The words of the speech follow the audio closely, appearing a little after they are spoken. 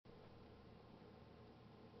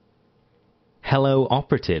Hello,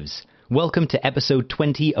 operatives. Welcome to episode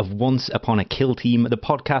 20 of Once Upon a Kill Team, the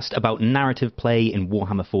podcast about narrative play in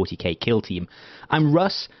Warhammer 40k Kill Team. I'm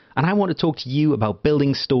Russ, and I want to talk to you about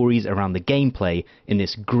building stories around the gameplay in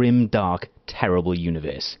this grim, dark, terrible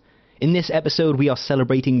universe. In this episode, we are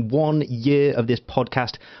celebrating 1 year of this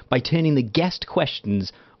podcast by turning the guest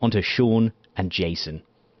questions onto Sean and Jason.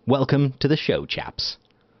 Welcome to the show, chaps.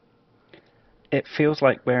 It feels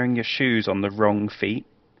like wearing your shoes on the wrong feet.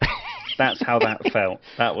 That's how that felt.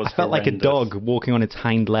 That was I felt horrendous. like a dog walking on its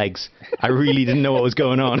hind legs. I really didn't know what was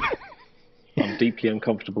going on. I'm deeply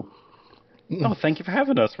uncomfortable. Oh, thank you for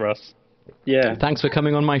having us, Russ. Yeah. Thanks for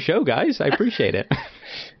coming on my show, guys. I appreciate it.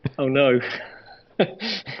 Oh no.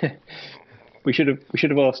 we should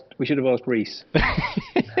have asked Reese.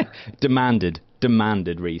 Demanded,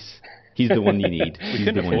 Reese. He's the one you need. We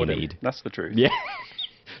couldn't afford him. That's the truth. Yeah,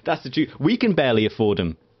 that's the truth. We can barely afford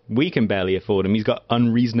him. He's got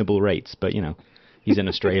unreasonable rates, but you know, he's in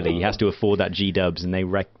Australia. He has to afford that G-dubs, and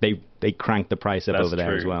they crank the price up over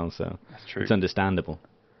there as well. So that's true. It's understandable.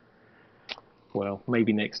 Well,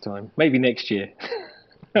 maybe next time. Maybe next year.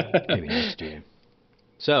 Maybe next year.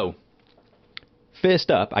 So,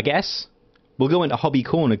 first up, I guess we'll go into Hobby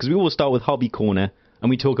Corner because we always start with Hobby Corner, and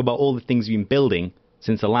we talk about all the things we've been building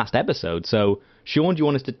since the last episode. So, Sean, do you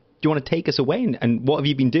want to take us away and what have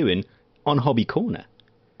you been doing on Hobby Corner?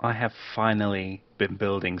 I have finally been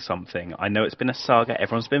building something. I know it's been a saga.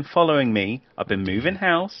 Everyone's been following me. I've been moving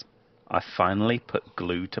house. I finally put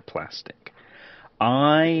glue to plastic.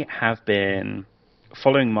 I have been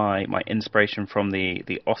following my inspiration from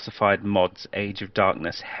the ossified mods Age of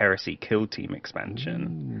Darkness Heresy Kill Team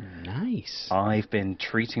expansion. Ooh, nice. I've been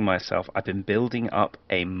treating myself. I've been building up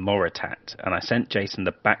a Moritat, and I sent Jason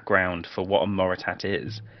the background for what a Moritat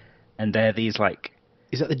is. And they're these like...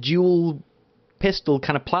 Is that the dual pistol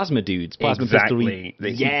kind of plasma dudes? Plasma exactly.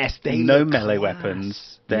 Yes, they no look melee class.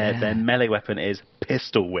 Weapons. Their melee weapon is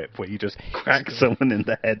pistol whip, where you just crack someone in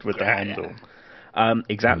the head with the handle.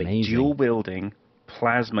 Exactly. Amazing. Dual wielding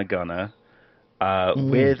plasma gunner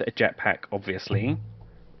with a jetpack, obviously.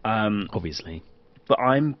 Obviously. But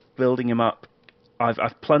I'm building him up.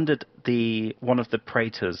 I've plundered one of the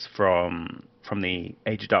Praetors from the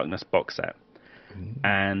Age of Darkness box set,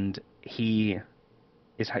 and he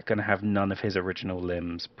is going to have none of his original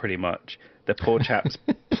limbs, pretty much. The poor chap's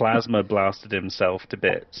plasma blasted himself to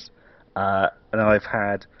bits. And I've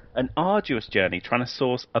had an arduous journey trying to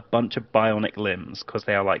source a bunch of bionic limbs, because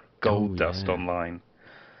they are like gold dust online.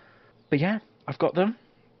 But yeah, I've got them.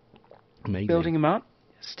 Amazing. Building them up.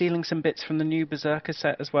 Stealing some bits from the new Berserker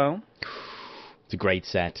set as well. It's a great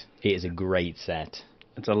set. It is a great set.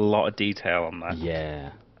 There's a lot of detail on that.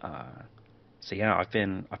 Yeah. So yeah, I've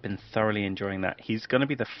been thoroughly enjoying that. He's going to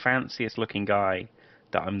be the fanciest looking guy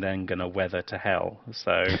that I'm then going to weather to hell.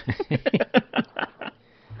 So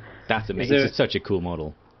that's amazing. It's such a cool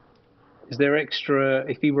model. Is there extra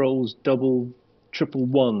if he rolls double, triple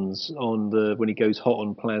ones on when he goes hot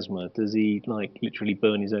on plasma? Does he like literally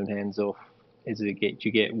burn his own hands off? There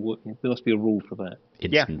must be a rule for that.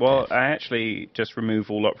 Yeah, well, I actually just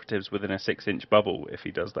remove all operatives within a 6-inch bubble if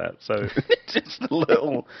he does that. So just a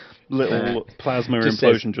little plasma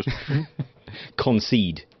implosion. Just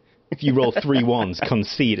concede. If you roll 3 ones,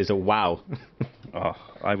 concede is a wow. Oh,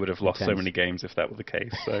 I would have lost so many games if that were the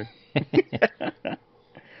case. So,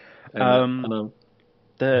 and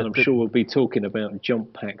I'm sure we'll be talking about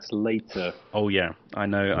jump packs later. Oh yeah, I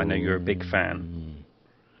know you're a big fan.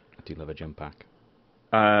 I do love a jump pack.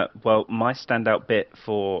 Well, my standout bit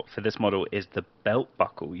for this model is the belt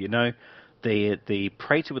buckle. You know, the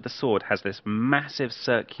Praetor with the sword has this massive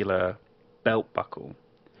circular belt buckle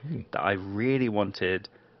that I really wanted.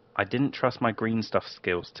 I didn't trust my green stuff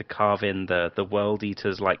skills to carve in the World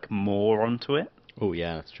Eater's like more onto it. Oh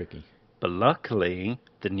yeah, that's tricky. But luckily,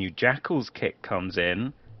 the new Jackals kit comes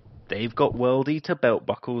in. They've got World Eater belt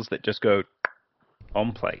buckles that just go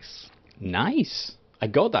on place. Nice. I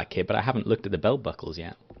got that kit, but I haven't looked at the belt buckles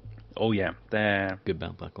yet. Oh yeah, they're good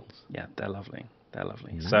belt buckles. Yeah, they're lovely. They're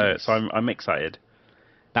lovely. Nice. So I'm excited.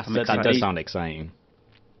 That does sound exciting.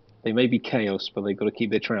 They may be chaos, but they've got to keep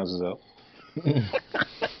their trousers up.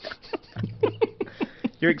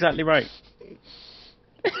 You're exactly right.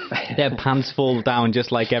 Their pants fall down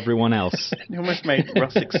just like everyone else. You almost made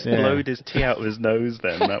Russ explode his tea out of his nose.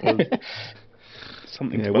 Then that was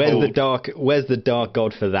something. Where's the dark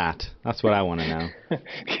god for that? That's what I want to know.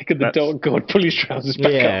 Could the dark god pull his trousers back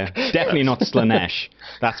up? Yeah, definitely not Slanesh.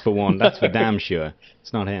 That's for one. That's for damn sure.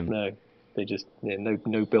 It's not him. No, they just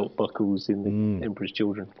no belt buckles in the Emperor's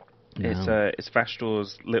Children. No. It's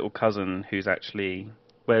Vastor's little cousin who's actually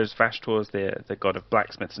whereas Vashtor's the god of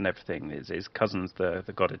blacksmiths and everything. His cousin's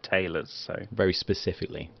the god of tailors. So Very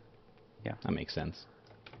specifically. Yeah. That makes sense.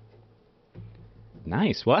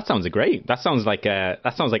 Nice. Well, that sounds great. That sounds like a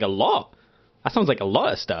lot. That sounds like a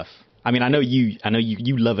lot of stuff. I mean, I know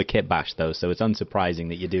you love a kit bash though, so it's unsurprising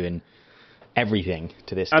that you're doing everything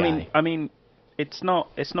to this guy. I mean, it's not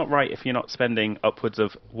right if you're not spending upwards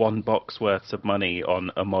of $1 worth of money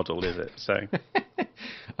on a model, is it? So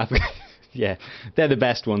yeah, they're the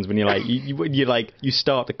best ones when you're like you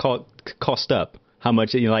start to cost up how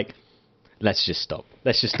much, and you're like, let's just stop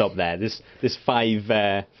there. This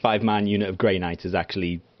five-man unit of Grey Knight is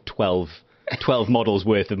actually 12 models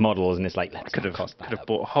worth of models, and it's like, let's could have up.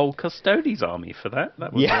 bought a whole Custodes army for that.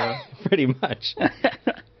 That was, yeah, pretty much.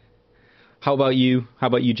 How about you,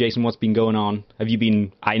 Jason? What's been going on? Have you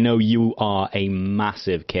been? I know you are a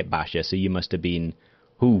massive kit basher, so you must have been.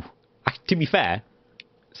 To be fair,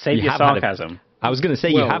 save your sarcasm. I was going to say,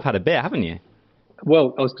 you have had a bit, haven't you?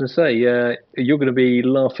 Well, I was going to say, you're going to be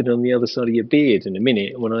laughing on the other side of your beard in a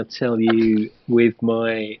minute when I tell you with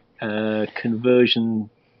my conversion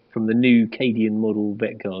from the new Cadian model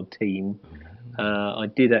Vetguard team, I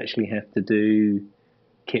did actually have to do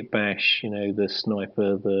kit bash, the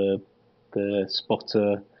sniper, the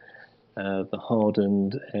spotter, the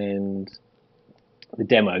hardened, and the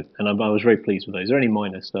demo, and I was very pleased with those. They're only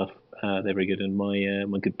minor stuff. They're very good, and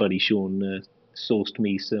my good buddy Sean sourced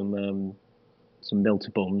me some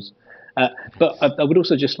melter bombs. But I would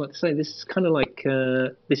also just like to say, this is kind of like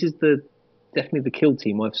this is definitely the kill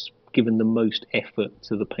team I've given the most effort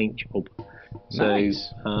to the paint job. So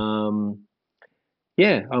nice.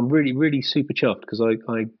 yeah, I'm really, really super chuffed because I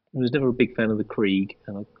was never a big fan of the Krieg,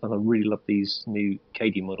 and I really love these new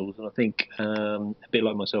KD models. And I think a bit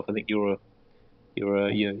like myself, I think you're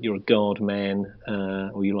a guard man,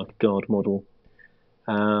 or you like a guard model.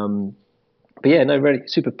 But yeah, no, really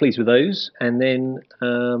super pleased with those. And then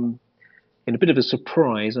in a bit of a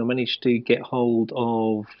surprise, I managed to get hold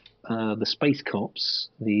of the Space Cops,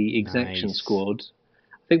 the Exaction Squad.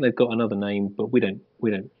 I think they've got another name, but we don't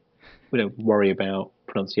worry about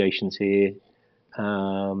pronunciations here.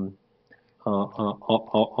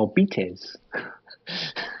 Arbites.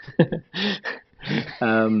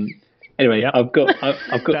 Anyway, I've got.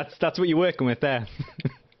 That's what you're working with there.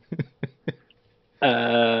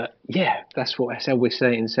 Yeah, that's how we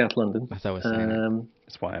say it in South London. That's how we're saying it.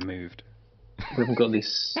 That's why I moved. We haven't got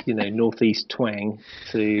this, northeast twang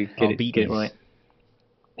to get it right.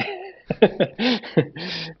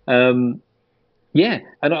 Yeah,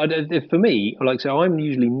 and for me, like I say, I'm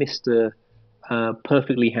usually Mr.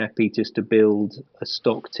 Perfectly happy just to build a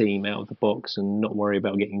stock team out of the box and not worry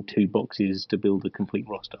about getting 2 boxes to build a complete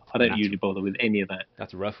roster. I don't usually bother with any of that.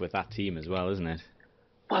 That's rough with that team as well, isn't it?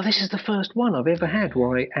 Well, this is the first one I've ever had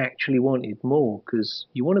where I actually wanted more, because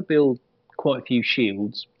you want to build quite a few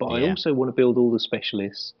shields, but I also want to build all the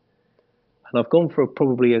specialists. And I've gone for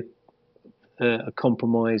probably a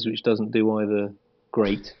compromise which doesn't do either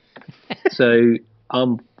great. So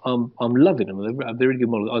I'm loving them. They're really good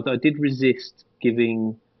models. I did resist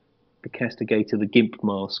giving the Castigator the Gimp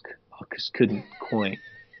mask. I just couldn't quite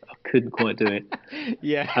do it.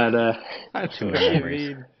 Yeah. And that's what you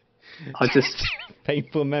mean. I just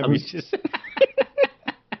painful memories.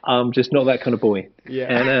 I'm just not that kind of boy. Yeah.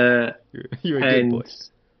 And you're a good boy.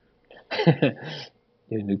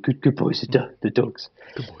 Good boys are the dogs.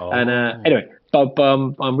 Oh. And anyway, but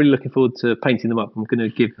I'm really looking forward to painting them up. I'm going to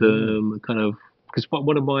give them kind of, because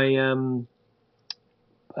one of my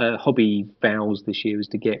hobby vows this year is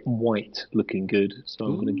to get white looking good. So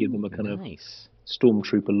I'm going to give them a kind of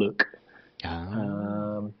stormtrooper look.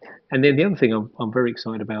 And then the other thing I'm very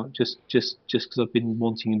excited about, just because I've been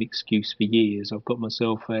wanting an excuse for years, I've got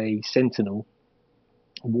myself a Sentinel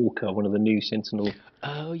Walker, one of the new Sentinel.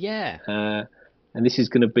 Oh yeah. And this is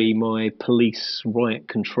going to be my police riot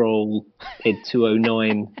control Ed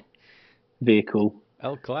 209 vehicle.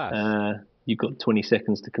 Oh, class. You've got 20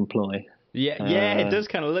 seconds to comply. Yeah, it does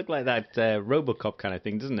kind of look like that RoboCop kind of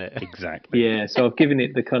thing, doesn't it? Exactly. Yeah, so I've given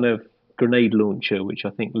it the kind of grenade launcher, which I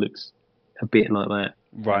think looks a bit like that.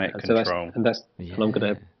 Riot control. And I'm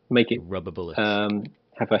going to make it rubber bullets.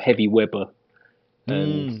 Have a heavy Weber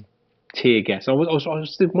and tear gas. I was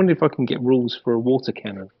wondering if I can get rules for a water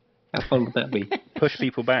cannon. How fun would that be? Push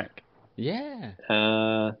people back. Yeah.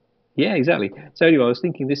 Yeah, exactly. So anyway, I was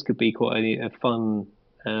thinking this could be quite a fun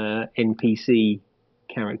NPC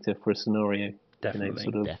character for a scenario. Definitely.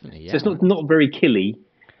 Definitely, yeah. So it's not very killy,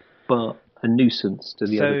 but a nuisance to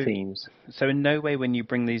the other teams. So in no way when you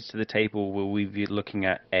bring these to the table will we be looking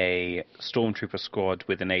at a Stormtrooper squad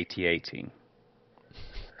with an AT-18.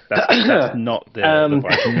 That's not the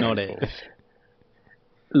vibe. Not it.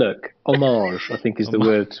 Look, homage, I think, is the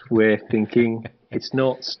word we're thinking. It's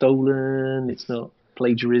not stolen. It's not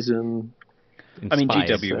plagiarism. I mean, Inspired.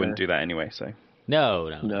 GW wouldn't do that anyway, so. No.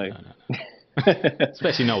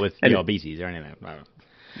 Especially not with Anyway. BRBCs or anything.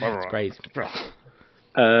 It's crazy.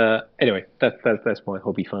 Anyway, that's my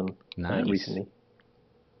hobby fun Nice. recently.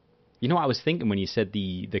 You know what I was thinking when you said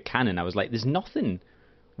the cannon? I was like, there's nothing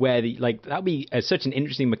where that'd be such an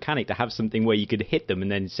interesting mechanic to have something where you could hit them and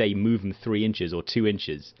then say move them 3 inches or 2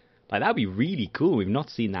 inches. Like that'd be really cool. We've not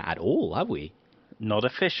seen that at all, have we? Not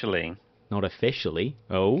officially. Not officially.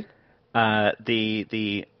 Oh. I'm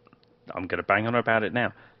going to bang on about it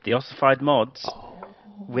now. The ossified mods,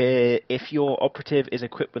 where if your operative is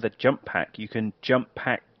equipped with a jump pack, you can jump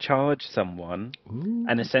pack charge someone,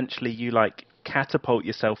 and essentially you catapult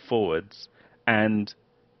yourself forwards, and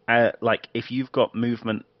if you've got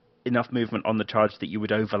enough movement on the charge that you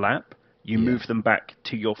would overlap, you move them back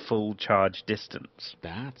to your full charge distance.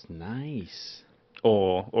 That's nice.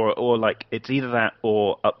 Or it's either that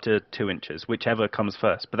or up to 2 inches, whichever comes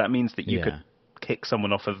first. But that means that you could kick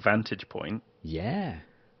someone off a vantage point. Yeah.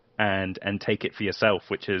 And take it for yourself,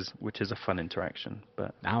 which is a fun interaction.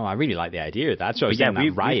 But I really like the idea of that. So we've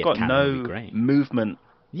got no movement.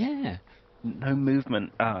 Yeah. No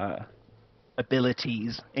movement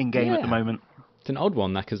abilities in game at the moment. It's an odd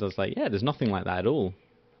one, that, because I was like, there's nothing like that at all.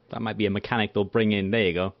 That might be a mechanic they'll bring in. There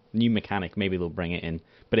you go. New mechanic, maybe they'll bring it in.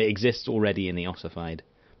 But it exists already in the ossified,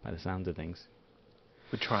 by the sounds of things.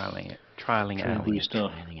 We're trialing it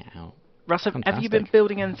out. Russ, have you been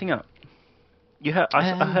building anything up?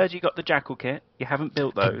 I heard you got the Jackal kit. You haven't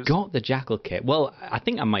built those. I got the Jackal kit. Well, I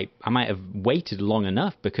think I might have waited long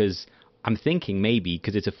enough, because I'm thinking maybe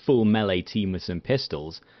because it's a full melee team with some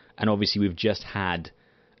pistols, and obviously we've just had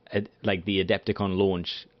the Adepticon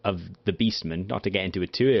launch of the Beastman. Not to get into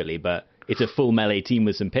it too early, but it's a full melee team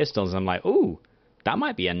with some pistols. And I'm like, ooh, that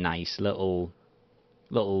might be a nice little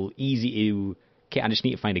easy kit. I just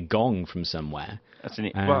need to find a gong from somewhere. That's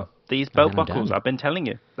neat. Well, these belt buckles, I've been telling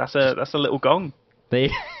you, that's a little gong. They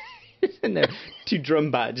in there, 2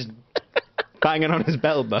 drum bats just banging on his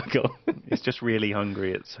belt buckle. It's just really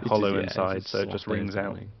hungry. It's hollow inside, so it just rings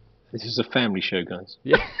out. This is a family show, guys.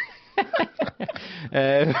 Yeah.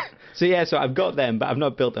 So I've got them, but I've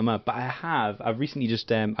not built them up. But I've recently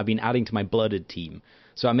just I've been adding to my blooded team.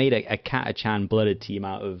 So I made a Kata-chan blooded team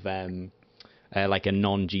out of a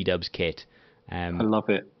non-G-dubs kit. I love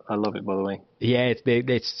it, by the way. Yeah,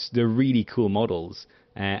 they're really cool models.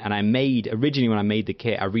 And originally when I made the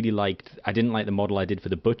kit, I didn't like the model I did for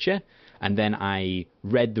the Butcher. And then I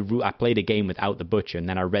read the rule. I played a game without the Butcher, and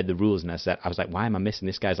then I read the rules, and I was like, why am I missing?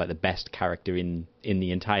 This guy's like the best character in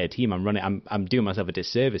the entire team. I'm doing myself a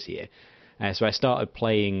disservice here. So I started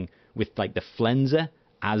playing with the Flenser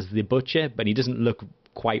as the Butcher, but he doesn't look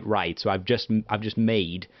quite right. So I've just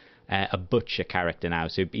made a Butcher character now.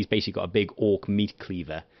 So he's basically got a big orc meat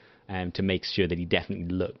cleaver to make sure that he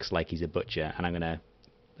definitely looks like he's a Butcher. And I'm going to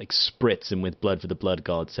spritz him with blood for the blood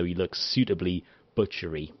god so he looks suitably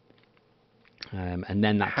butchery. And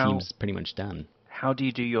then that team's pretty much done. How do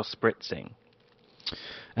you do your spritzing?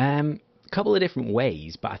 A couple of different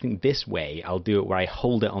ways, but I think this way I'll do it where I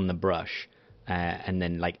hold it on the brush and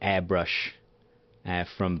then airbrush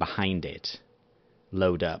from behind it,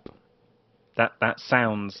 load up. That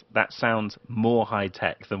sounds more high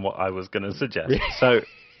tech than what I was going to suggest. So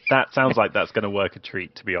that sounds like that's going to work a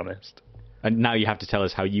treat, to be honest. And now you have to tell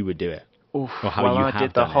us how you would do it. Oof, or how you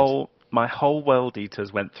have done it. My whole World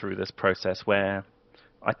Eaters went through this process where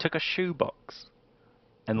I took a shoebox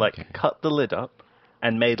and cut the lid up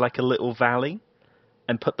and made a little valley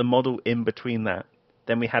and put the model in between that.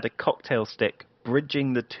 Then we had a cocktail stick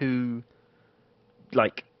bridging the 2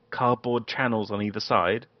 cardboard channels on either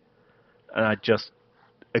side, and I just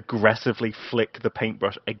aggressively flick the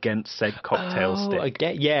paintbrush against said cocktail stick. I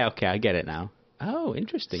get it now. Oh,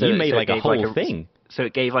 interesting. So, you made a whole thing. So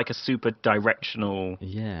it gave a super directional...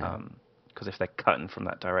 Yeah. Because if they're cutting from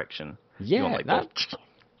that direction... Yeah,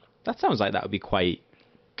 that sounds like that would be quite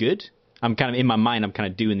good. I'm kind of, in my mind, I'm kind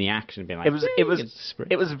of doing the action, being like... It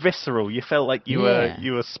was visceral. You felt like you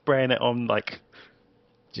were spraying it on,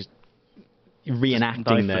 just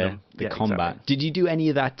reenacting the combat. Exactly. Did you do any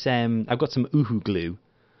of that... I've got some Uhu glue.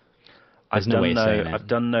 I've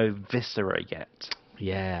done no viscera yet.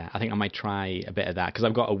 Yeah, I think I might try a bit of that, because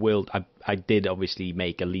I've got a world... I did obviously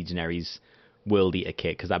make a Legionaries World Eater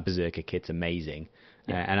kit, because that Berserker kit's amazing.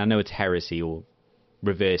 Yeah. And I know it's heresy, or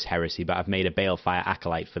reverse heresy, but I've made a Balefire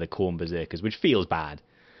Acolyte for the Khorne Berserkers, which feels bad.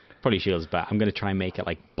 Probably feels bad. I'm going to try and make it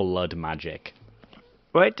blood magic.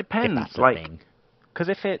 Well, it depends. Because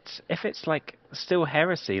if it's like still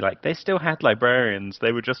heresy, like they still had librarians,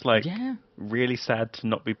 they were just like really sad to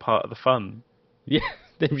not be part of the fun. Yeah,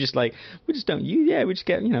 they were just like, we just don't use. Yeah, we just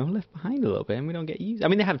get left behind a little bit, and we don't get used. I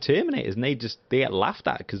mean, they have Terminators, and they get laughed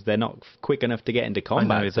at because they're not quick enough to get into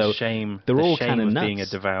combat. I know, so the shame. They're all kind of of nuts. being a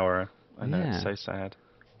devourer. I know, it's so sad.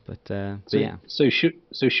 But yeah. So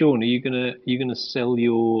Sean, are you gonna sell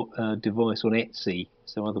your device on Etsy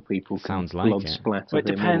so other people can blood splatter? Well, it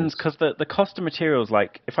depends, because the cost of materials,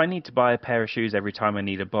 like if I need to buy a pair of shoes every time I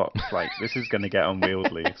need a box, like this is going to get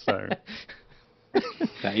unwieldy. So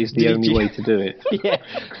that is the only way to do it. Yeah,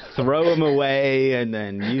 throw them away and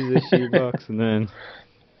then use a shoebox and then.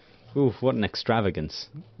 Ooh, what an extravagance!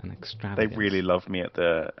 They really love me at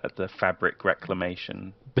the fabric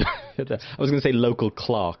reclamation. I was going to say local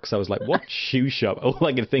Clark's. I was like, what shoe shop? All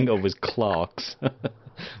I could think of was Clark's. I'm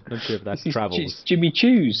not sure if that travels. Jimmy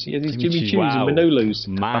Choo's. Yeah, there's Jimmy Choo's and Manolo's.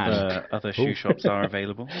 Man. Other shoe shops are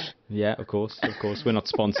available. Yeah, of course. We're not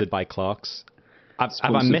sponsored by Clark's. Have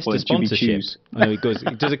I missed a sponsorship?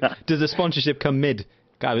 Does the sponsorship come mid?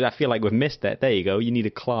 I feel like we've missed that. There you go. You need a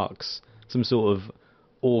Clark's. Some sort of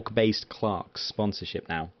orc-based Clark's sponsorship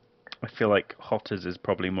now. I feel like Hotters is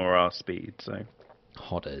probably more our speed, so...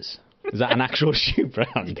 Hotters. Is that an actual shoe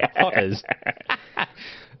brand? Yeah. Hotters.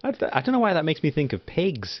 I don't know why that makes me think of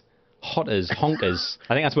pigs. Hotters, honkers.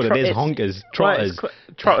 I think that's what it is. Honkers, trotters.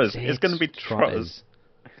 Trotters. It's going to be trotters.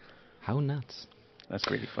 How nuts. That's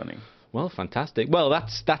really funny. Well, fantastic. Well,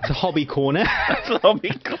 that's a hobby corner. That's a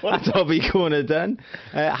hobby corner. That's hobby corner done.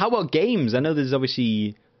 How about games? I know there's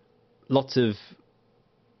obviously lots of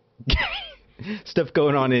stuff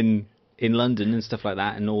going on in London and stuff like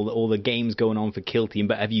that, and all the games going on for Kill Team.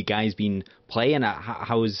 But have you guys been playing?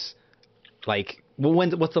 What's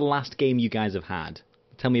the last game you guys have had?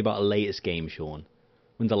 Tell me about a latest game, Sean.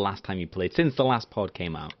 When's the last time you played? Since the last pod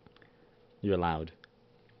came out. You're allowed.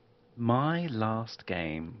 My last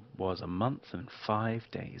game was a month and 5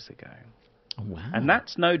 days ago. Oh, wow. And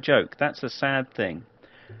that's no joke. That's a sad thing.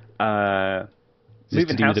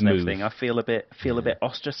 Moving house and everything, I feel a bit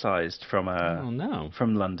ostracised from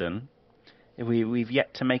from London. We've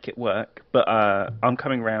yet to make it work, but I'm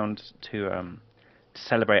coming round to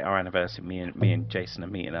celebrate our anniversary. Me and Jason are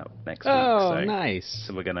meeting up next week. Oh, nice!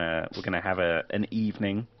 So we're gonna have an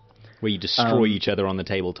evening where you destroy each other on the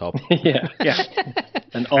tabletop. Yeah.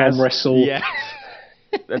 An arm wrestle. Yeah.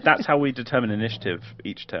 That's how we determine initiative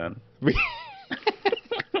each turn. It's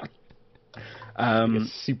a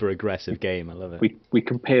super aggressive game. I love it. We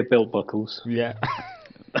compare belt buckles. Yeah.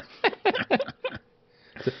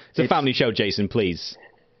 It's a family show, Jason. Please.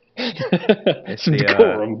 It's the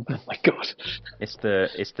decorum. Oh my god. It's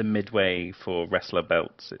the midway for wrestler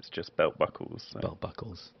belts. It's just belt buckles. So. Belt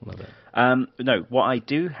buckles. Love it. No, what I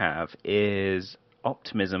do have is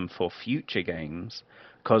optimism for future games,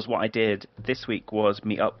 because what I did this week was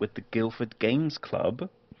meet up with the Guildford Games Club.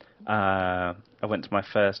 I went to my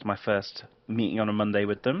first meeting on a Monday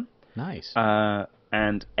with them. Nice.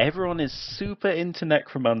 And everyone is super into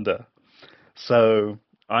Necromunda. So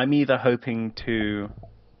I'm either hoping to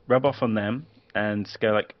rub off on them and go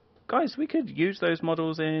like, guys, we could use those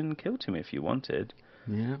models in Kill Team if you wanted.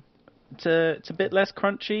 Yeah. It's a bit less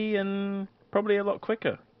crunchy and probably a lot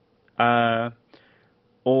quicker.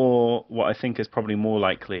 Or what I think is probably more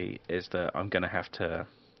likely is that I'm going to have to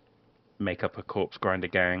make up a corpse grinder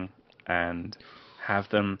gang and have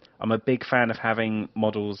them. I'm a big fan of having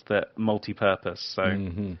models that multi-purpose.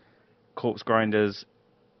 So corpse grinders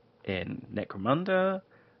in Necromunda.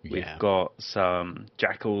 Yeah. We've got some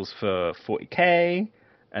jackals for 40k,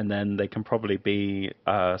 and then they can probably be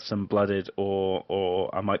some blooded, or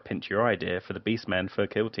I might pinch your idea for the Beastmen for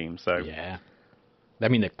Kill Team. So yeah. I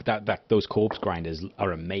mean, those corpse grinders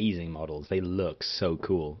are amazing models. They look so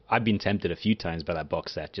cool. I've been tempted a few times by that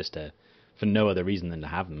box set for no other reason than to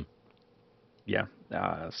have them. Yeah.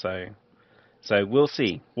 So we'll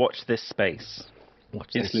see. Watch this space.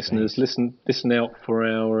 Yes, listeners, listen out for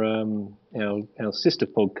our sister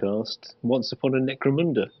podcast, Once Upon a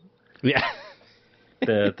Necromunda. Yeah.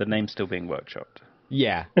 The name's still being workshopped.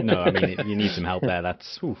 Yeah. No, I mean, you need some help there.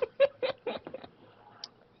 That's... Oof.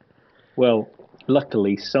 Well,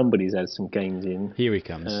 luckily, somebody's had some games in. Here he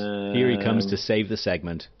comes. Here he comes to save the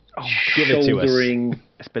segment. Oh, give it to us.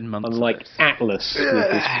 It's been months. I'm like Atlas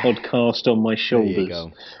with this podcast on my shoulders. There you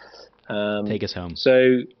go. Take us home.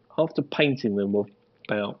 So, after painting them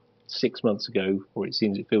about 6 months ago, or it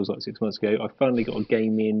feels like 6 months ago, I finally got a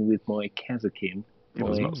game in with my Kazakin. It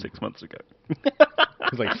was not 6 months ago.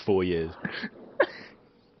 It was like 4 years.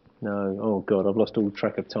 No, oh god, I've lost all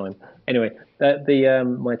track of time. Anyway,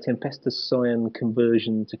 my Tempestus Scion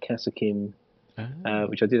conversion to Kazakin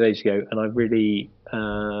which I did ages ago, and I really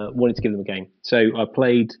wanted to give them a game. So I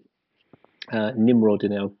played Nimrod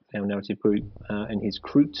in our narrative group and his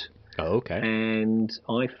Kroot. Oh, okay. And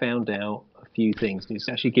I found out a few things. It's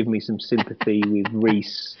actually given me some sympathy with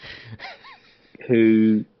Reese,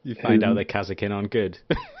 who... You find out that Kazakin aren't good.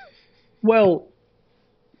 Well,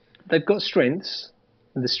 they've got strengths.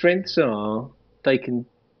 And the strengths are they can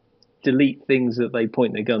delete things that they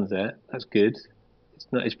point their guns at. That's good.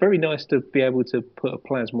 It's very nice to be able to put a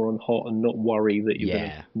plasma on hot and not worry that you're going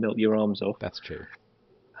to melt your arms off. That's true.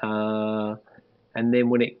 And then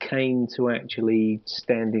when it came to actually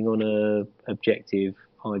standing on a objective,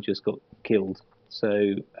 I just got killed.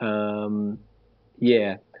 So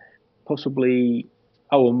possibly.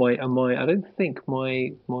 Oh, and I don't think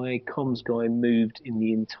my comms guy moved in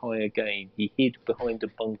the entire game. He hid behind a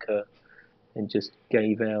bunker and just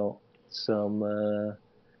gave out some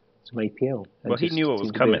APL. Well, he knew what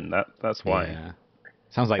was coming. That's why. Yeah.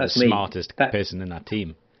 Sounds like the smartest person in that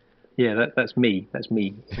team. Yeah, that's me. That's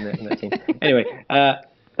me in that team. Anyway,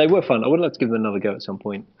 they were fun. I would like to give them another go at some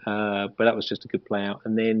point, but that was just a good play out.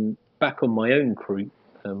 And then back on my own crew,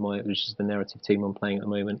 which is the narrative team I'm playing at the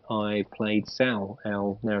moment, I played Sal,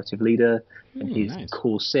 our narrative leader, and his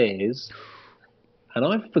Corsairs. And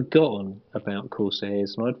I'd forgotten about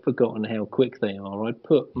Corsairs, and I'd forgotten how quick they are. I'd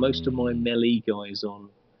put most of my melee guys on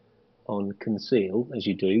conceal, as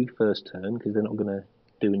you do, first turn, because they're not going to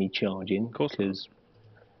do any charging. Of course not.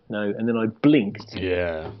 No, and then I blinked.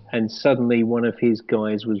 Yeah. And suddenly one of his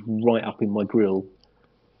guys was right up in my grill,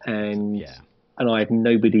 and I had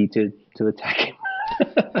nobody to attack him.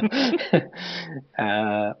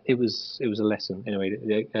 It was a lesson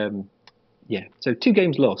anyway. So 2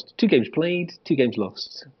 games lost, 2 games played, 2 games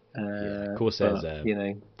lost. Corsairs,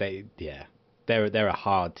 they're a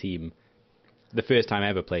hard team. The first time I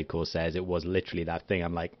ever played Corsairs, it was literally that thing.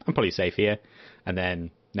 I'm like, I'm probably safe here, and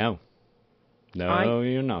then no,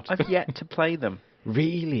 you're not. I've yet to play them.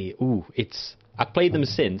 Really? Ooh, I've played them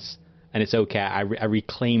since, and it's okay. I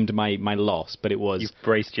reclaimed my loss, but it was You've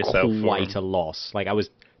braced yourself quite a loss. Like I was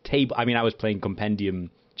playing Compendium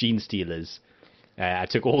Gene Stealers. I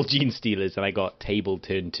took all Gene Stealers, and I got table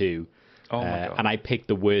turn 2. Oh my God. And I picked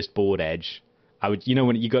the worst board edge. I went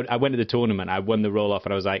to the tournament, I won the roll off,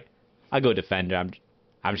 and I was like, I'll go defender.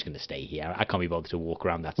 I'm just going to stay here. I can't be bothered to walk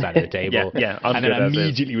around that side of the table. And then I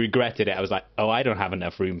immediately regretted it. I was like, oh, I don't have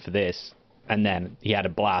enough room for this. And then he had a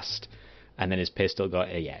blast, and then his pistol got.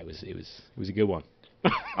 It was a good one.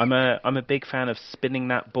 I'm a big fan of spinning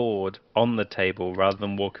that board on the table rather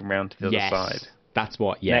than walking around to the other side. That's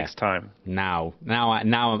what. Yeah. Next time. Now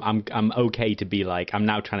I'm okay to be like, I'm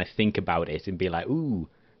now trying to think about it and be like, ooh.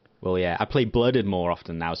 Well, yeah, I play Blooded more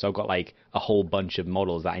often now, so I've got like a whole bunch of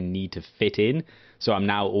models that I need to fit in. So I'm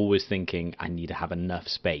now always thinking I need to have enough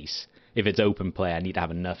space. If it's open play, I need to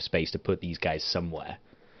have enough space to put these guys somewhere.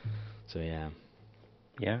 So, yeah.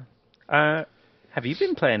 Yeah. Have you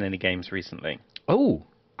been playing any games recently? Oh,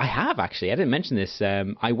 I have, actually. I didn't mention this.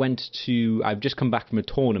 I've just come back from a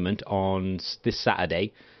tournament on this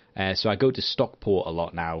Saturday. So I go to Stockport a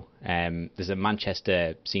lot now. There's a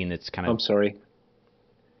Manchester scene that's kind of... I'm sorry.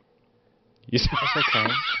 That's okay.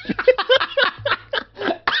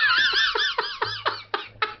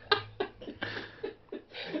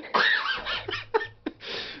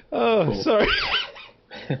 Sorry.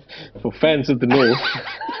 For fans of the North.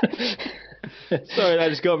 Sorry, that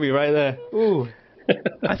just got me right there. Ooh.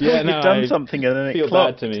 I thought you'd done something and then it feel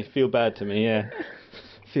clocked. Feel bad to me, yeah.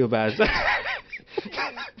 Feel bad. So,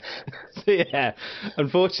 yeah,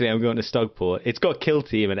 unfortunately, I'm going to Stockport. It's got Kill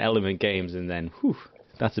Team and Element Games, and then,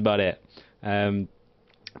 that's about it.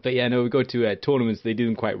 But yeah, no, we go to tournaments. They do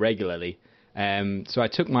them quite regularly. So I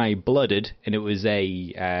took my Blooded, and it was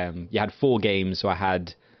you had 4 games. So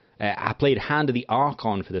I played Hand of the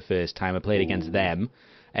Archon for the first time. I played against them.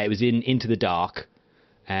 It was in Into the Dark,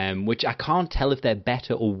 which I can't tell if they're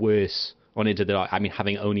better or worse on Into the Dark. I mean,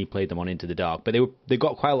 having only played them on Into the Dark, but they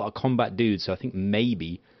got quite a lot of combat dudes. So I think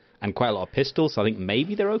maybe, and quite a lot of pistols. So I think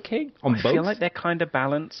maybe they're okay on both. I feel like they're kind of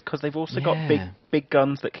balanced because they've also got big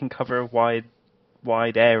guns that can cover a wide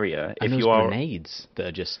area. And those grenades that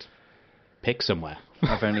are just pick somewhere.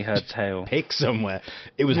 I've only heard tale. Pick somewhere.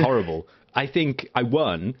 It was horrible. I think I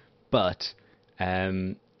won, but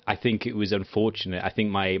I think it was unfortunate. I think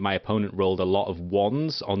my opponent rolled a lot of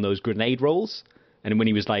 1s on those grenade rolls, and when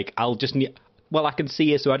he was like, I can see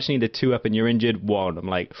you, so I just need a 2-up and you're injured. 1. I'm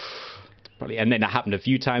like, probably. And then it happened a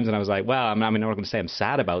few times, and I was like, well, I'm not going to say I'm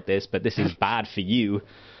sad about this, but this is bad for you.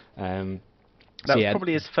 That was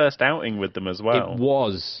probably his first outing with them as well. It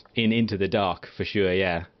was in Into the Dark, for sure,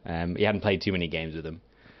 yeah. He hadn't played too many games with them.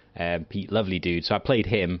 Pete, lovely dude. So I played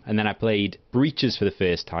him, and then I played Breaches for the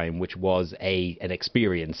first time, which was an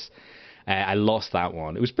experience. I lost that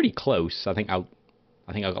one. It was pretty close. I think I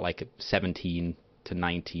got like a 17 to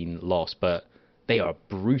 19 loss, but they are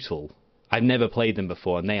brutal. I've never played them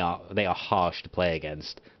before, and they are harsh to play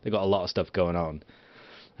against. They've got a lot of stuff going on.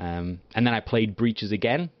 And then I played Breaches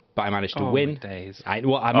again, but I managed to win.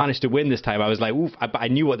 I managed to win this time. I was like, oof, but I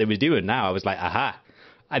knew what they were doing now. I was like, aha,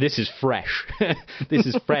 this is fresh. This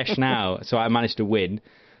is fresh now. So I managed to win.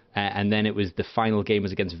 And then it was the final game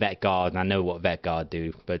was against Vet Guard, and I know what Vet Guard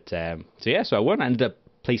do. But so I won. I ended up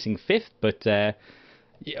placing 5th, but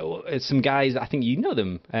some guys, I think you know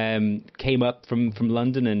them, came up from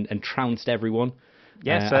London and trounced everyone.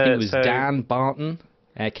 Yes, I think it was Dan Barton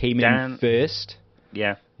came in first.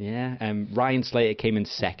 Yeah. Yeah. Ryan Slater came in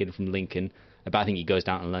second from Lincoln, but I think he goes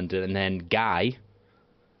down to London, and then Guy.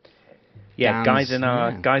 Yeah, Guy's in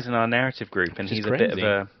our narrative group, and he's crazy.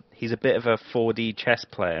 a bit of a 4D chess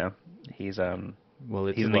player. He's an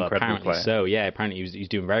incredible apparently player. So yeah, apparently he's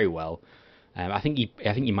doing very well. I think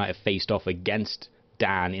he might have faced off against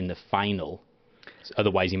Dan in the final.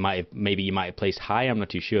 Otherwise, he might have placed high. I'm not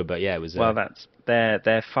too sure, but yeah, it was. Well, that's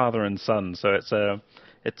their father and son, so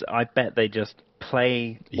it's. I bet they just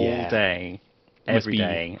play all day, every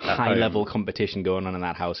day. High level competition going on in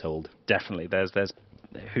that household. Definitely, there's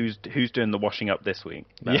who's doing the washing up this week.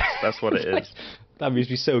 That's what it is. That must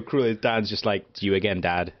be so cruel. His dad's just like, it's you again,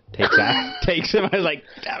 Dad. Takes him. I was like,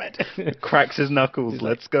 damn it. Cracks his knuckles.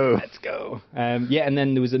 Let's go. Let's go. And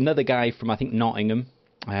then there was another guy from, I think, Nottingham.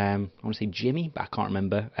 I want to say Jimmy, but I can't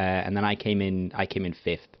remember. And then I came in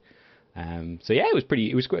 5th. So yeah,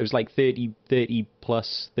 it was like 30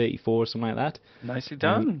 plus 34 or something like that. Nicely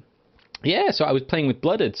done. Yeah, so I was playing with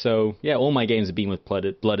Blooded. So yeah, all my games have been with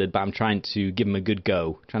Blooded, but I'm trying to give them a good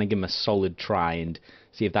go. Trying to give them a solid try and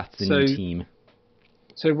see if that's the new team.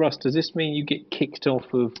 So, Russ, does this mean you get kicked off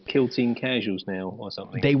of Kill Team Casuals now or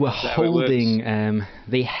something? They were holding,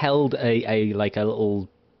 they held a little,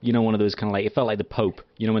 one of those kind of like, it felt like the Pope,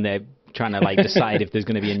 when they're trying to like decide if there's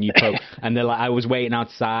going to be a new Pope. And they're like, I was waiting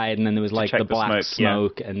outside, and then there was like the black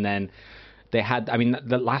smoke, and then they had,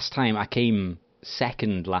 the last time I came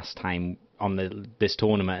second on this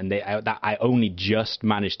tournament, and I only just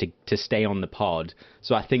managed to stay on the pod.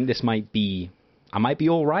 So I think I might be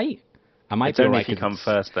all right. It's only if you come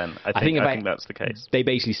first, then. I think that's the case. They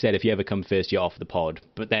basically said if you ever come first, you're off the pod.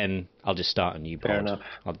 But then I'll just start a new pod. Fair enough.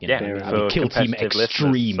 I'll Kill Team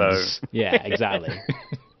Extremes. So. Yeah, exactly.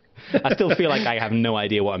 I still feel like I have no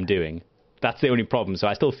idea what I'm doing. That's the only problem. So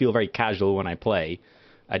I still feel very casual when I play.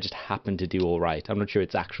 I just happen to do all right. I'm not sure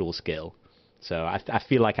it's actual skill. So I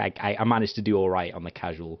feel like I managed to do all right on the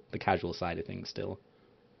casual side of things still.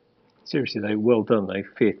 Seriously, though, well done, though.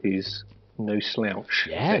 5th is no slouch.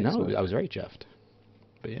 Yeah, no, I was very chuffed.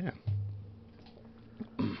 But yeah.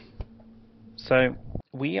 So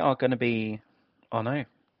we are going to be. Oh no,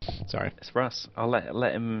 sorry, it's Russ. I'll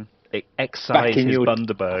let him excise his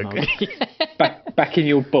Bundaberg. back in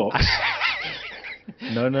your box.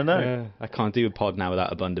 No. I can't do a pod now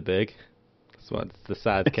without a Bundaberg. That's the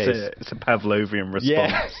sad case. It's a Pavlovian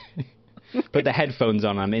response. Yeah. Put the headphones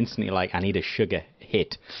on, I'm instantly like, I need a sugar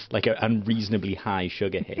hit. Like an unreasonably high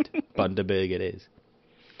sugar hit. Bundaberg it is.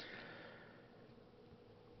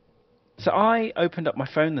 So I opened up my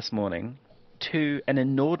phone this morning to an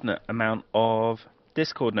inordinate amount of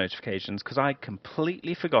Discord notifications because I'd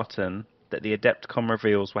completely forgotten that the Adepticon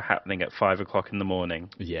reveals were happening at 5 o'clock in the morning.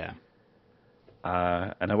 Yeah.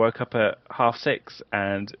 And I woke up at 6:30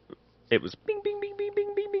 and it was bing, bing, bing, bing,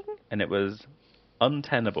 bing, bing, bing. And it was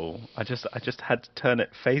untenable. I just had to turn it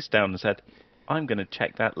face down and said, I'm going to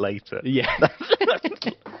check that later. Yeah.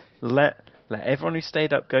 let everyone who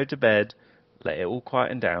stayed up go to bed, let it all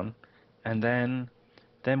quieten down, and then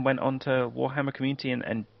went on to Warhammer Community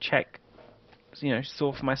and check,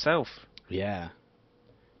 saw for myself. Yeah.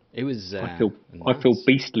 It was... I feel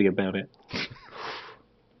beastly about it.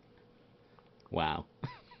 Wow.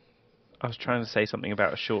 I was trying to say something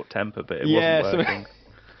about a short temper, but it wasn't working.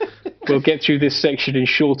 We'll get through this section in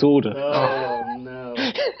short order. Oh, no.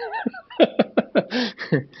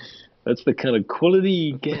 That's the kind of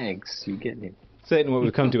quality gags you get in. Certainly what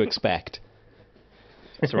we've come to expect.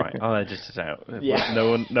 That's right. I'll edit it out. Yeah.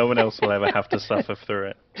 No one else will ever have to suffer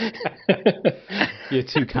through it. You're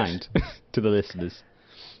too kind to the listeners.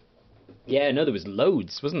 Yeah, no, there was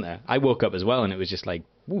loads, wasn't there? I woke up as well, and it was just like,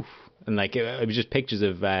 woof. And like it was just pictures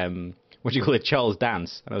of... what do you call it, Charles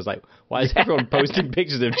Dance? And I was like, why is everyone posting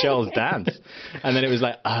pictures of Charles Dance? And then it was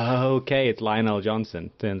like, oh, okay, it's Lionel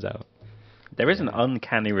Johnson, turns out. There is an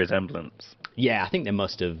uncanny resemblance. Yeah, I think they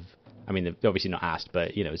must have. I mean, they've obviously not asked,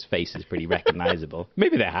 but, his face is pretty recognizable.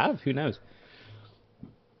 Maybe they have. Who knows?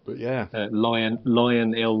 But yeah. Lion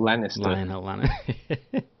L. Lannister. Lionel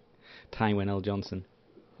Lannister. Tywin L. Johnson.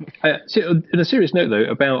 So on a serious note,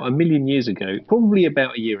 though, about a million years ago, probably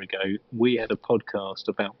about a year ago, we had a podcast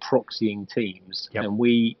about proxying teams, and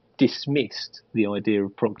we dismissed the idea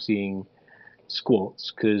of proxying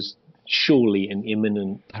squats because surely an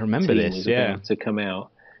imminent team was about to come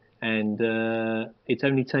out, and it's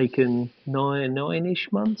only taken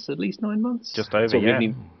nine-ish months, at least 9 months. Just over, so we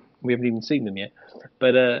haven't even seen them yet.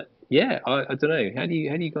 But I don't know. How do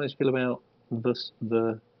you guys feel about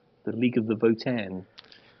the League of the Votan?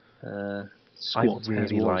 I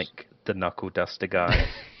really like the knuckle duster guy.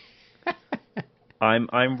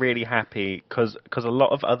 I'm really happy because a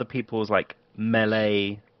lot of other people's like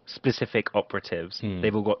melee specific operatives,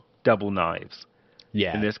 they've all got double knives.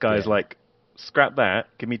 Yeah. And this guy's like, scrap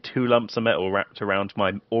that, give me 2 lumps of metal wrapped around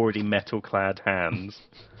my already metal clad hands.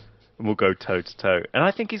 And we'll go toe to toe. And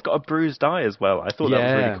I think he's got a bruised eye as well. I thought that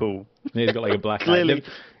was really cool. Yeah, he's got like a black eye.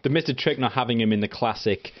 The Mr. Trick not having him in the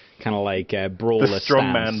classic kind of like brawler the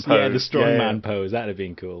strongman stance. pose. Yeah, the strongman pose. That'd have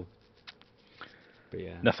been cool. But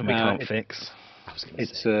yeah. Nothing we can't fix.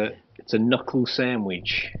 It's a knuckle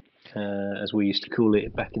sandwich, as we used to call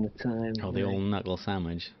it back in the time. Oh, the old knuckle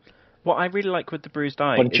sandwich. What I really like with the bruised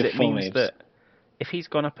eye is it means that if he's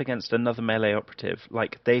gone up against another melee operative,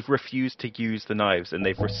 like, they've refused to use the knives and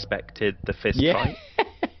they've respected the fist fight.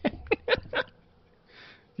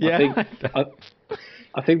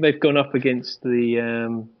 I think they've gone up against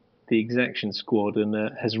the exaction squad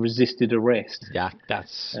and has resisted arrest. Yeah,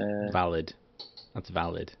 that's valid. That's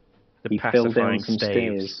valid. He fell down some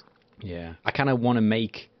stairs. Yeah, I kind of want to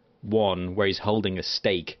make one where he's holding a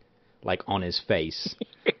stake, like, on his face.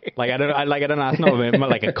 I don't know. It's not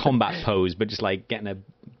like a combat pose, but just like getting a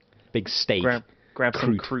big steak. Grab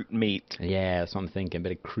some croute meat. Yeah, that's what I'm thinking. A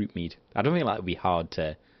bit of croute meat. I don't think that would be hard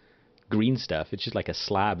to green stuff. It's just like a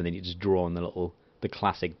slab, and then you just draw on the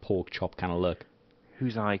classic pork chop kind of look.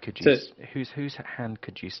 Whose eye could you? Whose hand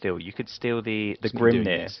could you steal? You could steal the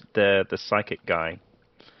Grimnir, the psychic guy.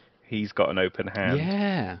 He's got an open hand.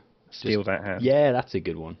 Yeah, steal that hand. Yeah, that's a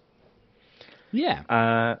good one.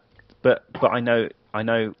 Yeah. But I know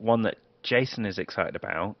one that Jason is excited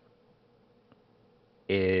about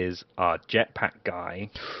is our jetpack guy.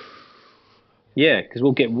 Yeah, because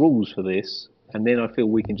we'll get rules for this, and then I feel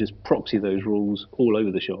we can just proxy those rules all over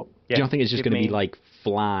the shop. Yeah. Do you think it's just going to be like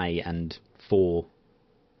fly and four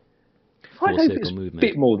circle movement? A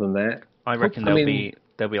bit more than that. I reckon there'll be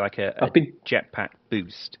like a jetpack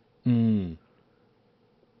boost. That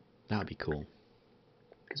would be cool.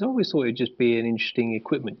 Because I always thought it'd just be an interesting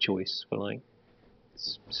equipment choice for like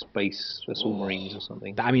space vessel marines or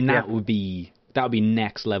something. I mean, that would be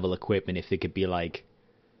next level equipment if it could be like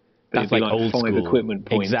that's like old 5 school equipment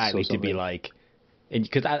points. Exactly, to be like,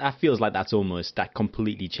 because that feels like that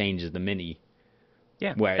completely changes the mini.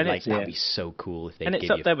 Yeah, where that'd be so cool if they. And it's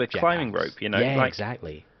up there with climbing rope, you know. Yeah, like,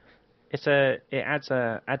 exactly. It adds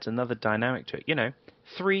another dynamic to it, you know.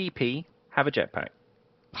 3p, have a jetpack.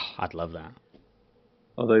 Oh, I'd love that.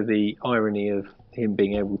 Although the irony of him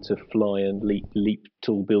being able to fly and leap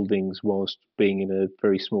tall buildings whilst being in a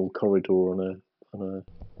very small corridor on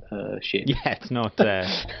a ship. Yeah, it's not. I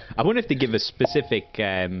wonder if they give a specific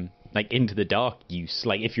like into the dark use.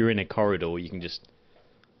 Like if you're in a corridor, you can just.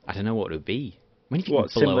 I don't know what it would be.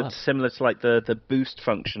 Similar to like the boost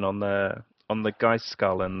function on the guy's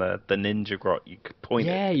skull and the ninja grot. You could point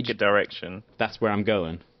it a direction. That's where I'm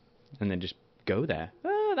going, and then just go there.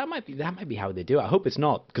 That might be how they do it. I hope it's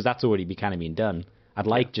not, because that's already been done. I'd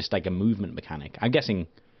like just like a movement mechanic. I'm guessing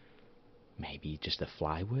maybe just a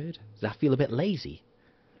fly word. Does that feel a bit lazy?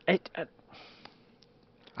 I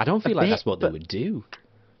don't feel like that's what they would do.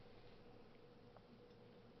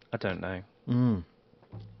 I don't know.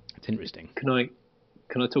 It's interesting. Can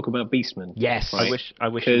I talk about Beastmen? Yes. Right? I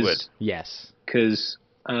wish you would. Yes. Because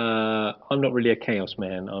I'm not really a Chaos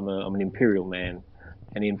man. I'm an Imperial man.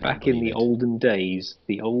 And back in the olden days,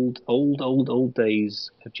 the old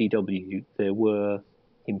days of GW, there were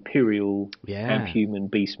Imperial Abhuman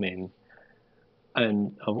Beastmen.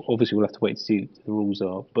 And obviously we'll have to wait to see what the rules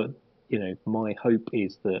are. But, you know, my hope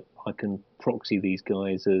is that I can proxy these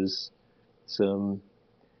guys as some,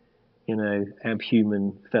 you know,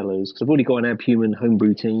 Abhuman fellas. Because I've already got an Abhuman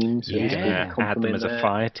homebrew team. So add them as a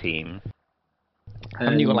fire team.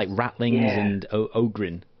 Haven't you got like Ratlings and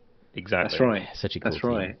Ogrin? Exactly. That's right. Such a cool That's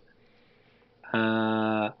right. So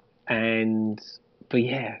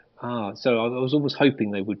I was always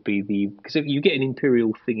hoping they would be because if you get an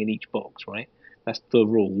Imperial thing in each box, right? That's the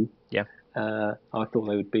rule. Yeah. I thought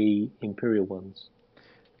they would be Imperial ones.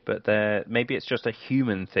 but maybe it's just a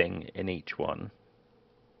human thing in each one.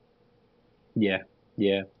 Yeah.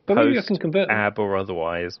 But maybe I can convert them. Ab or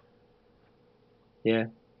otherwise. Yeah.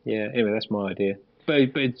 Anyway, that's my idea.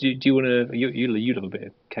 But do you want to? You love a bit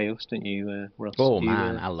of chaos, don't you, Russ? Oh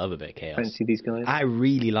man, I love a bit of chaos. Fancy these guys? I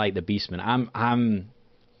really like the Beastmen.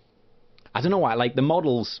 I don't know why. Like the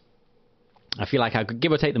models, I feel like I could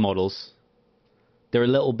give or take the models. They're a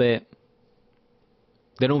little bit.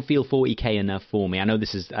 They don't feel 40k enough for me. I know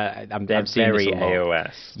this is. They're I've seen very this a lot.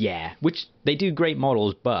 AOS. Yeah, which they do great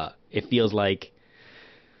models, but it feels like.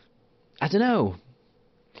 I don't know.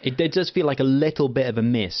 It does feel like a little bit of a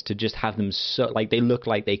miss to just have them so like they look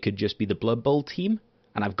like they could just be the Blood Bowl team,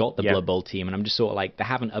 and I've got the Blood Bowl team, and I'm just sort of like they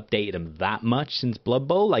haven't updated them that much since Blood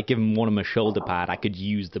Bowl. Like, give them one of my shoulder pad, I could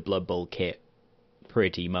use the Blood Bowl kit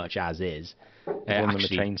pretty much as is.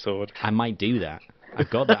 Actually, a chainsword. I might do that. I've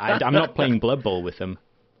got that. I'm not playing Blood Bowl with them.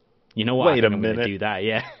 You know what? Wait a I'm minute. going to do that.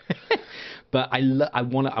 Yeah, but I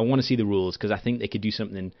want to see the rules because I think they could do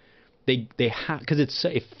something. They have because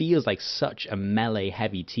it feels like such a melee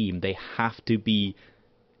heavy team. They have to be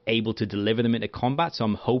able to deliver them into combat. So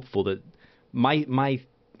I'm hopeful that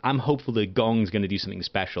I'm hopeful that Gong's going to do something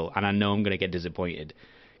special, and I know I'm going to get disappointed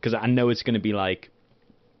because I know it's going to be like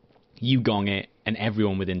you gong it and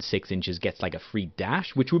everyone within 6 inches gets like a free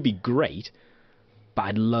dash, which would be great. But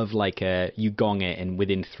I'd love like you gong it and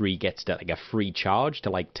within 3 gets to, like a free charge to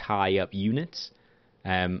like tie up units.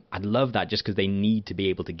 I'd love that just because they need to be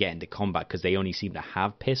able to get into combat because they only seem to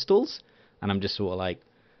have pistols, and I'm just sort of like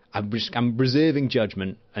I'm reserving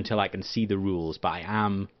judgment until I can see the rules, but I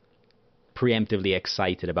am preemptively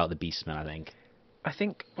excited about the Beastmen. I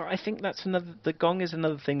think that's the gong is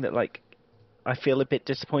another thing that like I feel a bit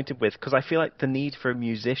disappointed with because I feel like the need for a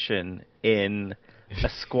musician in a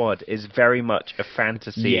squad is very much a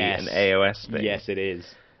fantasy and AOS thing. Yes, it is.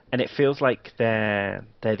 And it feels like they're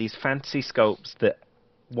these fantasy sculpts that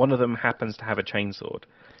one of them happens to have a chainsword,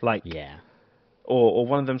 like or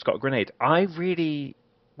one of them's got a grenade. I really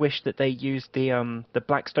wish that they used the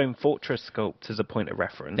Blackstone Fortress sculpt as a point of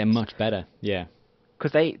reference. They're much better, yeah.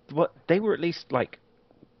 Because they were at least like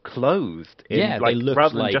clothed in like they looked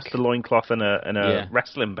rather than like, just a loincloth and a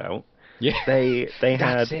wrestling belt. Yeah, they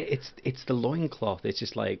that's had it. It's the loincloth. It's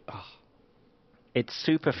just like it's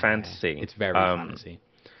super fantasy. It's very fantasy.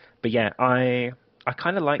 But yeah, I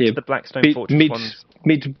kind of liked the Blackstone Fortress ones.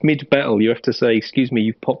 Mid battle, you have to say, "Excuse me,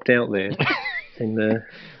 you've popped out there." And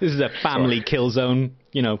this is a family kill zone.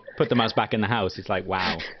 You know, put the mouse back in the house. It's like,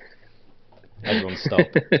 wow. Everyone stop.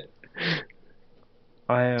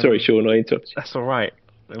 Sorry, Sean, I interrupted. That's all right.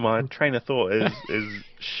 My train of thought is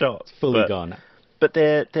shot. It's fully gone. But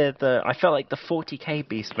I felt like the 40k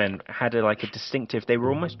Beastmen had a distinctive. They were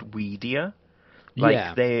almost weedier.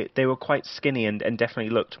 Like they were quite skinny and definitely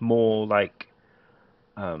looked more like.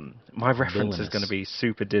 My reference is going to be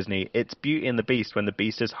super Disney. It's Beauty and the Beast when the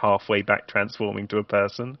Beast is halfway back transforming to a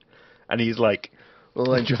person, and he's like,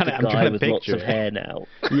 "Well, I'm just a guy with lots of hair now."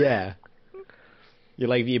 Yeah.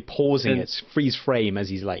 You're pausing it, freeze frame as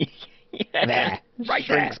he's like, there, right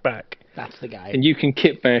shrinks back. That's the guy. And you can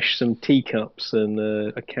kit bash some teacups and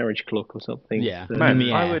a carriage clock or something. Yeah, man,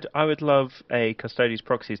 I would love a Custodes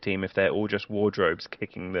Proxies team if they're all just wardrobes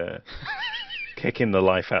kicking the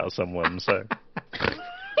life out of someone. So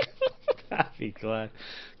that'd be glad.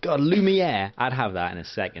 God, Lumiere, I'd have that in a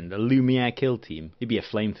second. The Lumiere kill team. He'd be a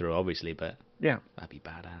flamethrower, obviously, but yeah, that'd be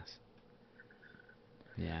badass.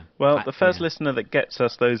 Yeah. Well, the first listener that gets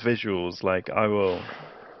us those visuals, I will.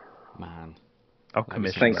 Man, I'll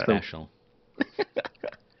commission that. Special.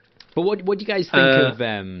 But what do you guys think of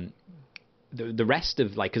the rest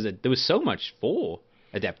of because there was so much for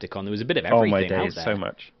Adepticon. There was a bit of everything. Oh my days, out there. so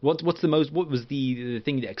much. What was the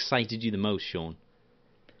thing that excited you the most, Sean?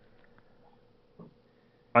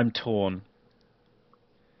 I'm torn.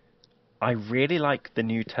 I really like the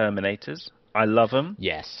new Terminators. I love them.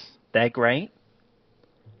 Yes, they're great.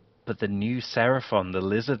 But the new Seraphon, the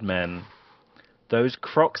Lizard Men, those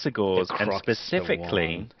Croxagors, and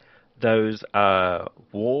specifically those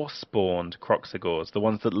war-spawned Croxagors, the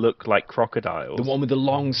ones that look like crocodiles. The one with the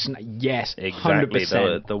long yes, exactly.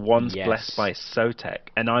 100%. The ones blessed by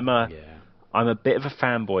Sotek. And I'm a bit of a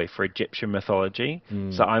fanboy for Egyptian mythology,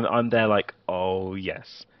 so I'm there like, oh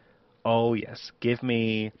yes, give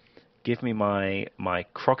me my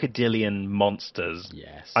crocodilian monsters.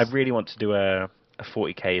 Yes, I really want to do a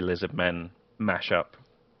 40k Lizard Men mashup.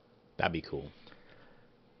 That'd be cool.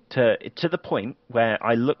 To the point where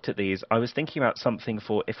I looked at these, I was thinking about something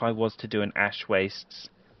for if I was to do an Ash Wastes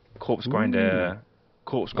Corpse Grinder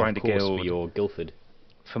guild for your Guildford.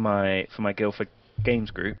 For my Guildford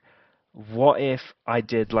Games group. What if I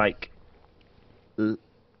did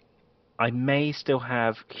I may still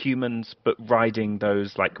have humans, but riding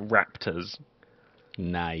those like raptors,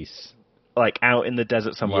 Nice. like out in the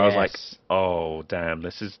desert somewhere. I was like, Yes. oh damn,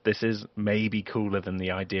 this is maybe cooler than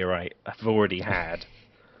the idea I've already had.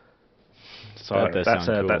 So That does sound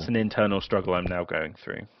cool. that's an internal struggle I'm now going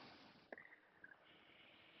through.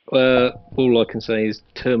 All I can say is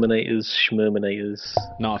Terminators, Schmerminators.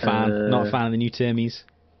 Not a fan. Not a fan of the new Termies.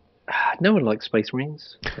 No one likes Space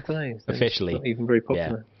Marines. I don't know. They're Officially. not even very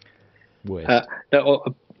popular. Worst. No,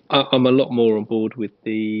 I'm a lot more on board with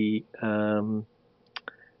the new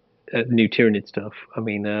Tyranid stuff. I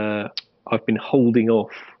mean, I've been holding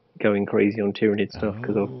off going crazy on Tyranid stuff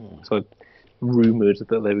because I've rumoured that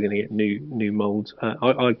they were going to get new molds.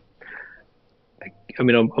 I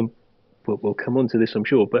mean, we'll come on to this, I'm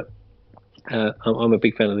sure, but I'm a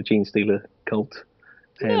big fan of the Gene Stealer cult.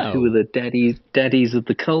 And who are the daddies of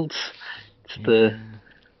the cult? It's the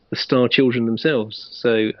Star Children themselves.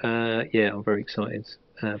 So I'm very excited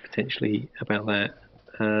potentially about that.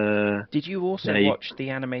 Did you also watch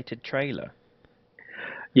the animated trailer?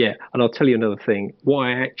 Yeah, and I'll tell you another thing. What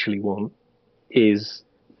I actually want is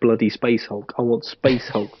bloody Space Hulk. I want Space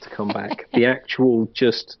Hulk to come back. The actual,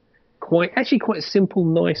 just quite a simple,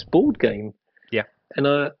 nice board game. Yeah, and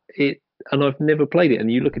I've never played it.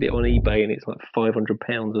 And you look at it on eBay, and it's like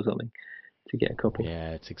 £500 or something to get a copy.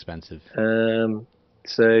 Yeah, it's expensive.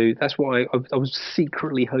 So that's why I was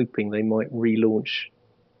secretly hoping they might relaunch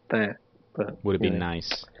that. But would have been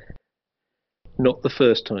nice. Not the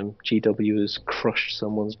first time GW has crushed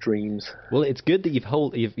someone's dreams. Well, it's good that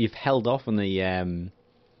you've held off on the and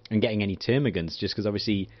getting any Termagants, just because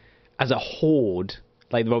obviously, as a horde,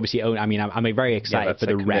 like they've obviously owned. I mean, I'm very excited for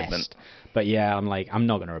the rest, but yeah, I'm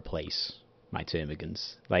not going to replace my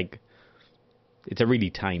Termagants. Like, it's a really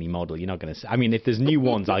tiny model. You're not going to. I mean, if there's new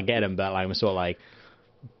ones, I'll get them, but I'm sort of like,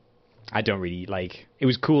 I don't really like. It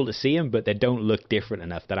was cool to see them, but they don't look different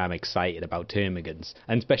enough that I'm excited about Termagants,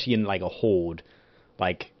 and especially in like a horde.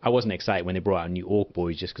 Like, I wasn't excited when they brought out new Orc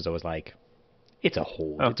Boys just because I was like, it's a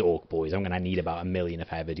horde, it's Orc Boys. I'm going to need about 1 million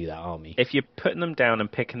if I ever do that army. If you're putting them down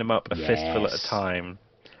and picking them up a fistful at a time,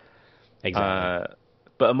 exactly.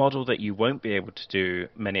 But a model that you won't be able to do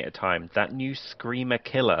many at a time, that new Screamer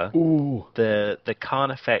Killer, the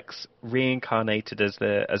Carnifex reincarnated as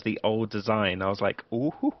the old design. I was like,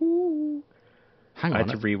 ooh. Hang on. I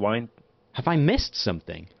had to rewind. Have I missed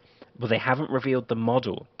something? Well, they haven't revealed the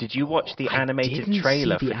model. Did you watch the animated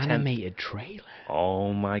trailer? Animated trailer.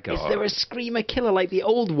 Oh my god! Is there a Screamer Killer like the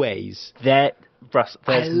old ways? Russ,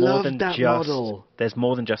 there's more than that just. Model. There's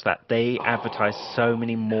more than just that. They advertise so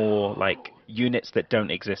many more like units that don't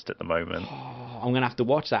exist at the moment. I'm gonna have to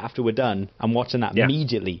watch that after we're done. I'm watching that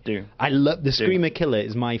immediately. Do. I love the Screamer Killer.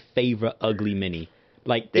 Is my favorite ugly mini.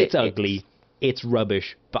 Like, it's ugly, it's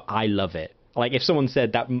rubbish, but I love it. Like, if someone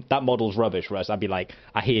said that model's rubbish, Russ, I'd be like,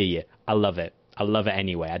 I hear you. I love it. I love it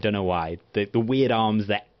anyway. I don't know why. The weird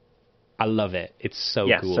arms, I love it. It's so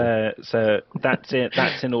cool. So that's it.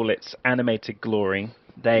 That's in all its animated glory.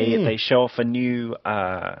 They show off a new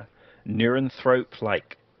Neuranthrope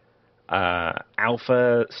like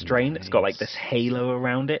alpha strain. Nice. It's got like this halo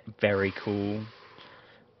around it. Very cool.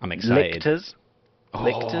 I'm excited.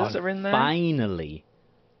 Lictors are in there. Finally.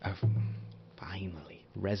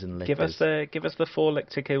 Resin Lictors. Give us the 4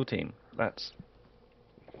 Lictor kill team. It's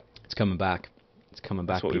coming back. It's coming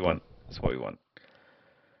back. That's what we want. That's what we want.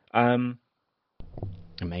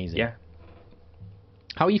 Amazing. Yeah.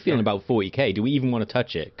 How are you feeling about 40k? Do we even want to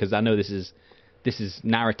touch it? Because I know this is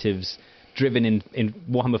narratives driven in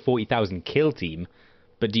Warhammer 40,000 kill team,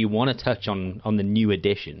 but do you want to touch on the new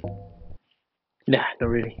edition? Nah, not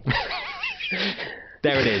really.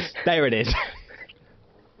 There it is.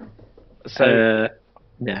 So,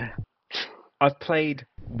 nah. I've played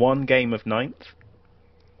 1 game of 9th.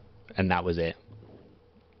 And that was it.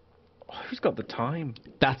 Who's got the time?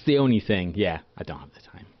 That's the only thing. Yeah, I don't have the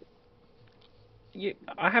time.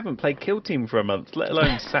 I haven't played Kill Team for a month, let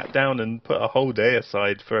alone sat down and put a whole day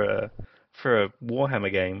aside for a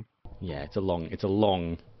Warhammer game. Yeah, it's a long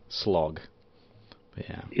slog. But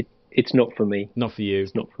yeah. It's not for me. Not for you.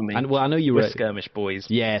 It's not for me. And well, I know you were Skirmish boys.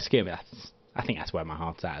 Yeah, Skirmish. I think that's where my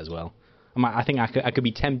heart's at as well. I think I could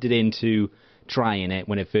be tempted into trying it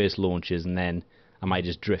when it first launches, and then I might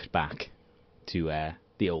just drift back to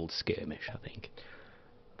the old Skirmish, I think.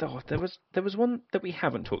 Oh, there was one that we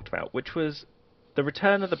haven't talked about, which was the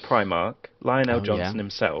return of the Primarch, Lionel Johnson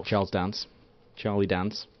himself. Charlie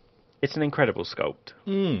Dance. It's an incredible sculpt.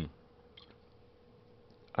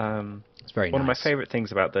 It's very one nice. of my favourite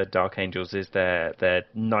things about the Dark Angels is their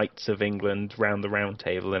Knights of England round the round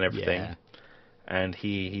table and everything. Yeah. And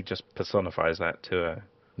he just personifies that to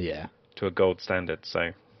a gold standard.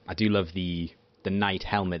 So I do love the knight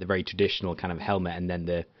helmet, the very traditional kind of helmet, and then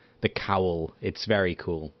the cowl. It's very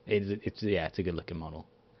cool. It's a good looking model.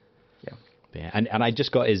 Yeah, and I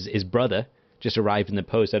just got his brother just arrived in the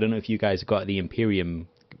post. I don't know if you guys got the Imperium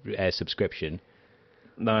subscription.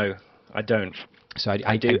 No, I don't. So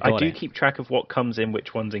I do keep track of what comes in,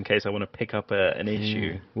 which ones, in case I want to pick up an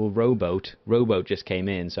issue. Well, Rowboat just came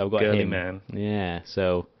in, so I've got Girly him. man. Yeah,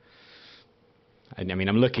 so I mean,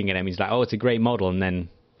 I'm looking at him. He's like, oh, it's a great model, and then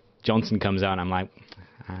Johnson comes out, and I'm like,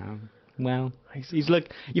 well,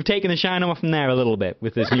 you've taken the shine off him there a little bit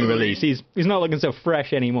with this new release. He's not looking so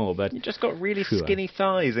fresh anymore, but you just got really skinny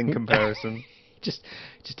thighs in comparison. just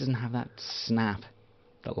doesn't have that snap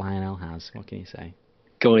that Lionel has. What can you say?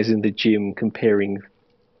 Guys in the gym comparing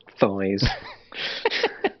thighs.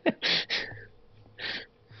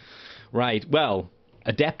 Right. Well,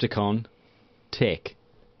 Adepticon, tick,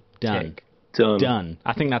 done. Tick. Done.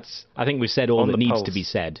 I think we've said all that needs to be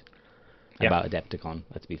said about Adepticon.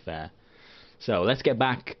 Let's be fair. So let's get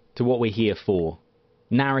back to what we're here for: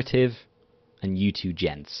 narrative, and you two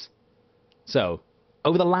gents. So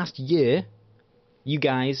over the last year, you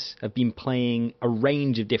guys have been playing a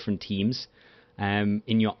range of different teams in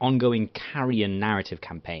your ongoing Carrion narrative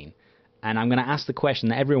campaign, and I'm going to ask the question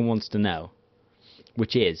that everyone wants to know,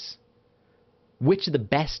 which is, which are the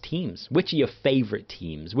best teams? Which are your favorite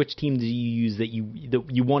teams? Which team do you use that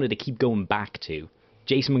you wanted to keep going back to?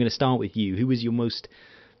 Jason, we're going to start with you. Who was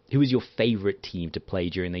your favorite team to play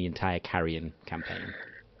during the entire Carrion campaign?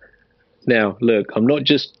 Now, look, I'm not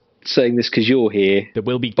just saying this because you're here. There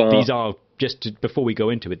will be. These are before we go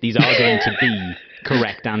into it. These are going to be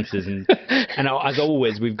correct answers, and as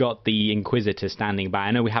always, we've got the Inquisitor standing by.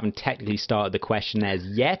 I know we haven't technically started the questionnaires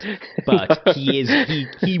yet, but he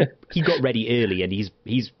got ready early, and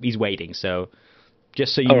he's waiting. So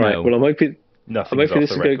just so you know. All right. Well, I'm hoping this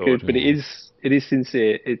will go good, but Yeah. it is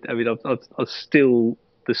sincere. I've still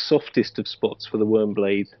the softest of spots for the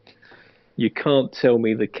Wormblade. You can't tell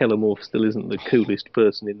me the Kellamorph still isn't the coolest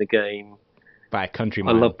person in the game. By a country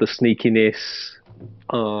mile. I love the sneakiness.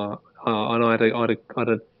 And I had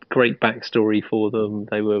a great backstory for them.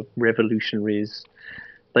 They were revolutionaries.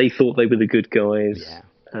 They thought they were the good guys.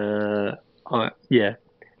 Yeah.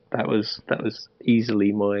 That was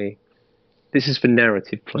easily my. This is for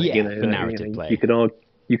narrative play. Yeah, for narrative play.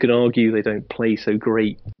 You could argue they don't play so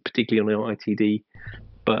great, particularly on ITD.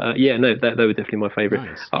 But they were definitely my favourite.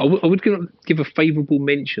 Nice. I would give a favourable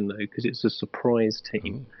mention though, because it's a surprise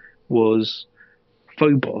team. Was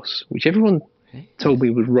Phobos, which everyone told me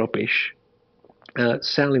was rubbish.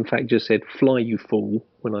 Sal, in fact, just said, "Fly, you fool,"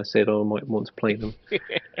 when I said, I might want to play them.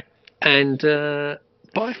 But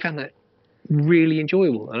I found that really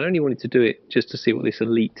enjoyable. I only wanted to do it just to see what this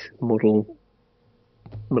elite model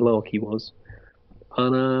malarkey was.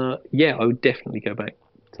 And I would definitely go back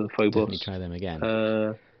to the Phobos. Definitely try them again.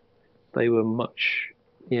 They were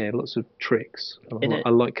lots of tricks. I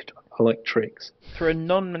like tricks. Through a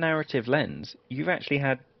non-narrative lens, you've actually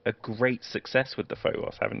had a great success with the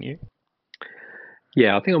Phobos, haven't you?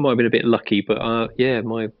 Yeah, I think I might have been a bit lucky, but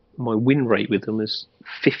my win rate with them is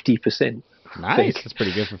 50%. Nice, that's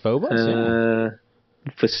pretty good for Phobos.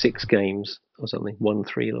 For 6 games or something,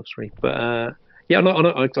 1-3, lost 3. But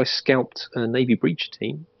I scalped a Navy Breach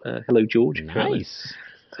team. Hello, George. Nice.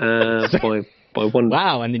 By one.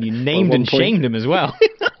 Wow, and then you named and shamed him as well.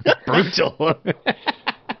 Brutal.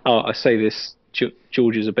 I say this.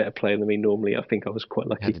 George is a better player than me normally. I think I was quite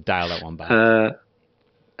lucky. I had to dial that one back. I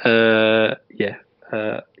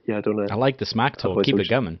don't know. I like the smack talk. Otherwise Keep it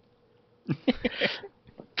coming.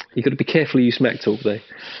 You've got to be careful you smack talk though.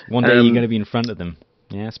 One day you're going to be in front of them.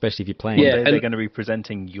 Yeah, especially if you're playing. One day they're going to be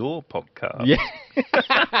presenting your podcast. Yeah.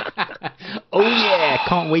 Oh yeah,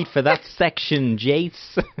 can't wait for that section,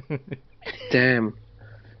 Jace. Damn.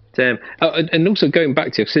 And also going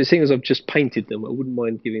back to it, so seeing as I've just painted them, I wouldn't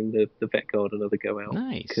mind giving the Vet Guard another go out.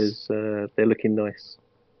 Nice. Because they're looking nice.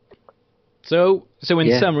 So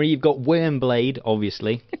in summary, you've got Wormblade,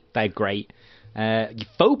 obviously. They're great.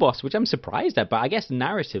 Phobos, which I'm surprised at, but I guess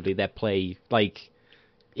narratively they play, like,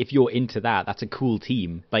 if you're into that, that's a cool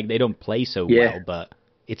team. Like, they don't play so well, but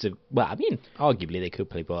arguably they could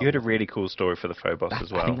play well. You had a really cool story for the Phobos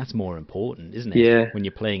as well. I think that's more important, isn't it? Yeah. When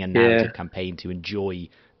you're playing a narrative campaign, to enjoy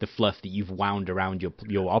the fluff that you've wound around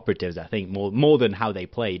your operatives, I think, more than how they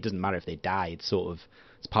play. It doesn't matter if they die. It's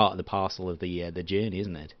part of the parcel of the journey,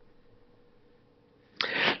 isn't it?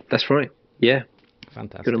 That's right. Yeah.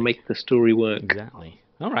 Fantastic. Got to make the story work. Exactly.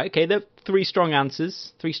 All right. Okay. They're 3 strong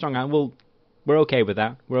answers. 3 strong answers. We're okay with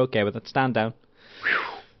that. Stand down.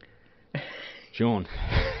 Sean,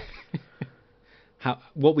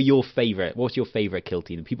 what's your favourite kill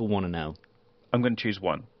team? People want to know. I'm going to choose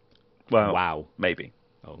one. Well, Wow. maybe.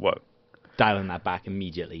 Oh. Whoa. Dialing that back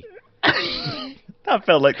immediately. That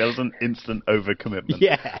felt like that was an instant overcommitment.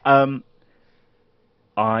 Yeah.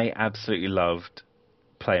 I absolutely loved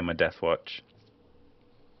playing my Death Watch.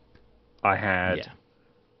 I had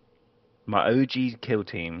my OG kill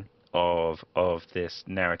team of this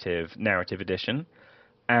narrative edition,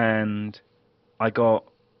 and I got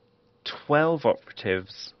 12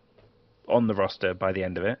 operatives on the roster by the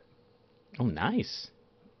end of it. Oh, nice.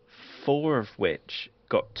 4 of which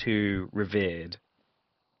got to revered,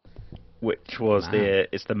 which was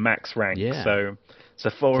it's the max rank. Yeah. So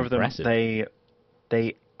 4 of them, impressive.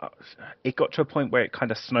 they it got to a point where it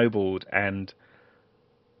kind of snowballed, and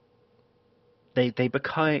they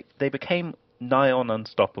became nigh on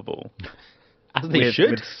unstoppable. As they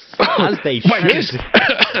should. As they should.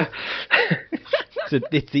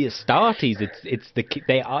 It's the Astartes.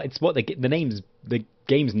 It's what the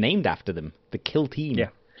game's named after them. The kill team. Yeah,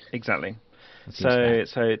 exactly. So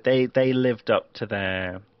they lived up to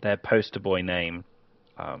their poster boy name,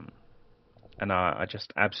 and I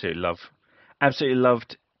just absolutely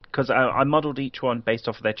loved, because I modelled each one based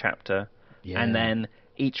off of their chapter, and then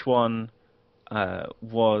each one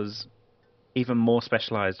was even more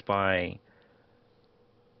specialised by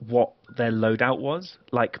what their loadout was.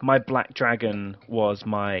 Like, my Black Dragon was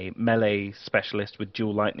my melee specialist with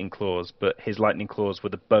dual lightning claws, but his lightning claws were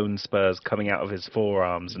the bone spurs coming out of his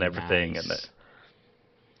forearms and everything. Nice.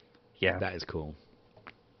 And that is cool.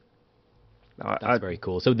 That's very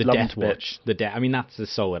cool. So the Death Watch, I mean, that's a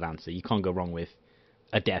solid answer. You can't go wrong with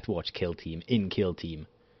a Death Watch kill team in kill team.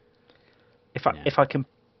 If I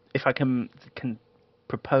can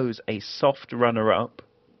propose a soft runner up,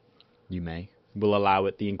 you may. We'll allow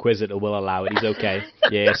it. The Inquisitor will allow it. He's okay.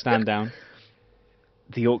 Yeah, stand down.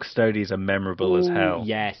 The Orc Toadies are memorable as hell.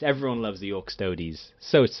 Yes, everyone loves the Orc Toadies.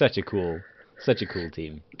 So it's such a cool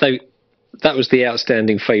team. That was the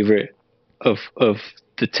outstanding favourite of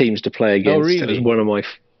the teams to play against. Oh, really? It was one of my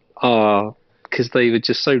because they were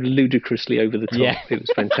just so ludicrously over the top. Yeah. It was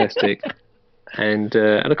fantastic. And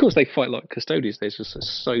of course they fight like custodians. They're just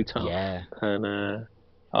so tough. Yeah. And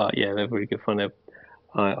they're very good fun.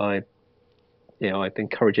 I'd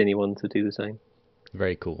encourage anyone to do the same.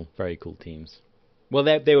 Very cool teams. Well,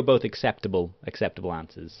 they were both acceptable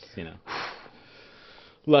answers. You know,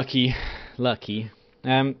 lucky.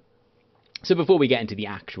 So before we get into the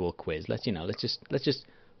actual quiz, let's just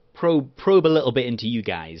probe a little bit into you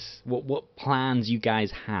guys. What plans you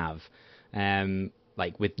guys have,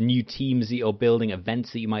 like with new teams that you're building,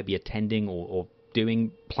 events that you might be attending, or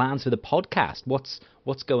doing, plans for the podcast.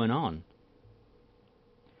 What's going on?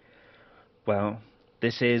 Well,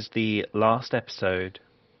 this is the last episode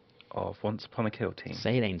of Once Upon a Kill Team.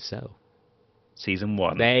 Say it ain't so. Season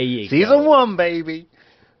 1. There you go. Season 1, baby!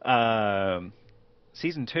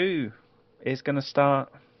 Season 2 is going to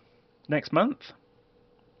start next month.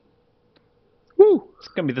 Woo! It's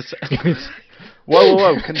going to be the...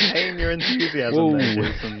 Whoa. Contain your enthusiasm there,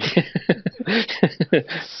 Jason.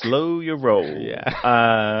 Slow your roll.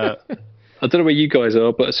 Yeah. I don't know where you guys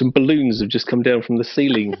are, but some balloons have just come down from the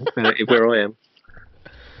ceiling where I am.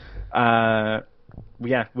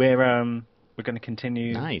 We're going to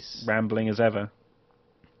continue rambling as ever.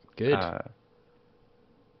 Good.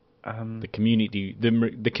 The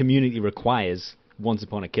community requires Once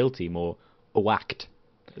Upon a Kill Team, or OACT,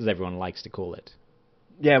 as everyone likes to call it.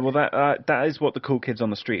 Yeah, well, that is what the cool kids on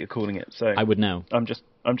the street are calling it. So I would know. I'm just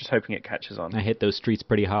hoping it catches on. I hit those streets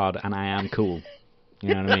pretty hard, and I am cool.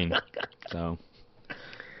 You know what I mean?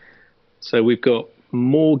 So we've got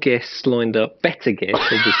more guests lined up, better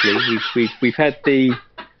guests, obviously. We've had the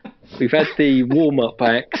warm up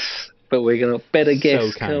acts, but we're gonna have better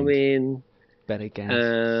guests come in. Better guests.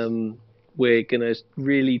 We're gonna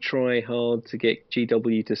really try hard to get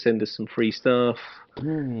GW to send us some free stuff.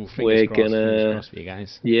 Ooh, fingers crossed for you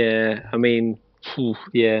guys. Yeah, I mean,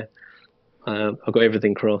 I've got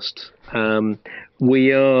everything crossed.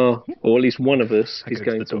 We are, or at least one of us, is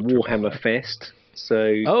going to Warhammer Fest.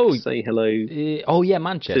 So say hello.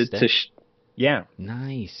 Manchester. Yeah,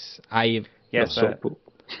 nice. I'm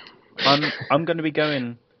going to be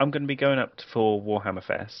going. I'm going to be going up for Warhammer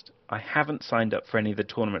Fest. I haven't signed up for any of the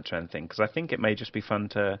tournaments or anything, because I think it may just be fun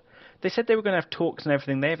to. They said they were going to have talks and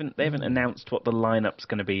everything. They haven't announced what the lineup's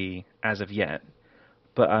going to be as of yet.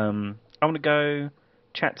 But I want to go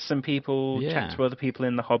chat to some people, chat to other people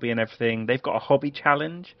in the hobby and everything. They've got a hobby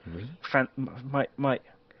challenge. Really?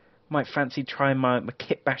 Might fancy trying my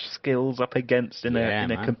kit bash skills up against in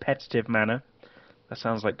a competitive manner. That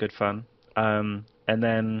sounds like good fun. And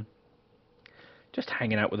then just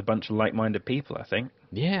hanging out with a bunch of like-minded people, I think.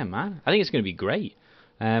 Yeah, man. I think it's going to be great.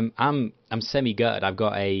 I'm semi-gutted. I've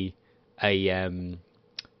got a a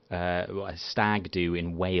stag do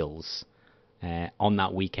in Wales on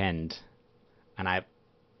that weekend, and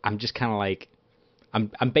I'm just kind of like,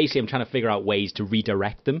 I'm trying to figure out ways to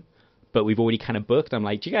redirect them, but we've already kind of booked. I'm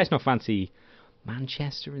like, do you guys not fancy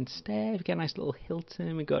Manchester instead? We get a nice little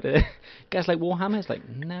Hilton. We got a guys like Warhammer. It's like,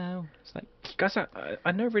 no. It's like, guys,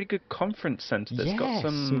 I know a really good conference centre that's got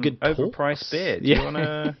some good overpriced beer. Do you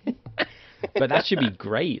wanna? But that should be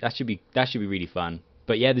great. That should be really fun.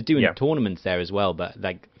 But yeah, they're doing tournaments there as well. But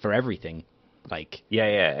like for everything, like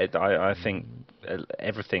I think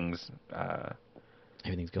everything's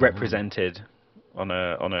going represented on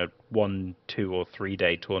a 1, 2, or 3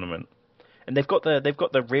 day tournament. And they've got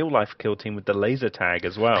the real life kill team with the laser tag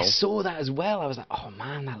as well. I saw that as well. I was like, oh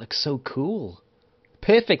man, that looks so cool.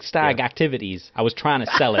 Perfect stag activities. I was trying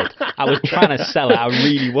to sell it. I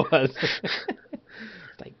really was.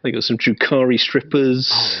 They got some Drukari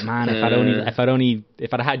strippers. Oh man, if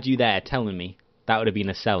I'd had you there telling me, that would have been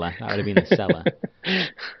a seller.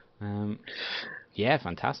 Yeah,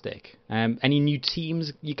 fantastic. Any new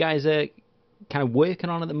teams you guys are kind of working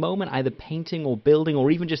on at the moment, either painting or building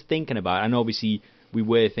or even just thinking about? I know obviously we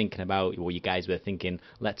were thinking about, or you guys were thinking,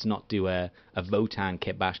 let's not do a Votan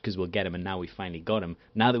kit bash because we'll get him, and now we finally got him.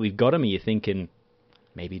 Now that we've got him, are you thinking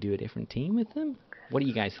maybe do a different team with them? What are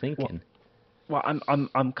you guys thinking? Well, I'm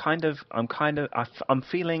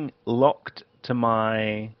feeling locked to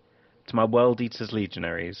my World Eaters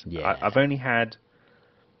Legionaries. Yeah. I've only had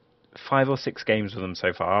 5 or 6 games with them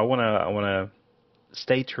so far. I wanna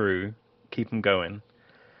stay true, keep them going.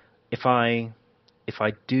 If I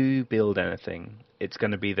do build anything, it's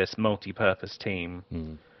going to be this multi-purpose team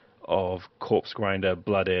of Corpse Grinder,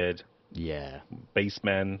 Blooded,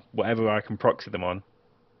 Basemen, whatever I can proxy them on.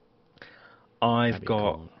 I've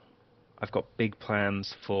got big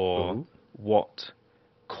plans for what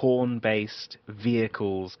Khorne-based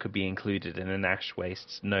vehicles could be included in an Ash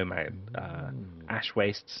Wastes Necromunda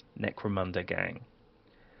gang.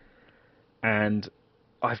 And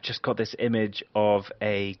I've just got this image of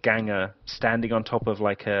a ganger standing on top of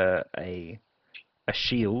like a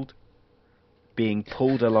shield, being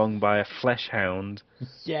pulled along by a flesh hound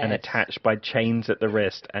and attached by chains at the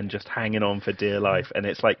wrist and just hanging on for dear life. And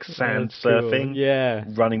it's like sand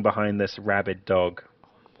surfing, running behind this rabid dog.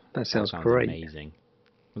 That sounds great. Amazing.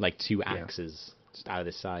 Like 2 axes just out of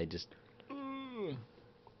the side, just.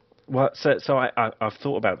 Well, so I've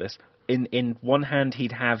thought about this. In one hand,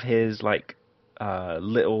 he'd have his like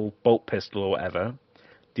little bolt pistol or whatever.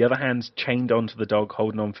 The other hand's chained onto the dog,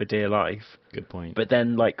 holding on for dear life. Good point. But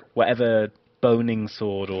then, like, whatever boning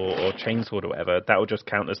sword or chainsword or whatever, that would just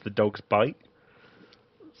count as the dog's bite.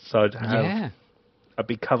 So I'd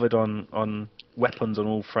be covered on weapons on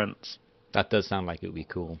all fronts. That does sound like it would be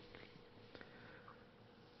cool.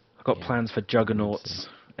 I've got plans for juggernauts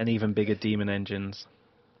and even bigger demon engines.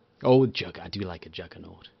 Oh, I do like a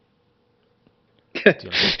juggernaut.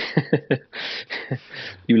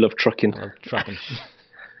 You love trucking. I love trucking.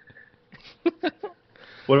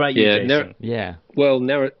 What about you, Jason? Well,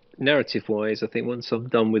 narrative-wise, I think once I'm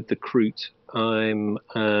done with the Crute, it's going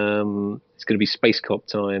to be Space Cop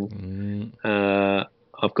time.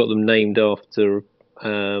 I've got them named after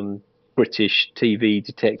British TV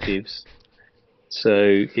detectives.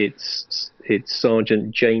 So it's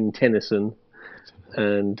Sergeant Jane Tennyson,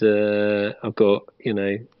 and I've got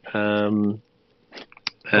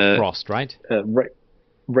Frost, right?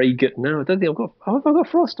 Reagan. No, I don't think I've got. Have I got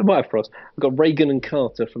Frost? I might have Frost. I've got Reagan and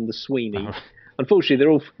Carter from the Sweeney.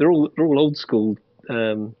 Unfortunately, they're all old school.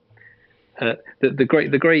 The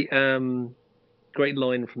great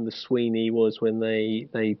line from the Sweeney was when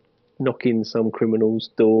they knock in some criminal's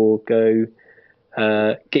door, go,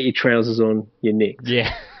 get your trousers on, you're nicked.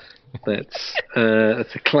 Yeah. That's a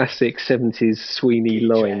classic 70s Sweeney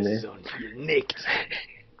line there. On, you're nicked.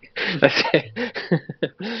 That's it.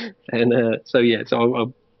 And so I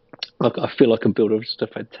feel I can build just a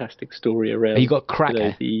fantastic story around. You got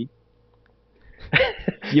Cracker. You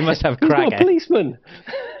must have He's Cracker. not a policeman.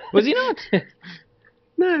 Was he not?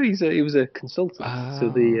 No, he was a consultant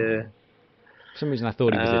to the. For some reason, I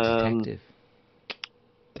thought he was a detective.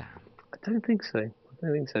 Damn. I don't think so.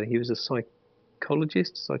 He was a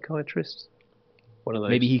psychiatrist. One of those.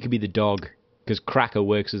 Maybe he could be the dog, because Cracker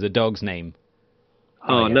works as a dog's name.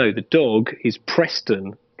 No, the dog is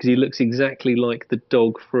Preston, because he looks exactly like the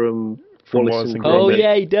dog from Wallace and Gromit. Oh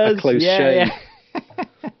yeah, he does. A close shave.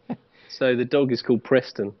 So the dog is called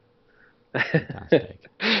Preston. Fantastic.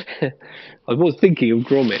 I was thinking of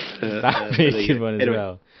Gromit. That would be a good one as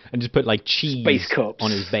well. And just put like cheese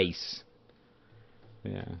on his base.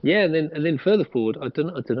 Yeah. Yeah, and then further forward, I don't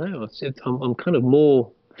know. I'm kind of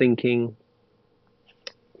more thinking,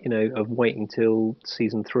 of waiting till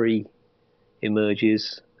season 3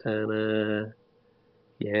 emerges, and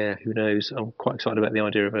who knows? I'm quite excited about the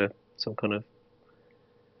idea of some kind of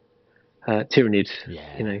Tyranid,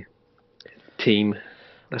 team.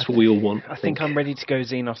 That's what we all want. I think I'm ready to go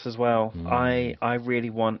Xenos as well. I really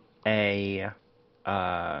want a.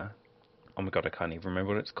 Oh my god, I can't even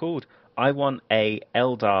remember what it's called. I want a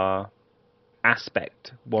Eldar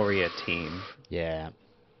aspect warrior team. Yeah.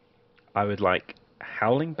 I would like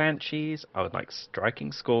Howling Banshees. I would like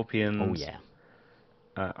Striking Scorpions. Oh yeah.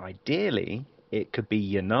 Ideally, it could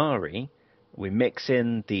be Yanari. We mix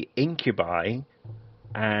in the Incubi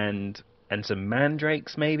and some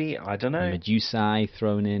Mandrakes, maybe. I don't know. Medusae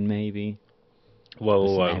thrown in, maybe.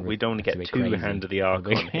 Well, we don't want to get too crazy. hand of the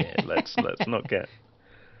Archon here. Let's not get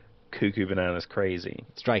cuckoo bananas crazy.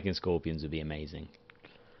 Striking Scorpions would be amazing.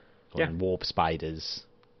 Or Warp Spiders,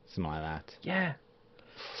 something like that. Yeah.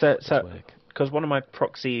 So because one of my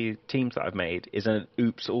proxy teams that I've made is an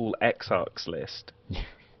Oops All Exarchs list,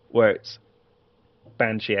 where it's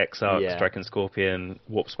Banshee Exarch, Striking Scorpion,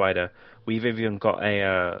 Warp Spider. We've even got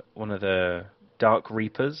one of the Dark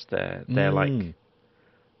Reapers. They're like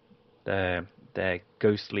they're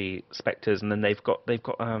ghostly specters, and then they've got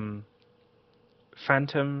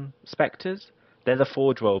Phantom Spectres. They're the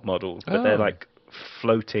Forge World models, but they're like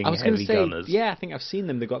floating heavy gunners. Yeah, I think I've seen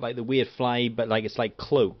them. They've got like the weird fly, but like it's like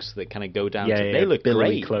cloaks that kind of go down. They look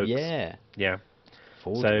great. Cloaks. Yeah.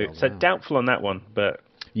 Forge World, so doubtful on that one, but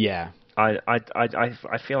yeah, I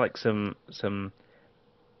feel like some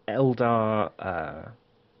Eldar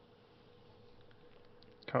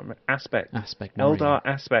can't remember aspect Eldar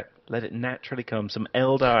aspect. Let it naturally come. Some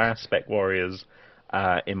Eldar aspect warriors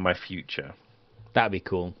in my future. That'd be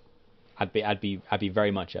cool. I'd be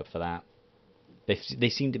very much up for that. They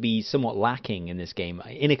seem to be somewhat lacking in this game,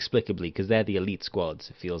 inexplicably, because they're the elite squads.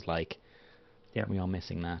 It feels like we are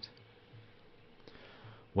missing that.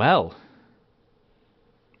 Well,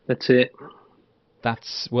 that's it. I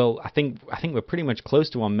think we're pretty much close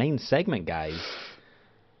to our main segment, guys.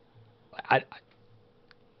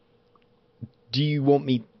 Do you want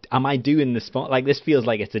me? Am I doing the like this? Feels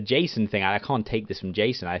like it's a Jason thing. I can't take this from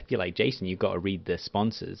Jason. I feel like Jason, you've got to read the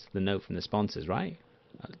sponsors, the note from the sponsors, right?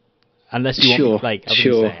 Unless you want me, like,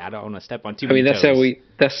 I don't want to step on too many toes.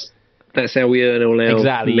 That's how we earn all our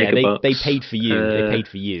exactly. Yeah, megabucks. they paid for you. They paid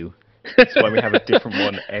for you. That's why we have a different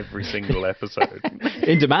one every single episode.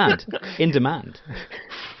 In demand.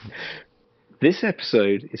 This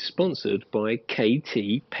episode is sponsored by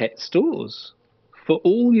KT Pet Stores. For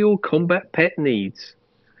all your combat pet needs.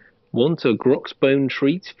 Want a Groxbone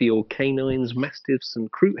treat for your canines, mastiffs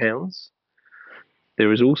and crouthounds?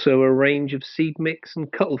 There is also a range of seed mix and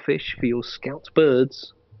cuttlefish for your scout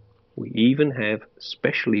birds. We even have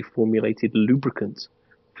specially formulated lubricant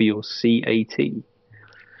for your CAT.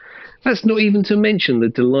 That's not even to mention the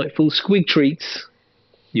delightful squig treats.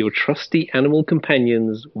 Your trusty animal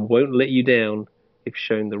companions won't let you down if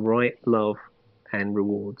shown the right love and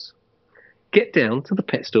rewards. Get down to the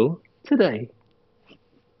pet store today.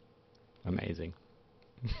 Amazing.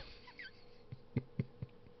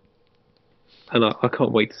 And I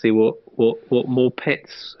can't wait to see what more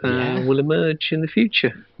pets will emerge in the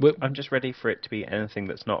future. I'm just ready for it to be anything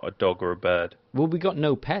that's not a dog or a bird. Well, we got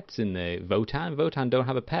no pets in the Votan. Votan don't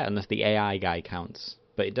have a pet unless the AI guy counts.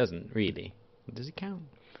 But it doesn't, really. Does it count?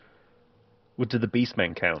 Well, do the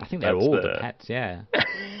Beastmen count? I think they're all the pets, yeah.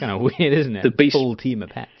 Kind of weird, isn't it? The full team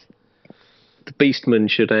of pets. The Beastmen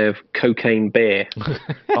should have Cocaine Bear.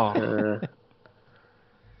 That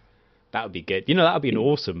would be good. That would be an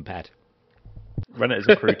awesome pet. Run it as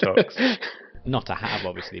a Crutox. Not to have,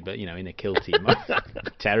 obviously, but, in a kill team.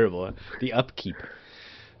 Terrible. The upkeep.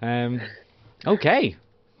 Okay.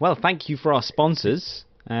 Well, thank you for our sponsors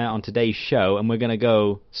on today's show, and we're going to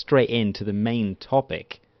go straight into the main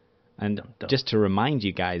topic. And just to remind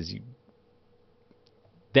you guys,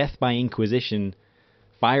 Death by Inquisition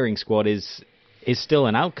firing squad is still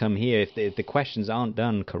an outcome here if the questions aren't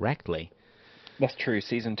done correctly. That's true.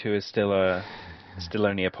 Season 2 is still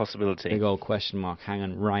only a possibility. Big old question mark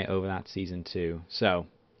hanging right over that Season 2. So,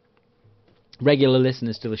 regular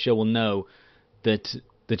listeners to the show will know that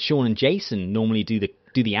Sean and Jason normally do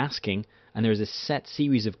the asking, and there is a set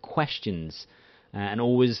series of questions, and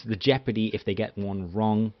always the jeopardy if they get one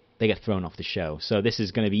wrong, they get thrown off the show. So this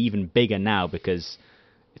is going to be even bigger now because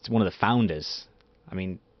it's one of the founders. I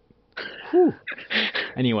mean, whew.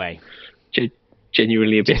 Anyway.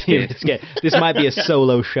 Genuinely a bit scared. This might be a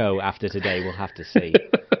solo show after today. We'll have to see.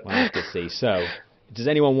 So, does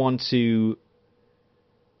anyone want to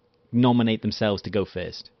nominate themselves to go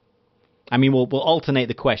first? I mean, we'll alternate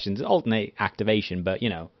the questions, alternate activation, but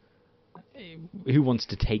who wants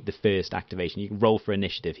to take the first activation? You can roll for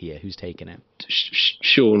initiative here. Who's taking it?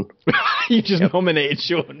 Sean. You just nominated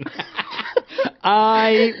Sean.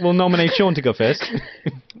 I will nominate Sean to go first.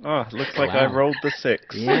 Oh, looks like I rolled the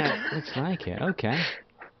 6. Yeah, looks like it. Okay.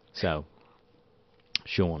 So,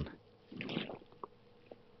 Sean.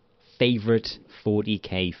 Favorite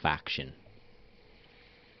 40k faction?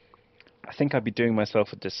 I think I'd be doing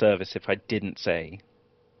myself a disservice if I didn't say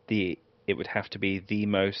it would have to be the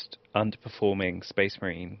most underperforming Space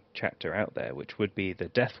Marine chapter out there, which would be the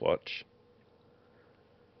Death Watch.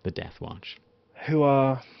 The Death Watch. Who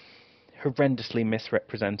are horrendously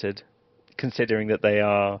misrepresented, considering that they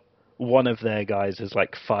are one of their guys as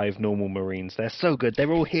like 5 normal Marines. They're so good.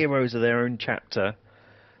 They're all heroes of their own chapter.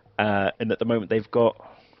 And at the moment they've got,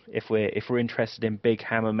 if we're interested in big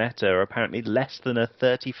hammer meta, apparently less than a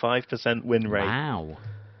 35% win rate. Wow.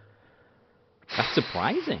 That's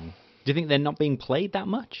surprising. Do you think they're not being played that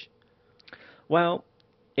much? Well,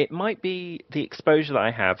 it might be the exposure that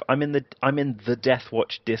I have. I'm in the Death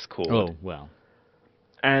Watch Discord. Oh, well.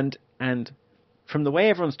 And from the way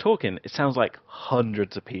everyone's talking, it sounds like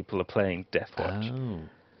hundreds of people are playing Death Watch. Oh.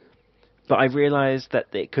 But I realised that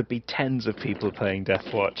it could be tens of people playing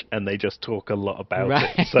Death Watch, and they just talk a lot about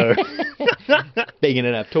it. So bigging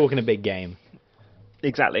it up, talking a big game.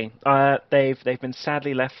 Exactly. They've been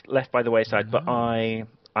sadly left by the wayside, but I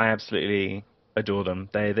absolutely adore them.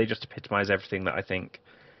 They just epitomise everything that I think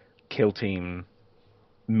Kill Team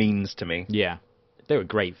means to me. Yeah, they're a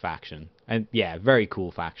great faction, and yeah, very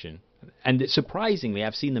cool faction. And surprisingly,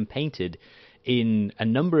 I've seen them painted in a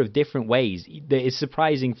number of different ways. It's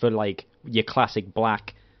surprising for like your classic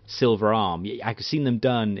black silver arm. I've seen them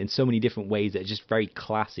done in so many different ways that are just very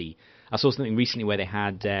classy. I saw something recently where they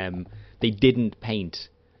had they didn't paint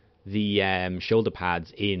the shoulder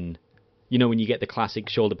pads in, you know, when you get the classic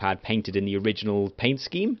shoulder pad painted in the original paint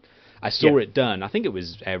scheme. I saw it done. I think it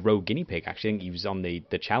was Rogue Guinea Pig, actually. I think he was on the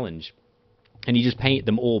challenge. And he just painted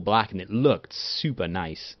them all black, and it looked super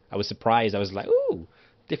nice. I was surprised. I was like, ooh,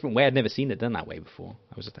 different way. I'd never seen it done that way before.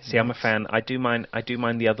 I was like, see, I'm a fan. I do mind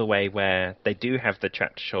the other way where they do have the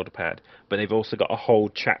chapter shoulder pad, but they've also got a whole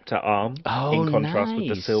chapter arm in contrast with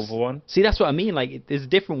the silver one. See, that's what I mean. Like, there's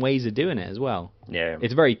different ways of doing it as well. Yeah.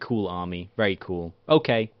 It's a very cool army. Very cool.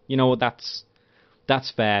 Okay, you know what? That's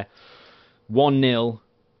fair. 1-0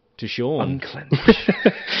 to Sean. Unclench.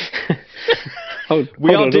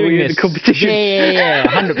 We are doing this. The competition. Yeah,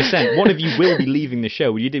 100%. One of you will be leaving the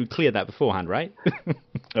show. You did clear that beforehand, right?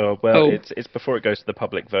 It's before it goes to the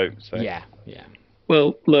public vote. So. Yeah.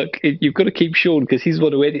 Well, look, you've got to keep Sean because he's the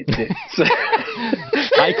one who edits it. So.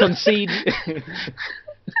 I concede.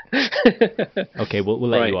 Okay, we'll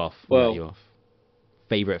let you off. We'll let you off.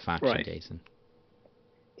 Favorite faction, Jason?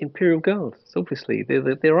 Imperial Guard, obviously.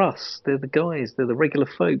 They're us. They're the guys. They're the regular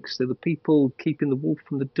folks. They're the people keeping the wolf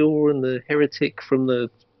from the door and the heretic from the...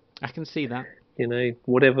 I can see that. You know,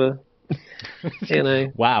 whatever. You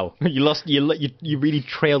know. Wow, you really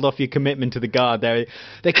trailed off your commitment to the Guard there.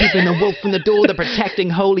 They're keeping the wolf from the door. They're protecting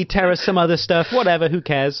Holy Terror, some other stuff. Whatever, who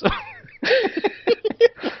cares?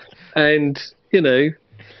 And, you know,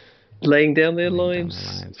 laying down their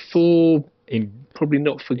lives for... Probably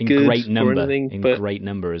not for good great number, or anything, in but great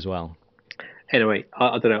number as well. Anyway,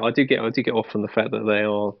 I don't know. I do get off from the fact that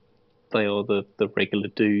they are the regular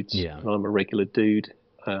dudes. Yeah, and I'm a regular dude.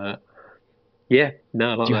 Do you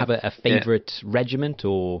have a favourite regiment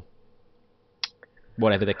or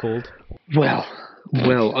whatever they're called? Well,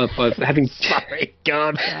 I've having. Sorry,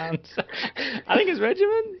 God, I think it's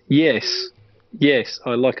regiment. Yes,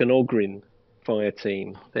 I like an Ogryn fire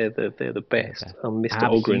team. They're the best. Okay. I'm Mr.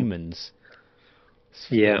 Ogryn. Humans.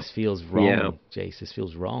 This feels wrong, Jace. This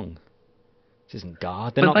feels wrong. This isn't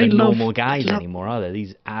God. They're not the normal guys anymore, are they?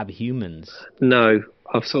 These abhumans. No,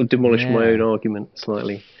 I've sort of demolished my own argument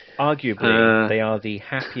slightly. Arguably, they are the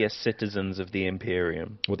happiest citizens of the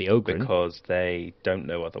Imperium. Well, the Ogryn. Because they don't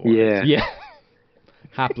know otherwise. Yeah.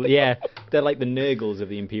 Happily, yeah. They're like the Nurgles of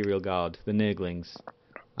the Imperial Guard. The Nurglings.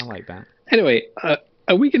 I like that. Anyway,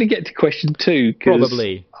 are we going to get to question 2?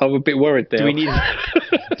 Probably. I'm a bit worried there. Do we need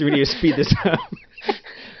to speed this up?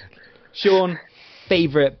 Sean,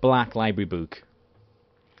 favourite Black Library book?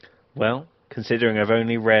 Well, considering I've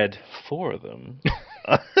only read 4 of them,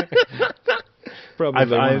 probably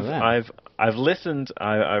I've listened.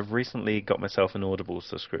 I've recently got myself an Audible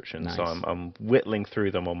subscription, so I'm whittling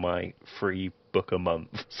through them on my free book a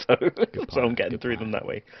month. So I'm getting through them that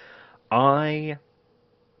way.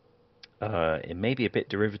 It may be a bit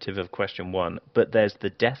derivative of question 1, but there's the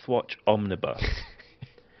Death Watch Omnibus.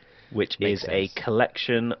 Which is a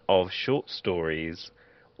collection of short stories,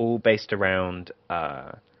 all based around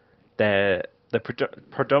their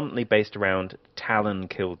predominantly based around Talon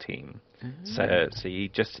Kill Team. So you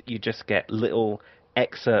just get little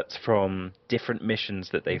excerpts from different missions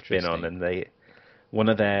that they've been on, and one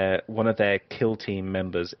of their kill team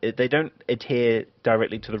members, they don't adhere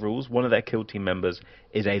directly to the rules. One of their kill team members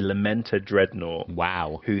is a Lamenter Dreadnought.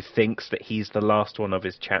 Wow. Who thinks that he's the last one of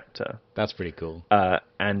his chapter. That's pretty cool.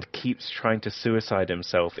 And keeps trying to suicide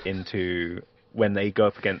himself into when they go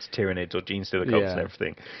up against Tyranids or Genestealer cults and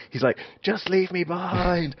everything. He's like, just leave me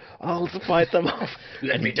behind. I'll fight them off.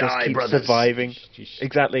 Let me just die, keeps brothers. surviving.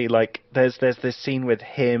 Exactly. Like there's this scene with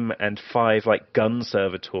him and 5 like gun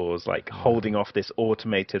servitors like holding off this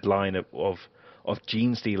automated line of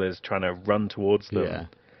Genestealers trying to run towards them. Yeah.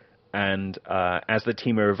 And as the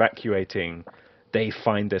team are evacuating, they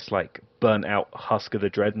find this like burnt out husk of the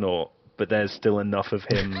Dreadnought, but there's still enough of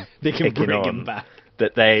him they can kicking bring on him back.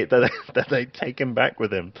 that they take him back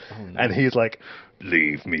with him. Oh, no. And he's like,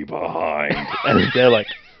 leave me behind. And they're like,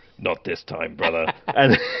 not this time, brother.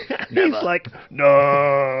 And he's like,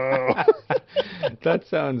 no. That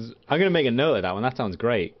sounds... I'm going to make a note of that one. That sounds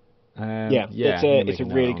great. It's a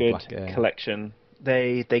really good collection.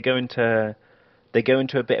 They go into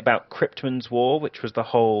a bit about Cryptman's War, which was the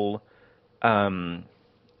whole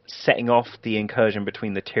setting off the incursion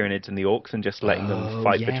between the Tyranids and the Orcs and just letting them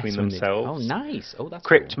fight between themselves. Oh, nice. Oh, that's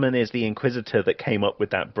Cryptman is the Inquisitor that came up with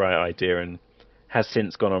that bright idea and has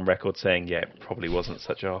since gone on record saying, yeah, it probably wasn't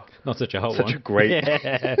such a great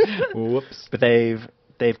Whoops. But they've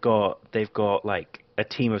got like a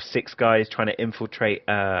team of 6 guys trying to infiltrate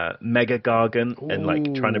Mega Gargant and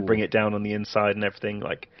like trying to bring it down on the inside and everything.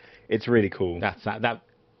 Like, it's really cool. That I'm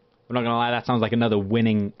not gonna lie, that sounds like another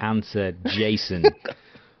winning answer, Jason.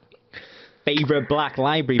 Favorite Black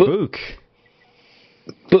Library book?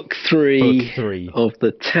 Book 3 Book 3 of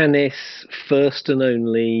the Tanis First and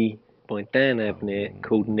Only by Dan Abnett,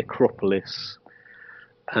 called Necropolis,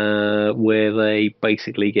 where they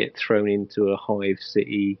basically get thrown into a hive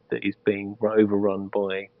city that is being overrun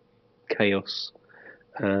by chaos,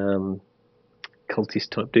 cultist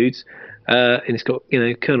type dudes, and it's got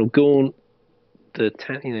Colonel Gaunt, the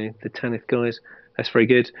Tanith guys. That's very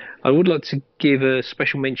good. I would like to give a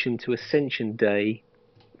special mention to Ascension Day,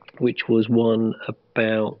 which was one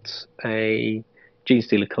about a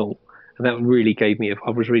Genestealer cult, and that really gave me. I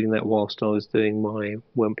was reading that whilst I was doing my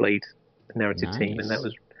Wormblade narrative team, and that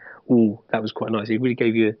was quite nice. It really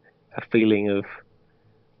gave you a feeling of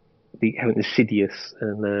how insidious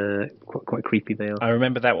and quite creepy they are. I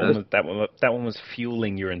remember that one. That one was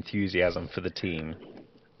fueling your enthusiasm for the team.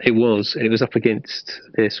 It was, and it was up against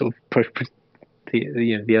their sort of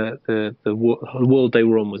the world they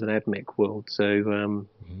were on was an AdMech world, so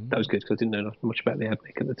that was good because I didn't know much about the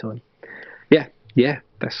AdMech at the time. Yeah,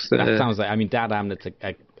 that sounds like. I mean, Dad Amnet's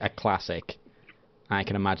a classic. I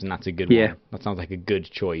can imagine that's a good one. That sounds like a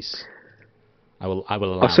good choice. I will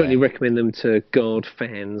allow I certainly recommend them to Guard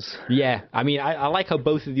fans. Yeah, I mean, I like how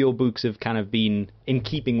both of your books have kind of been in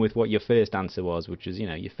keeping with what your first answer was, which was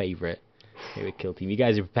your favorite kill team. You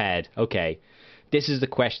guys are prepared. Okay. This is the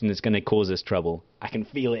question that's going to cause us trouble. I can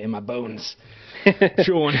feel it in my bones.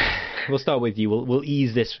 Sean, we'll start with you. We'll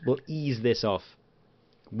ease this off.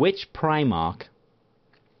 Which Primarch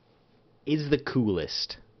is the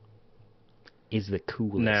coolest?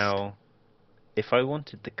 Now, if I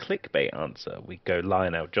wanted the clickbait answer, we'd go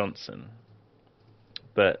Lionel Johnson.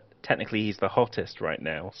 But technically he's the hottest right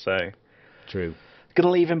now, so... True.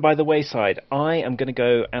 Gonna leave him by the wayside. I am gonna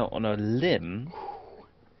go out on a limb...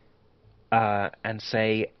 and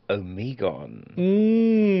say Omegon.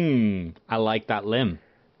 I like that limb.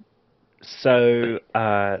 So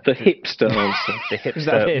the hipster answer. The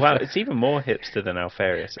hipster. Well, it's even more hipster than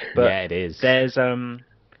Alfarius. But yeah, it is. There's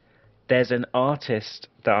an artist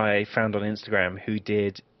that I found on Instagram who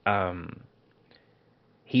did.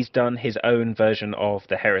 He's done his own version of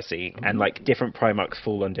the Heresy, and like different Primarchs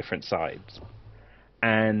fall on different sides.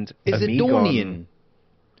 And is it Dornian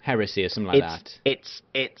Heresy or something like that?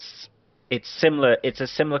 It's similar. It's a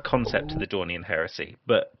similar concept to the Dornian Heresy,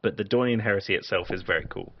 but the Dornian Heresy itself is very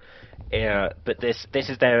cool. But this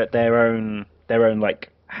is their own like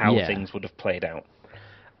how things would have played out.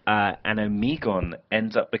 And Omegon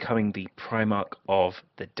ends up becoming the Primarch of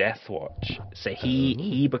the Death Watch. So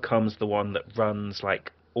he becomes the one that runs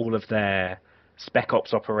like all of their Spec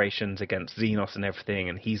Ops operations against Xenos and everything,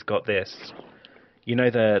 and he's got this.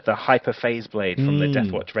 The Hyper Phase Blade from the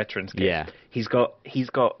Death Watch Veterans game. Yeah. He's got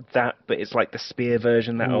that, but it's like the spear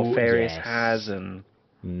version that Alfarius has, and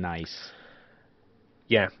nice.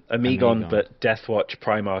 Yeah, Omegon, but Death Watch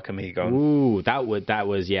Primarch Omegon. Ooh, that was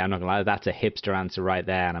I'm not gonna lie, that's a hipster answer right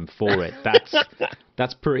there, and I'm for it.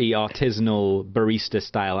 That's pretty artisanal barista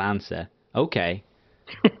style answer. Okay.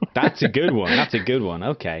 That's a good one. That's a good one.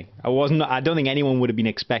 Okay. I don't think anyone would have been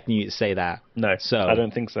expecting you to say that. No, So I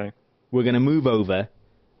don't think so. we're going to move over.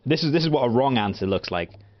 This is what a wrong answer looks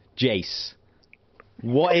like. Jace,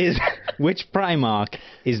 which Primarch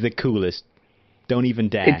is the coolest? Don't even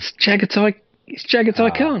dare. It's Jagatai. It's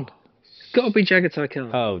Jagatai Khan. Got to be Jagatai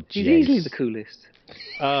Khan. Oh, He's Jace. easily the coolest.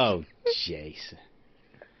 Oh, Jace.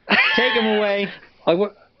 Take him away.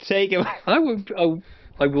 Take him. I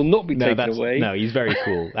will not be taken away. No, he's very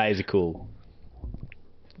cool. That is cool.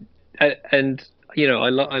 And you know,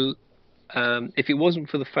 if it wasn't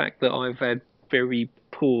for the fact that I've had very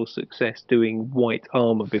poor success doing white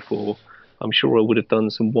armor before, I'm sure I would have done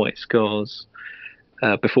some white scars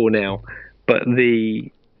before now. But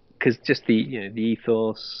because just the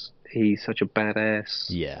ethos, he's such a badass.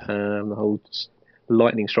 Yeah. The whole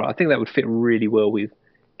lightning strike, I think that would fit really well with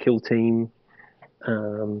Kill Team.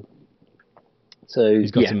 So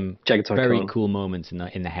he's got some Jagatai very Khan. cool moments in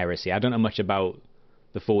the Heresy. I don't know much about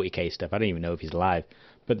the 40k stuff. I don't even know if he's alive,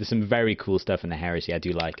 but there's some very cool stuff in the Heresy. I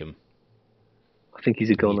do like him. I think he's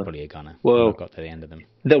a goner. He's probably a goner. Well, I've got to the end of them.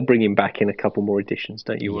 They'll bring him back in a couple more editions,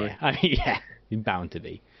 don't you worry. I mean, yeah, he's bound to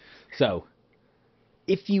be. So,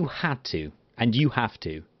 if you had to, and you have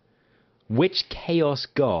to, which Chaos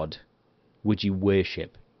God would you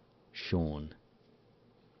worship, Sean?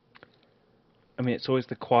 I mean, it's always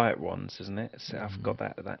the quiet ones, isn't it? So I've got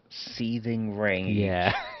that seething rage.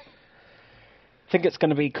 Yeah. I think it's going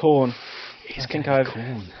to be Khorne.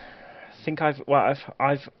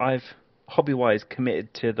 I've hobby-wise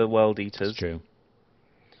committed to the World Eaters. It's true.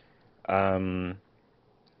 And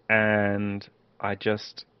I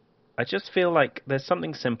just feel like there's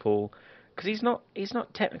something simple, because he's not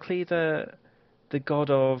technically the god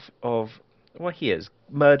of well, he is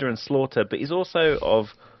murder and slaughter, but he's also of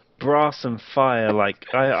brass and fire. Like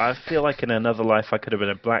I feel like in another life I could have been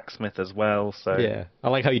a blacksmith as well. So yeah, I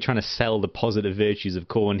like how you're trying to sell the positive virtues of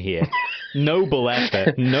Khorne here. noble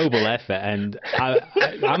effort, and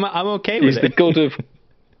I'm okay with it.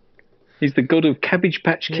 He's the god of Cabbage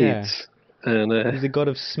Patch Kids. Yeah. And he's the god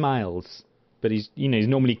of smiles, but he's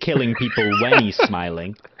normally killing people when he's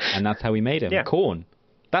smiling, and that's how we made him. Yeah. Khorne.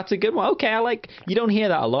 That's a good one. Okay, you don't hear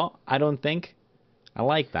that a lot, I don't think. I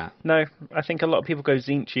like that. No, I think a lot of people go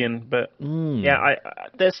Zinchian, but yeah,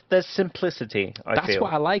 there's simplicity. That's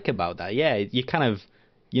what I like about that. Yeah, you're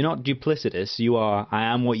not duplicitous. I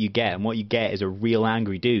am what you get, and what you get is a real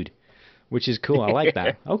angry dude, which is cool. I like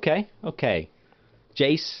that. Okay.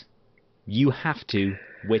 Jace, you have to.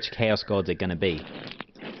 Which Chaos Gods are going to be?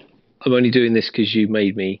 I'm only doing this because you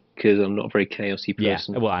made me, because I'm not a very chaosy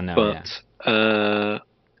person. Yeah, well, I know. But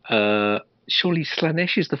surely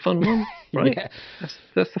Slanesh is the fun one, right? Yeah.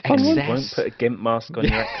 That's the fun one. Won't put a GIMP mask on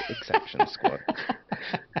your exception squad.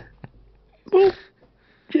 Well,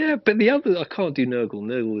 yeah, but the other, I can't do Nurgle.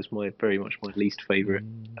 Nurgle is very much my least favourite.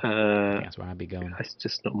 That's where I'd be going. It's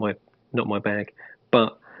just not my bag.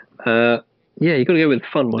 But yeah, you got to go with the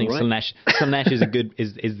fun one, right? Slanesh is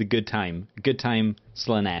is the good time. Good time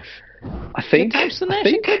Slanesh. I think Slanesh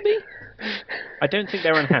it could be. I don't think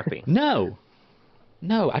they're unhappy.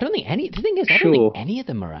 No, I don't think any. The thing is, I don't think any of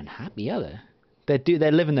them are unhappy, are they?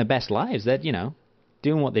 They're living their best lives. They're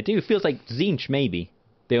doing what they do. It feels like Tzeentch maybe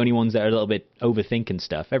the only ones that are a little bit overthinking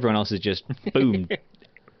stuff. Everyone else is just boom,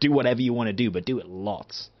 do whatever you want to do, but do it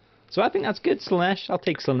lots. So I think that's good. Slanesh, I'll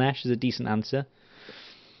take Slanesh as a decent answer.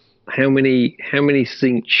 How many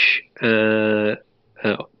Tzeentch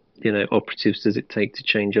operatives does it take to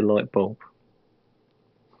change a light bulb?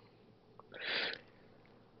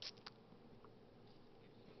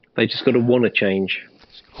 They just got to want to change.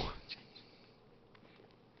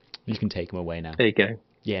 You can take him away now. There you go.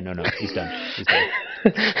 Yeah, no, he's done.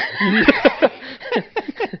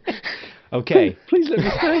 Okay. Please let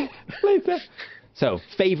me stay. Please. So,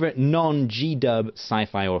 favourite non-G-dub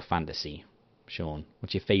sci-fi or fantasy? Sean,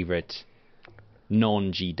 what's your favourite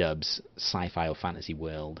non-G-dubs sci-fi or fantasy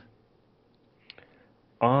world?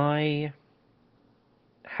 I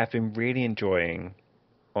have been really enjoying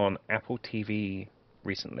on Apple TV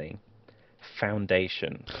recently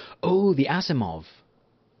Foundation. Oh, the Asimov.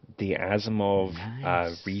 The Asimov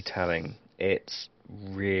Nice. retelling. It's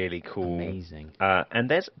really cool. Amazing. And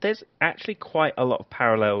there's actually quite a lot of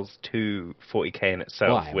parallels to 40k in itself,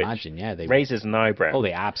 Well, I which imagine, yeah, they raises an eyebrow. Oh,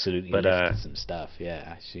 they absolutely But, lifted some stuff.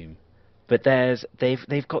 Yeah, I assume. But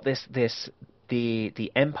they've got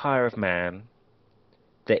the Empire of Man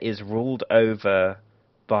that is ruled over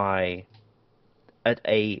by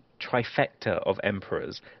a trifecta of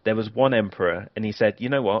emperors. There was one emperor, and he said, "You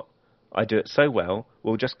know what? I do it so well.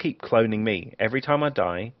 We'll just keep cloning me. Every time I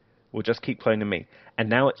die, We'll just keep cloning me. And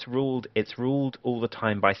now it's ruled all the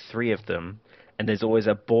time by 3 of them, and there's always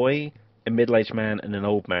a boy, a middle-aged man, and an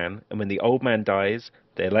old man. And when the old man dies,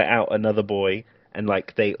 they let out another boy, and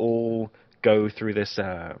like they all go through this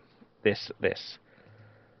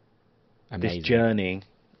journey,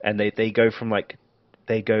 and they go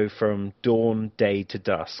from dawn, day to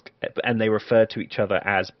dusk, and they refer to each other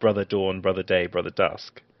as Brother Dawn, Brother Day, Brother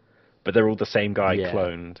Dusk, but they're all the same guy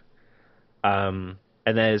cloned. And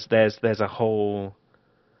there's a whole,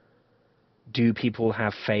 do people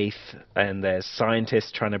have faith? And there's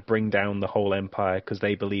scientists trying to bring down the whole empire because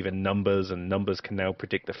they believe in numbers, and numbers can now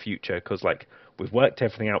predict the future because like we've worked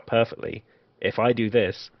everything out perfectly. If I do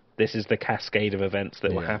this, this is the cascade of events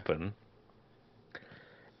that will happen.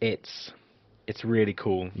 It's really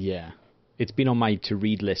cool. Yeah, it's been on my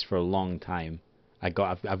to-read list for a long time.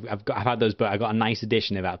 I've had those, but I got a nice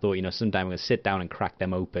edition of it. I thought, sometime I'm going to sit down and crack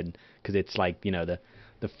them open because it's like, the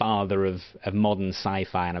father of modern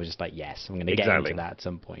sci-fi, and I was just like, yes, I'm going to get into that at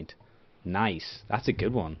some point. Nice. That's a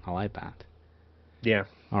good one. I like that. Yeah.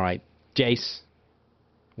 All right. Jace,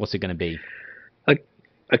 what's it going to be?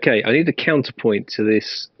 Okay, I need a counterpoint to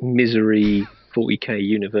this misery 40k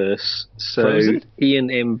universe. So Frozen?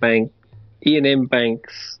 Ian M.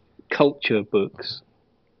 Banks culture books.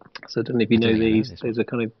 So I don't know if you know these. There's a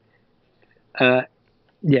kind of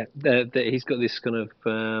he's got this kind of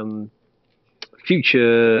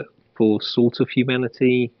future for sort of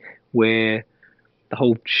humanity where the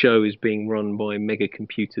whole show is being run by mega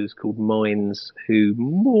computers called minds who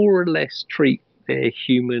more or less treat their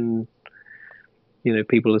human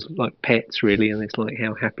people as like pets, really, and it's like,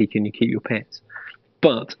 how happy can you keep your pets?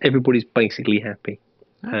 But everybody's basically happy.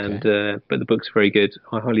 Okay. And but the book's very good.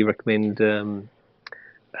 I highly recommend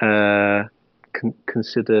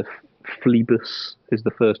consider Phlebas is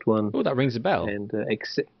the first one. Oh, that rings a bell. And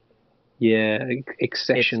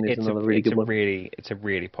Accession is another really good one. It's a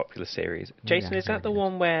really popular series. Jason, is that the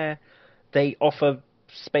one where they offer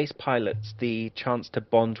space pilots the chance to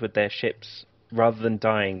bond with their ships rather than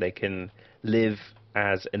dying? They can live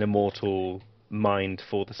as an immortal mind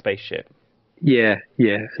for the spaceship. Yeah.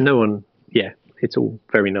 No one. Yeah, it's all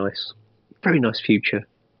very nice future.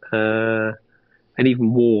 And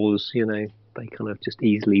even wars, they kind of just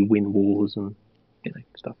easily win wars and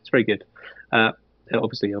stuff. It's very good.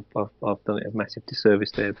 Obviously, I've done it a massive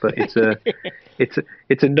disservice there, but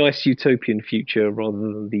it's a nice utopian future rather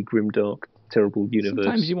than the grimdark, terrible universe.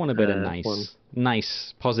 Sometimes you want a bit of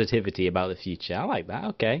nice positivity about the future. I like that.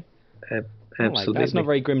 Okay. Absolutely. Like that. It's not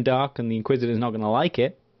very grimdark, and the Inquisitor's not going to like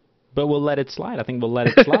it, but we'll let it slide. I think we'll let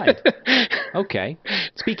it slide. Okay.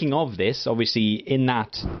 Speaking of this, obviously, in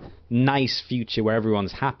that nice future where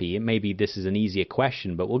everyone's happy, maybe this is an easier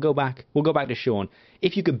question, but we'll go back to Sean.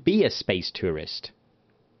 If you could be a space tourist,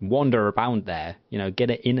 wander around there, get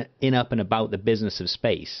it in up and about the business of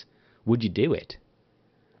space, would you do it?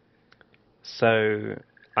 So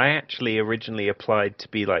I actually originally applied to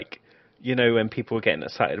be like, when people were getting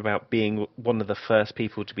excited about being one of the first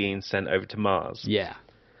people to being sent over to Mars. Yeah.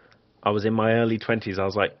 I was in my early 20s. I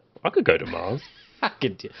was like, I could go to Mars. I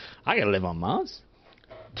could live on Mars.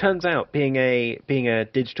 Turns out being a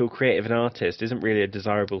digital creative and artist isn't really a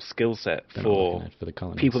desirable skill set for the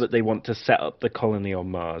people that they want to set up the colony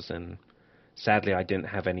on Mars. And sadly, I didn't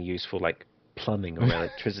have any useful like plumbing or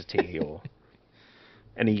electricity or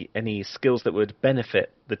any skills that would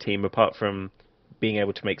benefit the team apart from being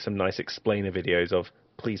able to make some nice explainer videos of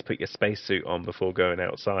please put your spacesuit on before going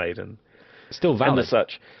outside and still valid and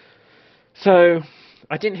such. So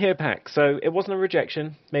I didn't hear back, so it wasn't a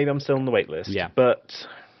rejection. Maybe I'm still on the wait list. Yeah. But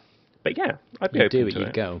yeah, I'd be open to it.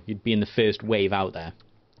 You'd go. You'd be in the first wave out there.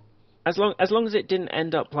 As long as it didn't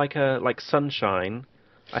end up like Sunshine,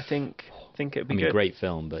 I think it'd be good. Great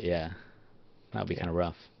film, but yeah, that'd be kind of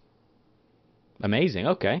rough. Amazing.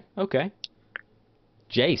 Okay.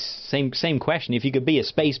 Jace, same question. If you could be a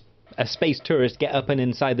space tourist, get up and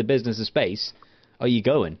inside the business of space, are you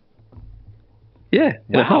going? Yeah,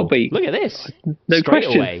 in a heartbeat. Look at this. No Straight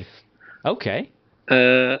question. away. Okay.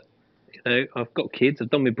 I've got kids. I've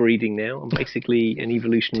done my breeding now. I'm basically an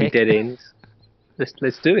evolutionary dead end.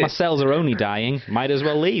 Let's do it. My cells are only dying. Might as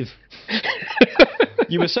well leave.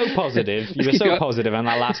 You were so positive. On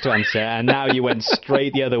that last answer, and now you went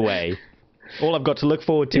straight the other way. All I've got to look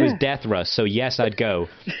forward to is death, Russ. So yes, I'd go.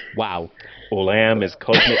 Wow. All I am is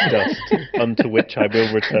cosmic dust, unto which I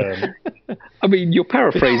will return. I mean, you're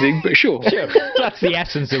paraphrasing, but sure. Sure. That's the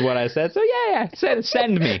essence of what I said. So yeah.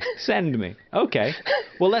 Send me. Okay.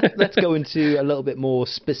 Well, let's go into a little bit more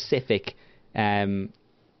specific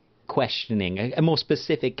questioning, a more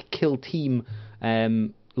specific kill team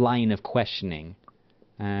line of questioning.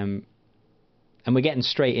 and we're getting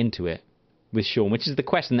straight into it with Sean, which is the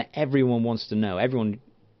question that everyone wants to know.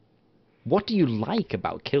 What do you like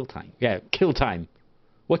about Kill Time? Yeah, Kill Time.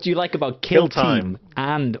 What do you like about Kill Team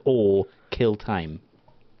and or Kill Time?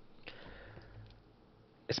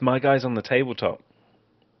 It's my guys on the tabletop.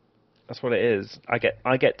 That's what it is. I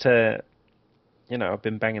get to, I've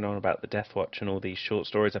been banging on about the Death Watch and all these short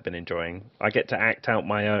stories I've been enjoying. I get to act out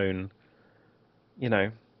my own,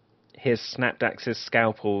 here's Snapdax's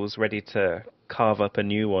scalpels ready to carve up a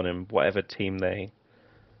new one in whatever team they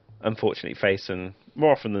unfortunately face, and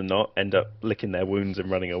more often than not end up licking their wounds and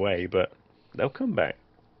running away, but they'll come back.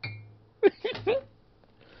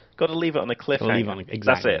 Got to leave it on a cliffhanger.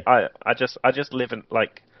 Exactly. That's it. I just live in,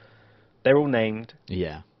 like, they're all named.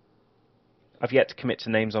 Yeah. I've yet to commit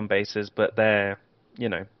to names on bases, but they're,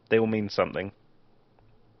 they all mean something.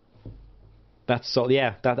 I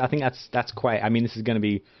think that's quite. I mean, this is going to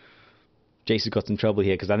be. Jason's got some trouble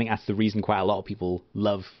here because I think that's the reason quite a lot of people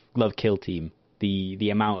love Kill Team. The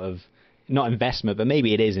amount of not investment, but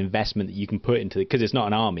maybe it is investment that you can put into it because it's not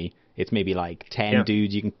an army. It's maybe like 10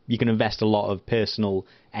 dudes. You can invest a lot of personal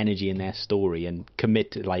energy in their story and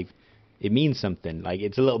commit to, like, it means something. Like,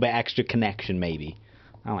 it's a little bit extra connection maybe.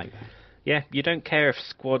 I like that. Yeah, you don't care if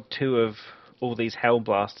Squad 2 of all these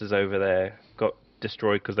Hellblasters over there got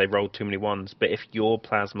destroyed because they rolled too many ones, but if your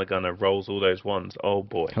Plasma Gunner rolls all those ones, oh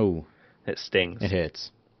boy. Oh. It stings. It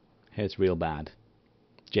hurts. It hurts real bad.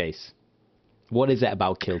 Jace, what is it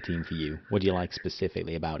about Kill Team for you? What do you like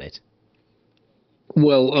specifically about it?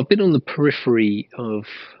 Well, I've been on the periphery of,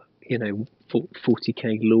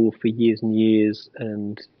 40k lore for years and years,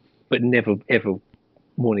 but never ever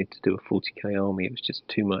wanted to do a 40k army. It was just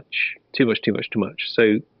too much.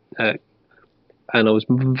 So, and I was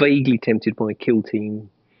vaguely tempted by Kill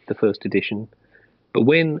Team, the first edition. But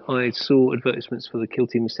when I saw advertisements for the Kill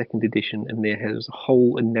Team second edition, and there was a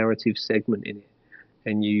whole narrative segment in it,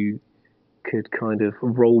 and you could kind of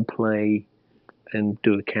role play and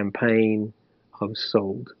do a campaign, I was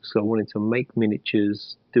sold. So I wanted to make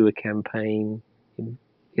miniatures, do a campaign,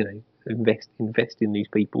 invest in these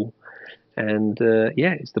people, and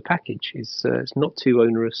it's the package. It's not too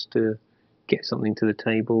onerous to get something to the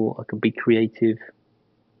table. I can be creative,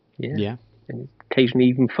 and occasionally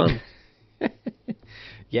even fun.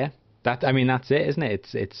 Yeah, that's it, isn't it?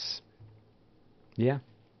 It's yeah.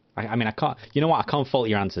 I can't. You know what? I can't fault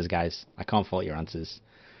your answers, guys. I can't fault your answers.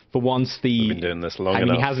 For once, we've been doing this long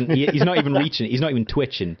enough. He hasn't. He's not even reaching. He's not even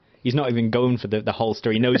twitching. He's not even going for the whole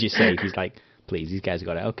story. He knows you're safe. He's like, please, these guys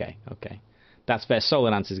got it. Okay. That's fair.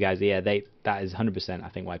 Solid answers, guys. Yeah, that is 100%. I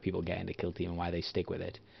think why people get into Kill Team and why they stick with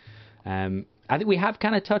it. I think we have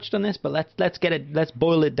kind of touched on this, but let's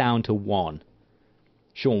boil it down to one.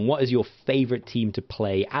 Sean, what is your favourite team to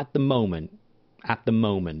play at the moment? I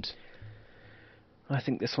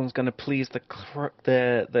think this one's going to please the court.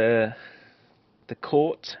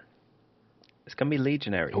 It's going to be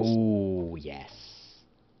Legionaries. Oh, yes.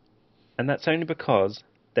 And that's only because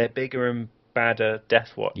they're bigger and badder Death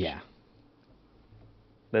Watch. Yeah.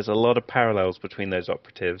 There's a lot of parallels between those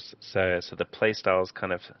operatives, so the playstyle's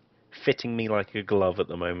kind of fitting me like a glove at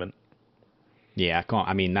the moment. Yeah,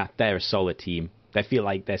 they're a solid team. They feel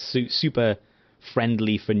like they're super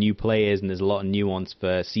friendly for new players, and there's a lot of nuance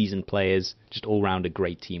for seasoned players. Just all round a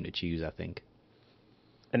great team to choose, I think.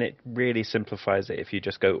 And it really simplifies it if you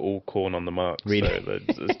just go all corn on the mark. Really?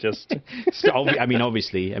 So it's just...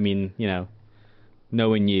 Obviously,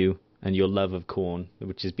 knowing you and your love of corn,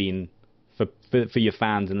 which has been, for your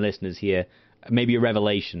fans and listeners here, maybe a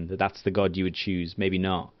revelation that's the god you would choose. Maybe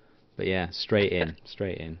not. But yeah, straight in.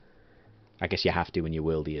 I guess you have to when you're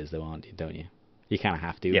world eaters, though, don't you? You kind of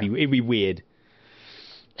have to. Yeah. It'd be weird.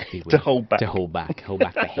 To hold back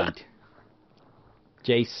the hate.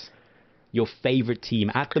 Jace, your favourite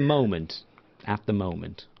team at the moment?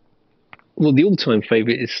 Well, the all-time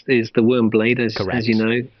favourite is the Wormblade, as you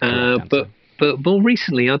know. But more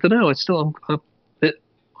recently, I don't know.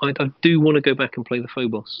 I do want to go back and play the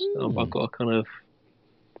Phobos. I've got a kind of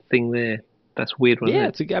thing there. That's weird, right?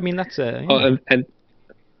 Yeah, that's a. Yeah.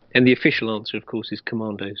 And the official answer, of course, is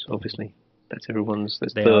Commandos. Obviously, that's everyone's.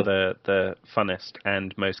 They are the funnest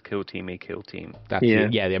and most kill team. That's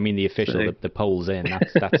the official. The polls in.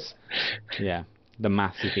 That's the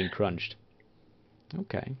maths is being crunched.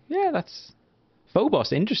 Okay, yeah, that's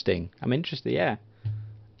Phobos. Interesting. I'm interested. Yeah,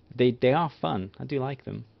 they are fun. I do like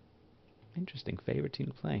them. Interesting. Favorite team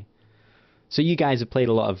to play. So you guys have played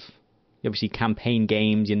a lot of obviously campaign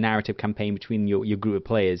games. Your narrative campaign between your group of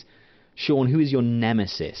players. Sean, who is your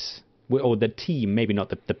nemesis? Or the team, maybe not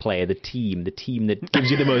the player, the team that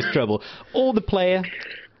gives you the most trouble. Or the player,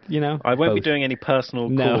 I won't be doing any personal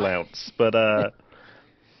call-outs, but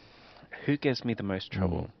Who gives me the most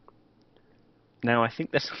trouble? Now, I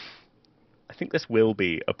think this will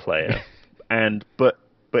be a player, but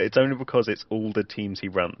it's only because it's all the teams he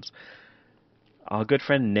runs. Our good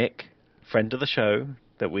friend Nick, friend of the show,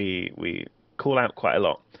 that we call out quite a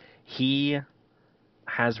lot. He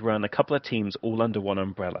has run a couple of teams all under one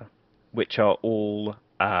umbrella, which are all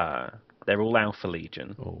they're all Alpha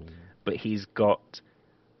Legion, but he's got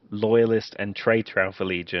Loyalist and Traitor Alpha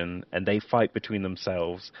Legion, and they fight between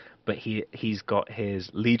themselves. But he's got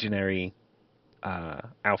his Legionary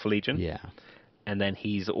Alpha Legion, and then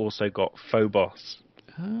he's also got Phobos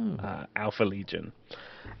Alpha Legion.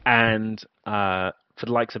 And for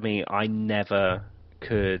the likes of me, I never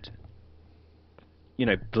could,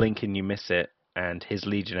 blink and you miss it. And his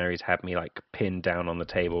Legionaries had me like pinned down on the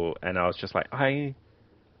table, and I was just like,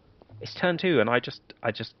 it's turn 2, and I just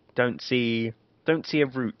don't see a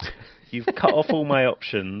route. You've cut off all my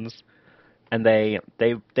options. And they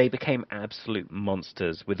became absolute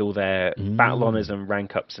monsters with all their battle honors and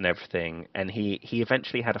rank ups and everything. And he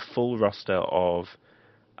eventually had a full roster of,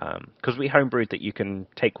 because we homebrewed that you can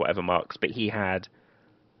take whatever marks, but he had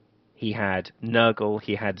Nurgle,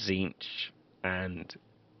 he had Tzeentch, and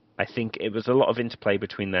I think it was a lot of interplay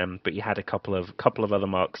between them. But you had a couple of other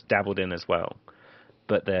marks dabbled in as well.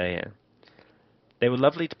 But they were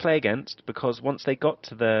lovely to play against, because once they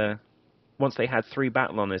had 3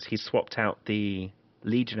 battle honors, he swapped out the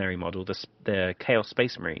Legionary model, the Chaos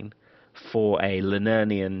Space Marine, for a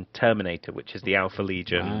Linernian Terminator, which is the Alpha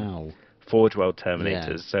Legion Forge World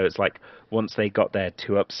Terminators. Yeah. So it's like, once they got their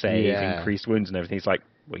 2-up save, increased wounds and everything, he's like,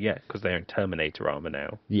 well, yeah, because they're in Terminator armor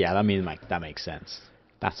now. Yeah, that makes sense.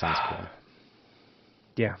 That sounds cool.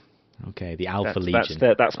 Yeah. Okay, the Alpha Legion.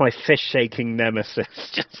 That's my fish-shaking nemesis.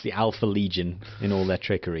 Just the Alpha Legion in all their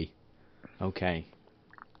trickery. Okay.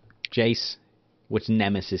 Jace, which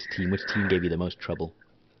nemesis team? Which team gave you the most trouble?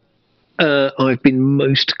 I've been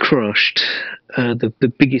most crushed.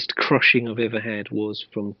 The biggest crushing I've ever had was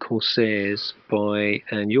from Corsairs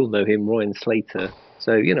and you'll know him, Ryan Slater.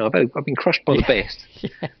 So I've been crushed by the best.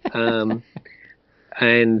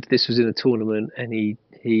 And this was in a tournament, and he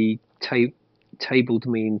tabled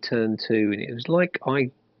me in turn 2, and it was like I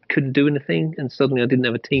couldn't do anything, and suddenly I didn't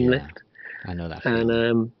have a team left. I know that.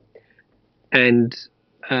 And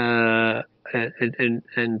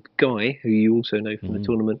Guy, who you also know from the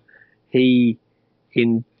tournament, he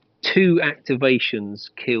in 2 activations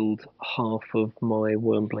killed half of my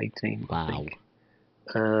Wormblade team. Wow. I think.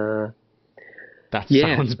 That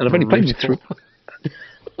sounds and I've only played them 3.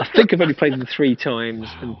 I think I've only played them 3 times,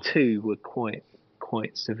 and 2 were quite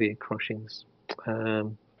severe crushings.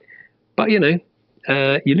 But you live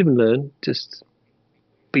and learn. Just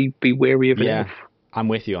be wary of an elf. I'm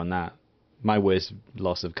with you on that. My worst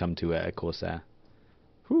loss have come to a Corsair.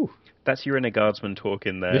 Whew. That's your inner guardsman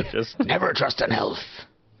talking there. Just never trust an elf.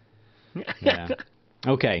 Yeah.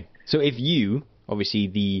 Okay. So if you, obviously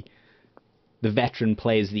the veteran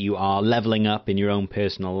players that you are, leveling up in your own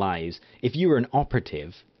personal lives, if you were an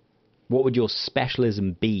operative, what would your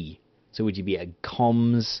specialism be? So would you be a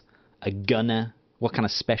comms, a gunner? What kind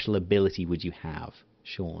of special ability would you have,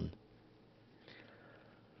 Sean?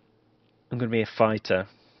 I'm going to be a fighter.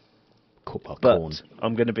 But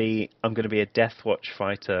I'm going to be a Deathwatch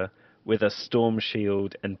fighter with a storm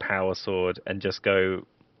shield and power sword, and just go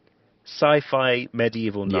sci-fi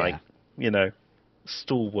medieval knight.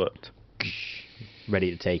 Stalwart,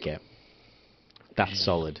 ready to take it. That's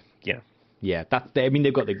solid. Yeah.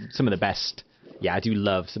 They've got some of the best. Yeah, I do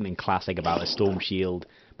love something classic about a storm shield,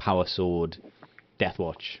 power sword,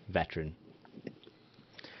 Deathwatch veteran.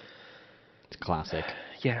 It's classic.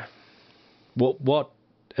 Yeah. What?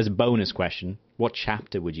 As a bonus question, what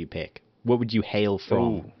chapter would you pick? What would you hail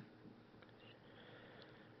from?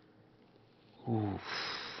 Ooh.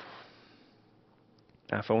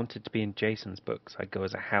 Now, if I wanted to be in Jason's books, I'd go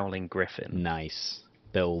as a Howling Griffin. Nice.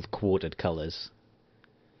 The old quartered colours.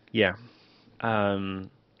 Yeah.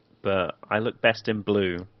 But I look best in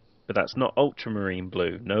blue. But that's not ultramarine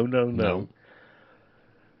blue. No.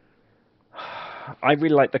 I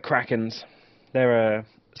really like the Krakens. They're a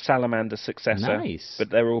salamander successor. Nice. But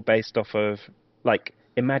they're all based off of,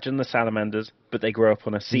 imagine the salamanders, but they grow up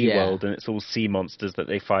on a sea world, and it's all sea monsters that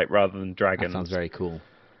they fight rather than dragons. That sounds very cool.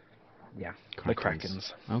 Yeah, the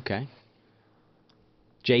Krakens. Okay.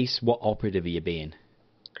 Jace, what operative are you being?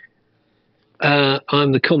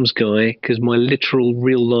 I'm the comms guy, because my literal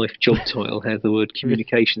real-life job title has the word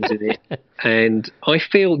communications in it. And I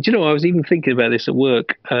feel, I was even thinking about this at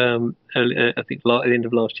work, I think at the end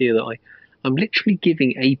of last year, that I'm literally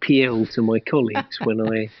giving APL to my colleagues when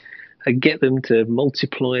I get them to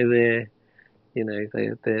multiply You know,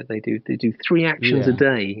 they do 3 actions a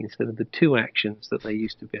day instead of the 2 actions that they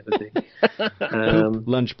used to be able to do. Poop,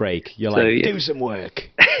 lunch break. You're do some work.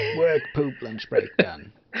 Work, poop, lunch break,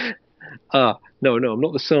 done. No, I'm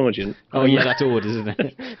not the sergeant. Oh, yeah, that's orders, isn't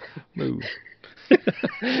it? Move.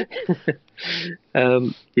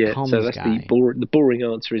 Comms so that's guy. the boring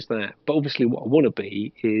answer is that. But obviously, what I want to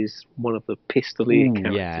be is one of the pistolier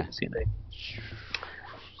characters. You know,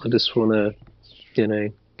 I just want to,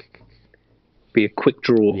 be a quick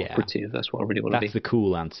draw operative. That's what I really want to be. That's the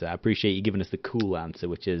cool answer. I appreciate you giving us the cool answer,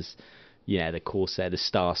 which is, the Corsair, the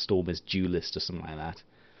Starstormer's duelist or something like that.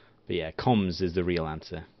 But yeah, comms is the real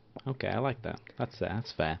answer. Okay, I like that. That's fair.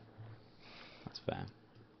 That's fair.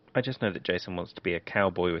 I just know that Jason wants to be a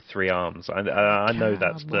cowboy with 3 arms. I know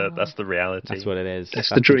that's the reality. That's what it is. That's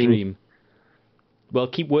the dream. Well,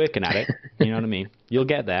 keep working at it. You know what I mean? You'll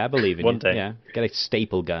get there. I believe in you. One day. Yeah. Get a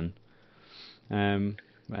staple gun. Thanks,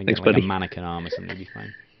 like buddy. a mannequin arm or something. It'll be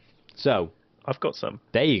fine. So. I've got some.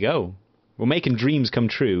 There you go. We're making dreams come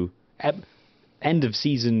true. End of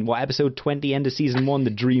season, episode 20, end of season 1, the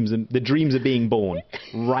dreams are being born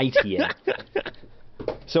right here.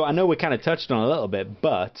 So I know we kind of touched on it a little bit,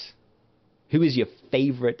 but who is your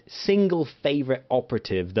single favorite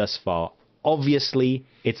operative thus far? Obviously,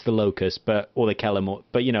 it's the Locust, or the Kellamore,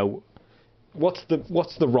 but what's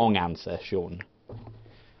the wrong answer, Sean?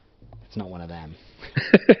 It's not one of them.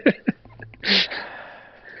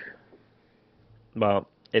 Well,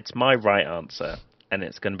 it's my right answer, and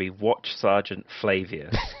it's going to be Watch Sergeant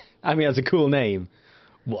Flavius. I mean, that's a cool name.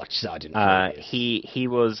 Watch Sergeant Flavius. He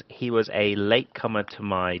was a latecomer to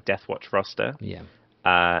my Death Watch roster.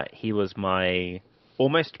 Yeah. He was my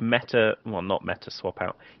almost not meta swap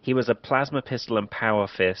out. He was a Plasma Pistol and Power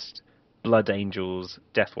Fist Blood Angels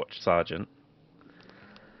Death Watch Sergeant.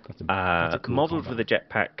 That's a cool modelled with a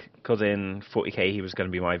jetpack, because in 40k he was going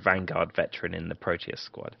to be my Vanguard veteran in the Proteus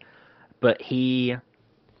squad. But he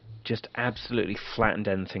just absolutely flattened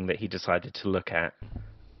anything that he decided to look at.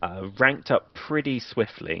 Ranked up pretty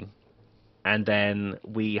swiftly, and then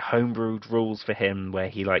we homebrewed rules for him where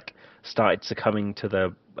he started succumbing to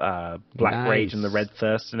the Black Rage and the Red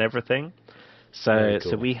Thirst and everything. So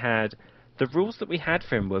we had the rules that we had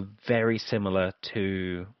for him were very similar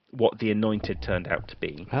to what the Anointed turned out to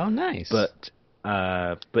be. Oh, nice! But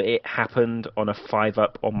it happened on a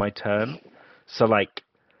 5-up on my turn. So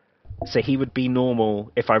he would be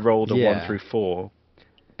normal if I rolled a 1 through 4.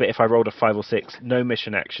 But if I rolled a 5 or 6, no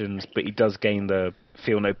mission actions, but he does gain the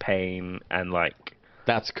Feel No Pain and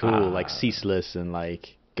That's cool, ceaseless and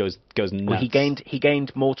goes nuts. Well, he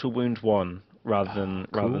gained Mortal Wound 1 rather than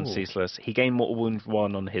ceaseless. He gained Mortal Wound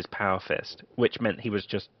 1 on his Power Fist, which meant he was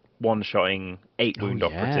just one-shotting 8 wound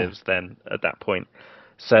operatives then at that point.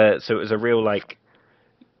 So it was a real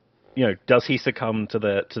does he succumb to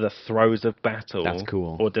the throes of battle? That's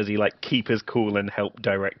cool. Or does he keep his cool and help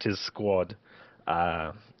direct his squad?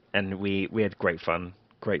 And we had great fun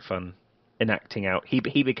enacting out. He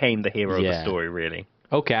became the hero of the story, really.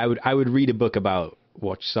 Okay, I would read a book about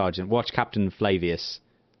Watch Captain Flavius,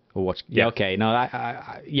 or Watch. Yeah, okay, no,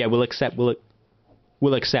 we'll accept that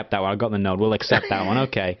one. I got the nod. We'll accept that one.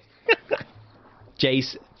 Okay.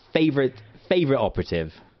 Jace, favorite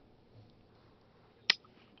operative.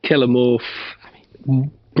 Kellamorph,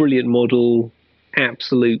 brilliant model,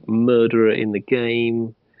 absolute murderer in the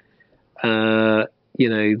game. The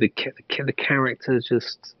character,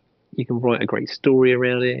 just, you can write a great story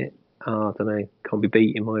around it. I don't know, can't be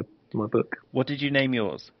beat in my book. What did you name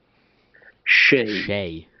yours?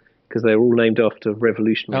 Shay. Because they're all named after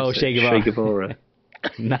revolutionaries. Oh, Che Guevara.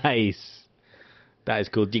 Nice. That is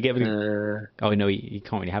cool. Do you get? Oh no, he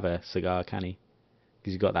can't really have a cigar, can he?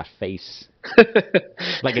 Because he's got that face,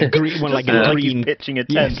 like a green one, green pitching a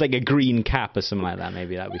tent. Yeah, it's like a green cap or something like that.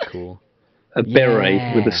 Maybe that'd be cool. A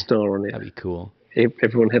beret with a star on it. That'd be cool. If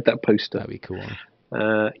everyone had that poster. That'd be cool.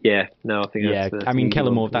 I think that's I mean,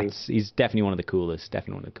 Kellamorph, he's definitely one of the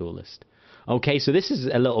coolest. Okay, so this is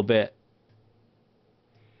a little bit.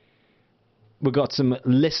 We've got some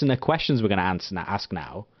listener questions we're going to ask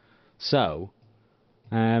now. So,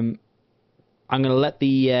 I'm going to let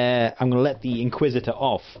the Inquisitor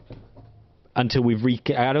off until we've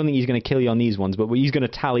I don't think he's going to kill you on these ones, but he's going to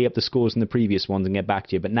tally up the scores from the previous ones and get back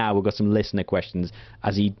to you. But now we've got some listener questions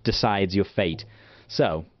as he decides your fate.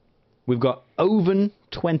 So, we've got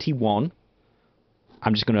Oven21.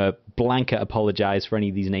 I'm just going to blanket apologize for any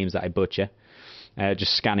of these names that I butcher.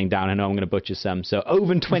 Just scanning down, I know I'm going to butcher some. So,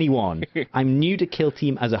 Oven21. I'm new to Kill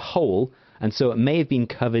Team as a whole, and so it may have been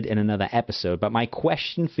covered in another episode, but my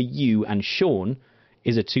question for you and Sean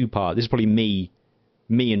is a 2-part. This is probably me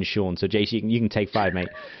and Sean. So, JC, you can take 5, mate.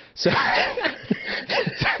 So,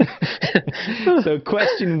 So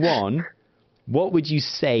question 1, what would you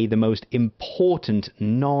say the most important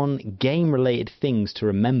non-game related things to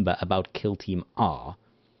remember about Kill Team are?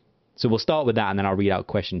 So we'll start with that and then I'll read out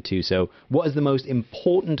question 2. So what is the most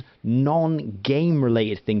important non-game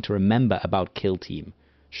related thing to remember about Kill Team?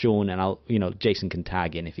 Sean, and Jason can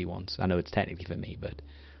tag in if he wants. I know it's technically for me, but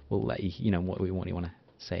we'll let you know what you want to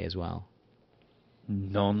say as well.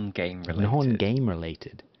 Non-game related. Non-game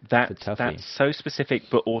related. That's so specific,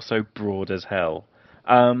 but also broad as hell.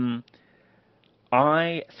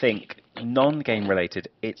 I think non-game related,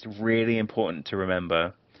 it's really important to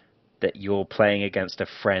remember that you're playing against a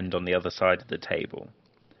friend on the other side of the table.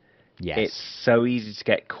 Yes. It's so easy to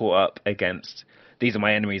get caught up against, these are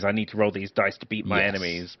my enemies, I need to roll these dice to beat my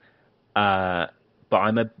enemies. But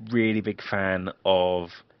I'm a really big fan of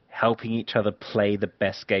helping each other play the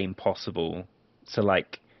best game possible. So,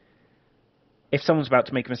 like, if someone's about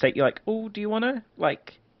to make a mistake, you're like, oh, do you want to?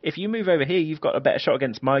 Like, if you move over here, you've got a better shot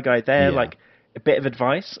against my guy there. Yeah. Like, a bit of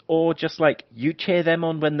advice. Or just, like, you cheer them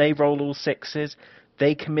on when they roll all 6s.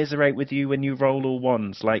 They commiserate with you when you roll all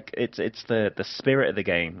 1s. Like, it's the spirit of the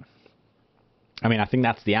game. I mean, I think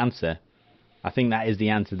that's the answer. I think that is the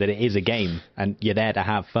answer, that it is a game, and you're there to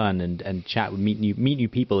have fun and chat, meet new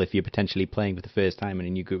people if you're potentially playing for the first time in a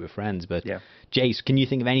new group of friends. But, yeah. Jace, can you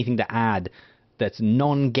think of anything to add that's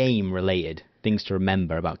non-game related, things to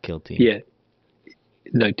remember about Kill Team? Yeah.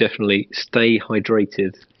 No, definitely. Stay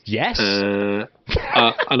hydrated. Yes. And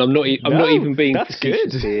I'm not even being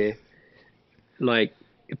facetious good here. Like,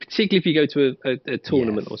 particularly if you go to a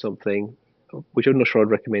tournament or something, which I'm not sure I'd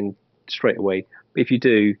recommend straight away. But if you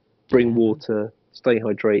do, bring water, stay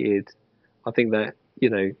hydrated. I think that,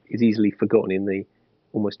 is easily forgotten in the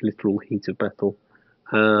almost literal heat of battle.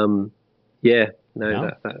 That's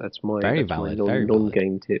my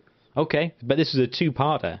non-game tip. Okay, but this is a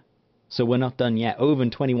two-parter, so we're not done yet.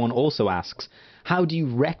 Oven21 also asks, how do you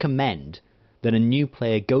recommend that a new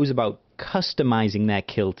player goes about customizing their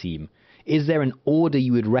kill team? Is there an order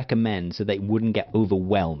you would recommend so they wouldn't get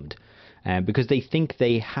overwhelmed? Because they think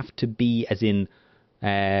they have to be as in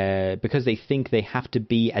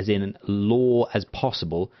lore as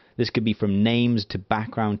possible. This could be from names to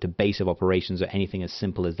background to base of operations or anything as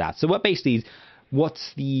simple as that. So what basically,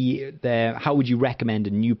 how would you recommend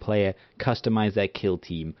a new player customize their kill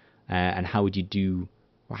team, and how would you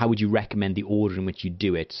recommend the order in which you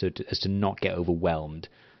do it as to not get overwhelmed?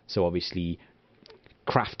 So obviously,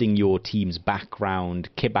 crafting your team's background,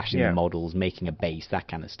 kit bashing the models, making a base, that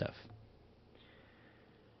kind of stuff.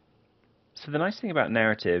 So the nice thing about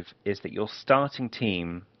narrative is that your starting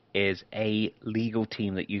team is a legal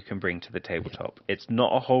team that you can bring to the tabletop. It's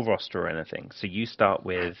not a whole roster or anything. So you start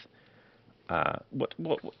with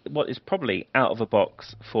what is probably out of a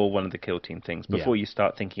box for one of the kill team things before you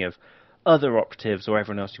start thinking of other operatives or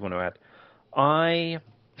everyone else you want to add. I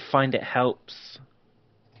find it helps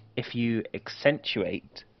if you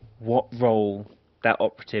accentuate what role that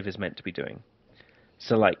operative is meant to be doing.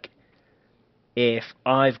 So, like, if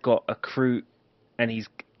I've got a Kroot and he's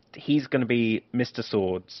going to be Mr.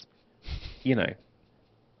 Swords, he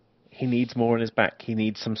needs more on his back. He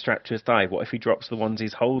needs some strapped to his thigh. What if he drops the ones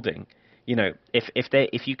he's holding?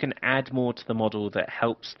 If you can add more to the model that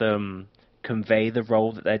helps them convey the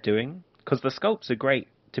role that they're doing, because the sculpts are great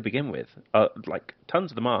to begin with, like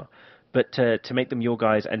tons of them are, but to make them your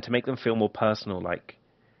guys and to make them feel more personal, like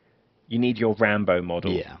you need your Rambo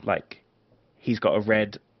model. Yeah. Like he's got a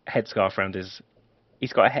red headscarf around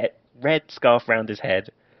red scarf around his head,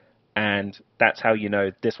 and that's how you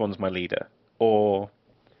know this one's my leader. Or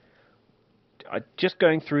just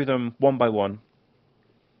going through them one by one,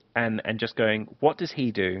 and just going, what does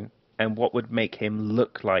he do, and what would make him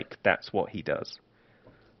look like that's what he does.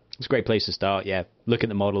 It's a great place to start, yeah. Look at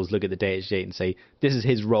the models, look at the data sheet, and say, this is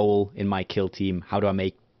his role in my kill team. How do I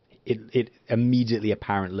make it immediately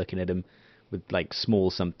apparent looking at him with, like,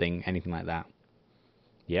 small something, anything like that?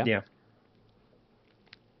 Yeah? Yeah.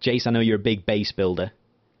 Jace, I know you're a big base builder.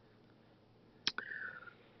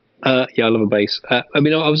 I love a base. I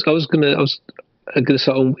was gonna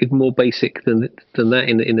start on with more basic than that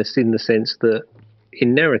in the sense that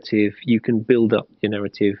in narrative you can build up your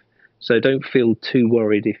narrative. So don't feel too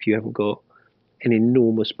worried if you haven't got an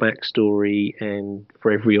enormous backstory and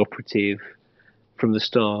for every operative from the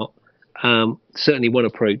start. Certainly one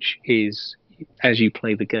approach is, as you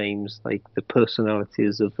play the games, like the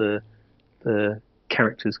personalities of the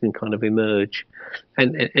characters can kind of emerge.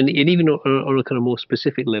 And even on a kind of more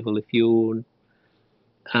specific level, if you're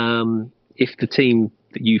if the team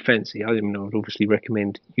that you fancy, I would obviously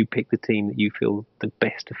recommend you pick the team that you feel the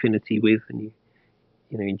best affinity with and you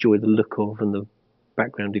enjoy the look of and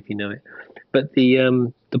background if you know it. But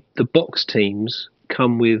the box teams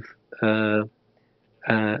come with a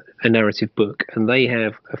narrative book, and they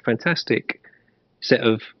have a fantastic set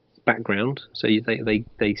of background. So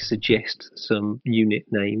they suggest some unit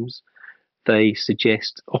names, they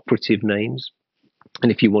suggest operative names,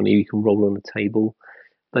 and if you want to, you can roll on a table.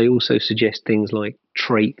 They also suggest things like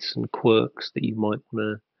traits and quirks that you might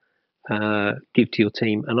want to give to your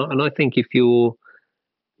team. And I think if you're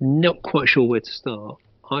not quite sure where to start,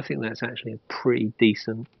 I think that's actually a pretty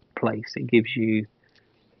decent place. It gives you,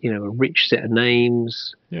 a rich set of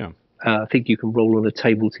names. Yeah. I think you can roll on a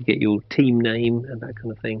table to get your team name and that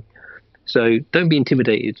kind of thing. So don't be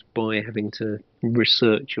intimidated by having to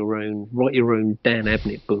write your own Dan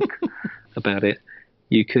Abnett book about it.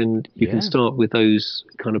 You can start with those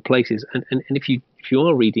kind of places, and if you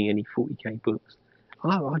are reading any 40k books,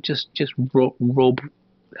 I just rob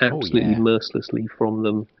absolutely mercilessly from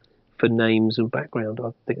them for names and background. I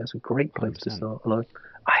think that's a great place 100%. To start, and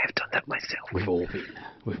I have done that myself. We've all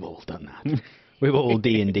done that. We've all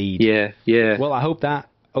D&D'd. Yeah. Well, I hope that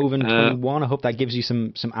Oven 21. I hope that gives you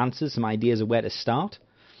some answers, some ideas of where to start.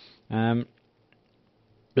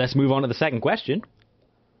 Let's move on to the second question.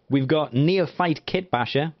 We've got Neophyte Kit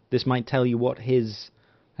Basher. This might tell you what his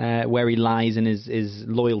where he lies in his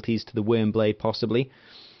loyalties to the Wormblade, possibly.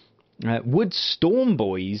 Would Storm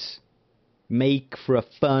Boys make for a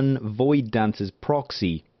fun Void Dancers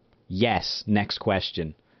proxy? Yes. Next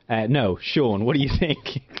question. No, Sean, what do you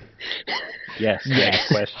think? Yes.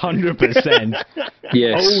 100%.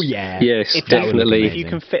 Yes. Oh yeah. Yes, if definitely. If you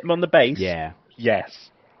can fit them on the base. Yeah. Yes.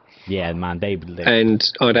 Yeah, man. They and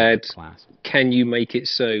I'd add, class. Can you make it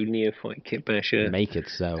so, Neophyte Kit Basher? Make it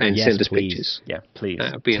so. And yes, send us please. pictures. Yeah, please.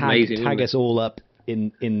 That would be amazing. Tag us all up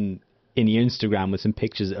in your Instagram with some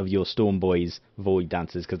pictures of your Storm Boys Void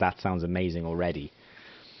Dancers, because that sounds amazing already.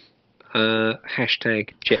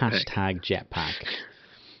 Hashtag jetpack. Hashtag jetpack.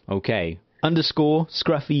 Okay. Underscore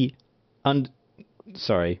Scruffy.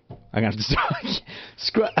 Sorry, I'm gonna have to start.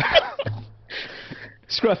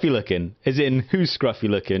 Scruffy looking, as in who's scruffy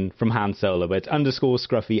looking from Han Solo, but it's underscore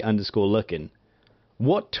Scruffy underscore looking.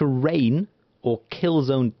 What terrain or kill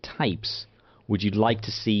zone types would you like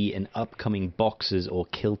to see in upcoming boxes or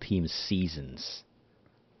kill team seasons?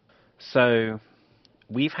 So,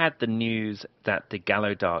 we've had the news that the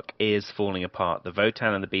Gallowdark is falling apart. The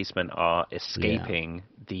Votan and the Beastmen are escaping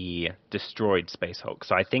the destroyed Space Hulk.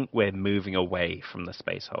 So I think we're moving away from the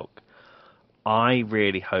Space Hulk. I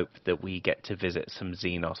really hope that we get to visit some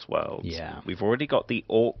Xenos worlds. Yeah. We've already got the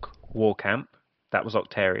Orc War Camp. That was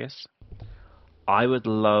Octarius. I would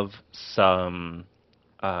love some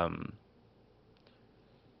Bone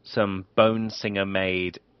Singer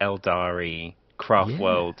made Eldari Craft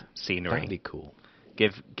World scenery. That'd be cool.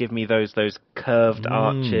 Give me those curved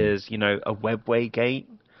arches, a webway gate.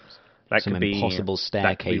 That some could be impossible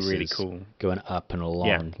staircases. That could be really cool. Going up and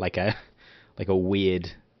along like a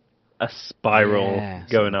weird spiral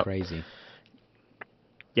going up. Crazy.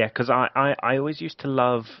 Yeah, because I always used to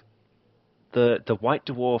love the White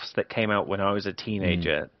Dwarfs that came out when I was a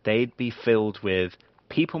teenager. They'd be filled with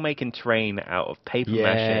people making terrain out of paper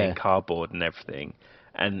mache and cardboard and everything.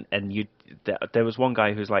 And there was one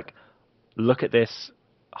guy who's like, look at this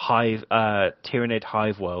Tyranid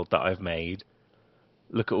hive world that I've made.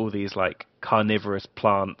 Look at all these like carnivorous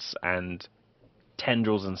plants and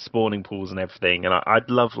tendrils and spawning pools and everything. And I'd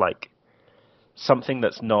love like something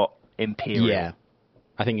that's not imperial. Yeah,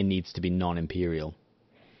 I think it needs to be non-imperial.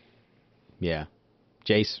 Yeah,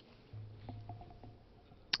 Jace.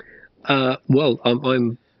 Well,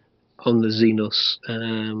 I'm on the Xenos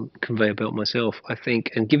conveyor belt myself, I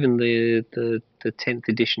think, and given the 10th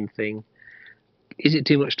edition thing, is it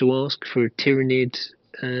too much to ask for a Tyranid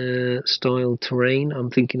style terrain? I'm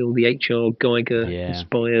thinking all the H.R. Geiger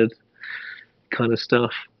inspired kind of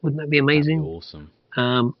stuff. Wouldn't that be amazing? That'd be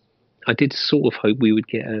awesome. I did sort of hope we would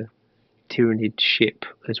get a Tyranid ship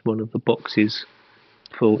as one of the boxes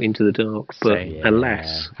for Into the Dark, but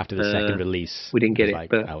alas, after the second release, we didn't get it. Like,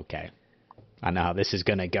 but okay, I know how this is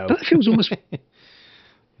going to go. But that feels almost.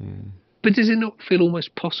 But does it not feel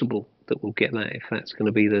almost possible that we'll get that if that's going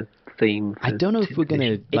to be the theme? I don't know if we're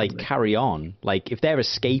going to carry on. Like, if they're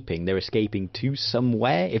escaping to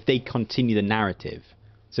somewhere. If they continue the narrative,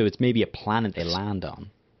 so it's maybe a planet they land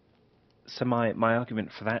on. So my argument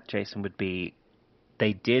for that, Jason, would be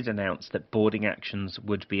they did announce that boarding actions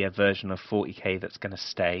would be a version of 40k that's going to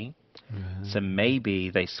stay. So maybe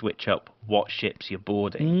they switch up what ships you're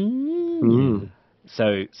boarding.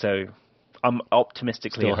 So I'm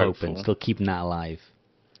optimistically still hopeful. Hoping, still keeping that alive.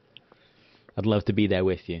 I'd love to be there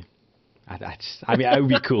with you. I mean, it would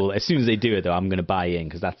be cool. As soon as they do it, though, I'm going to buy in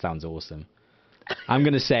because that sounds awesome. I'm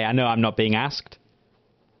going to say, I know I'm not being asked.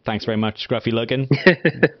 Thanks very much, Scruffy Luggan.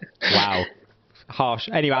 Wow. Harsh.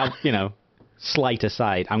 Anyway, slight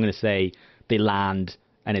aside, I'm going to say they land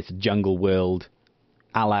and it's a jungle world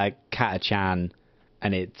a la Kata-chan,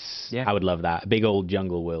 and I would love that. A big old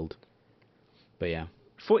jungle world. But yeah.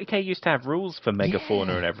 40k used to have rules for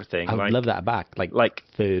megafauna and everything. I would love that back. Like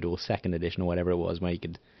 3rd or 2nd edition or whatever it was, where you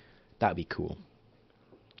could... That'd be cool.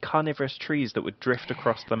 Carnivorous trees that would drift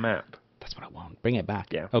across the map. That's what I want. Bring it back.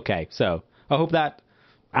 Yeah. Okay, so I hope that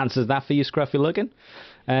answers that for you, Scruffy Luggan.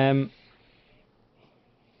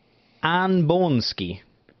 Anne Bornsky.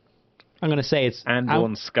 I'm going to say it's... Anne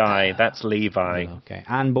Bornsky. That's Levi. Oh, okay.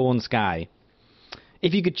 Anne Bornsky.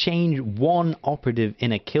 If you could change one operative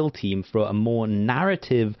in a kill team for a more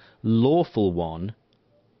narrative, lawful one,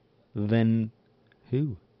 then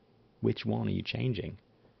who? Which one are you changing?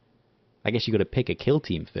 I guess you got to pick a kill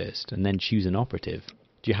team first and then choose an operative.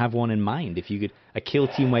 Do you have one in mind? If you could... A kill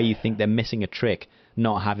team where you think they're missing a trick,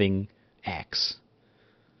 not having X.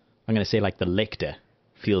 I'm going to say like the Lictor.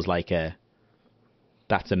 Feels like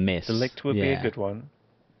that's a miss. The Lictor would be a good one.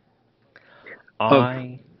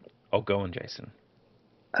 Go on, Jason.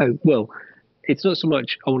 Oh, well, it's not so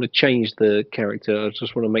much I want to change the character, I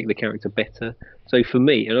just want to make the character better. So for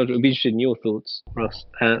me, and I'd be interested in your thoughts, Russ,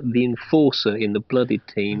 the Enforcer in the Blooded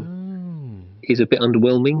team is a bit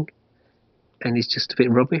underwhelming, and he's just a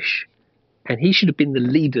bit rubbish. And he should have been the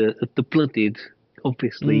leader of the Blooded,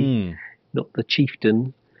 obviously, not the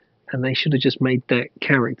chieftain. And they should have just made that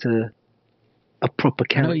character a proper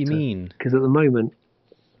character. I know what you mean. Because at the moment,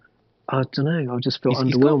 I don't know, I just felt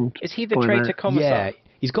underwhelmed. Is he the traitor commissar? Yeah,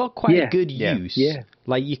 he's got quite a good use. Yeah.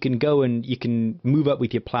 Like, you can go and you can move up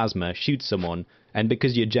with your plasma, shoot someone, and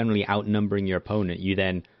because you're generally outnumbering your opponent, you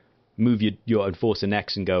then move your Enforcer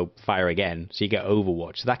next and go fire again, so you get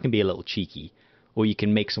Overwatch. So that can be a little cheeky. Or you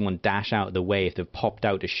can make someone dash out of the way. If they've popped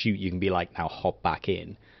out to shoot, you can be like, now hop back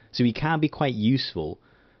in. So he can be quite useful.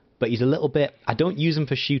 But he's a little bit... I don't use him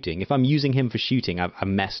for shooting. If I'm using him for shooting, I've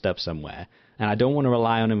messed up somewhere. And I don't want to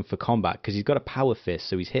rely on him for combat, because he's got a power fist,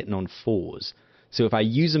 so he's hitting on 4s. So if I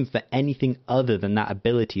use him for anything other than that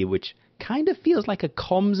ability, which kind of feels like a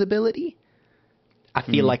comms ability, I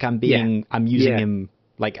feel like I'm using him...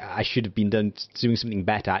 Like, I should have been doing something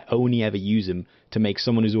better. I only ever use him to make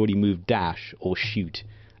someone who's already moved dash or shoot.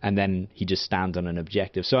 And then he just stands on an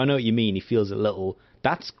objective. So I know what you mean. He feels a little...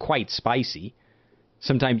 That's quite spicy.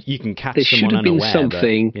 Sometimes you can catch someone unaware. There should have been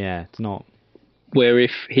something. Yeah, it's not. Where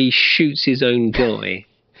if he shoots his own guy,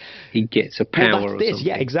 he gets a power well, that's or this. something.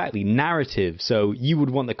 Yeah, exactly. Narrative. So you would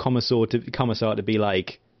want the commissar to be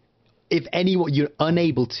like, if anyone you're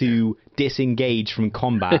unable to disengage from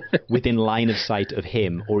combat within line of sight of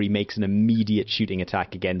him, or he makes an immediate shooting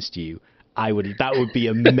attack against you, that would be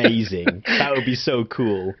amazing. That would be so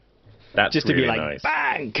cool. That's just to really be like, nice.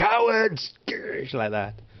 Bang, cowards, like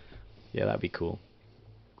that. Yeah, that'd be cool.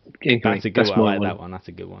 Okay, that's a good one. I like that one. That's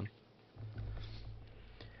a good one.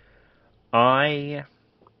 I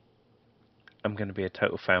am going to be a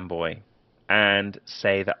total fanboy and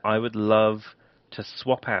say that I would love to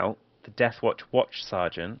swap out the Deathwatch Watch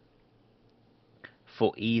Sergeant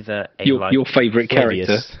for either your favourite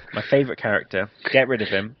character. My favourite character. Get rid of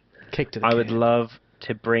him. Kick to the I would love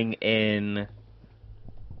to bring in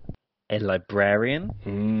a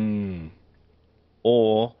librarian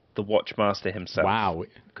or the Watchmaster himself. Wow.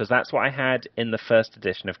 Because that's what I had in the first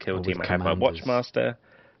edition of Kill Team. I had my commanders. Watchmaster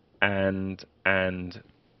and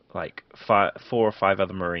like 4 or 5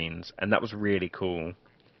 other Marines, and that was really cool.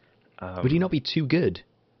 Would he not be too good?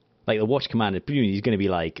 Like the Watch Commander, presumably he's going to be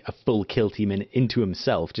like a full kill team into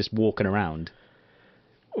himself, just walking around.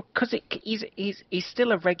 Because he's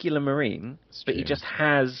still a regular Marine, but he just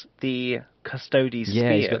has the Custodes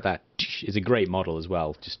spear. Yeah, he's got that. It's a great model as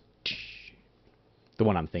well. Just the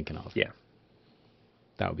one I'm thinking of. Yeah,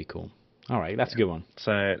 that would be cool. All right, that's a good one.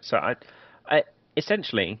 So I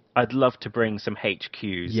essentially I'd love to bring some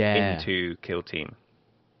HQs into Kill Team.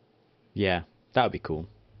 Yeah, that would be cool.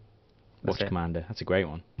 Watch Commander, that's a great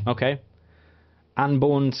one. Okay, Anne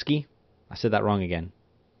Bornsky. I said that wrong again.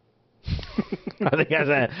 I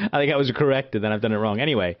think I was correct, and then I've done it wrong.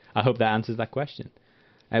 Anyway, I hope that answers that question.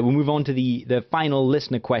 We'll move on to the final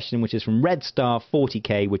listener question, which is from Red Star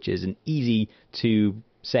 40k, which is an easy to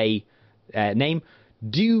say name.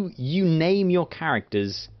 Do you name your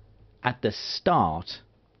characters at the start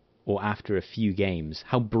or after a few games?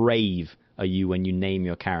 How brave are you when you name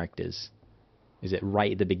your characters? Is it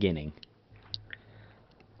right at the beginning,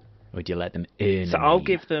 or do you let them in? So I'll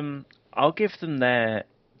give them their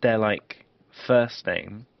like first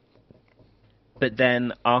name, but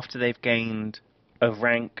then after they've gained a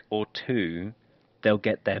rank or 2, they'll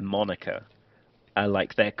get their moniker.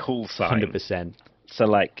 like their call sign. 100%. So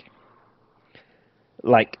like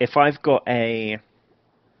if I've got a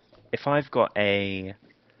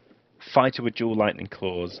fighter with dual lightning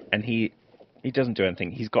claws and he doesn't do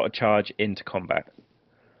anything, he's got to charge into combat.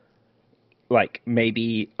 Like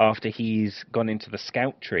maybe after he's gone into the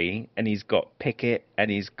scout tree and he's got picket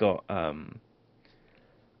and he's got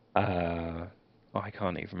I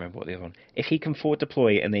can't even remember what the other one. If he can forward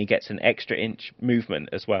deploy and then he gets an extra inch movement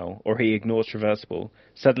as well, or he ignores traversable,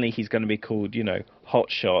 suddenly he's going to be called,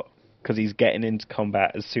 hot shot because he's getting into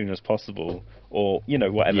combat as soon as possible, or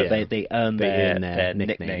whatever. Yeah. They earn their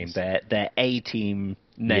nickname, their A team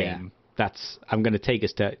name. Yeah. I'm going to take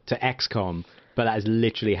us to XCOM. But that is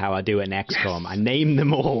literally how I do it in XCOM. Yes. I name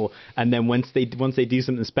them all, and then once they do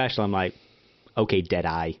something special, I'm like, okay,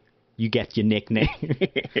 Deadeye, you get your nickname.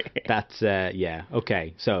 That's yeah,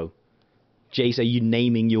 okay. So, Jace, are you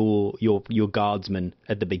naming your guardsmen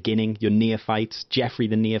at the beginning? Your neophytes, Jeffrey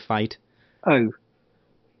the neophyte? Oh,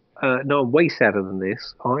 no, I'm way sadder than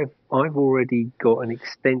this. I've already got an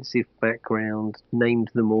extensive background,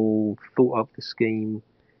 named them all, thought up the scheme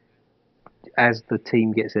as the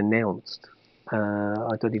team gets announced.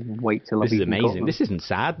 I don't even wait till This is amazing. This isn't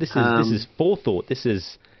sad. This is forethought. This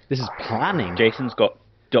is planning. Jason's got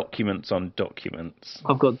documents on documents.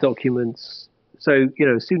 I've got documents. So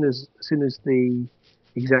as soon as the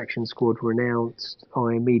exaction squad were announced,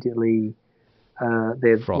 I immediately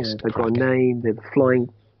they've got a name. They're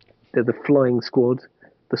the flying squad,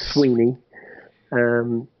 the Sweeney.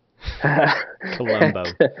 Columbo.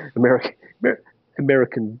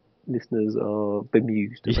 American listeners are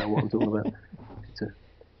bemused about what I'm talking about.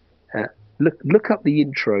 Look up the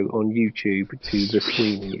intro on YouTube to the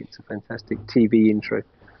Sweeney. It's a fantastic TV intro.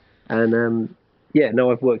 And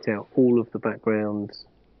I've worked out all of the background,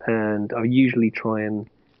 and I usually try and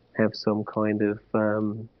have some kind of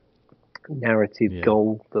narrative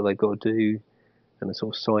goal that they've got to do, and a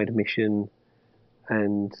sort of side mission.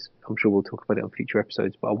 And I'm sure we'll talk about it on future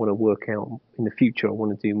episodes, but I want to work out in the future. I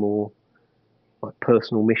want to do more like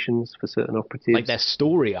personal missions for certain operatives, like their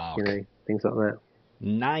story arc, things like that.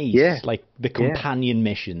 Nice, like the companion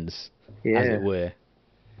missions, as it were.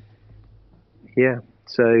 Yeah.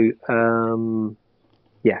 So, I'll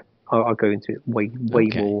go into it way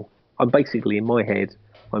more. I'm basically in my head,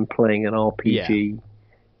 I'm playing an RPG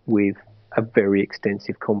with a very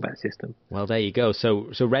extensive combat system. Well, there you go. So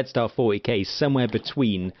Red Star 40k is somewhere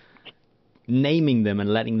between naming them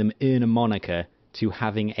and letting them earn a moniker to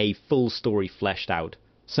having a full story fleshed out.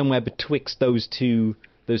 Somewhere betwixt those two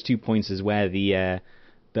points is where the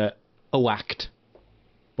OACT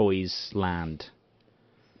boys land.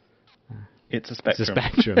 It's a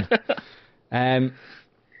spectrum.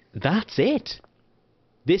 That's it.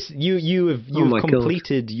 This you have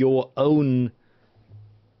completed your own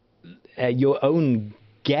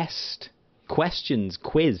guest questions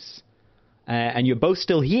quiz, and you're both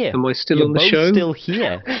still here. Am I still on the show? You're both still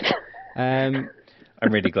here. I'm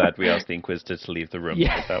really glad we asked the Inquisitor to leave the room.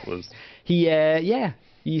 Yeah. That was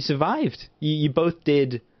you survived. You both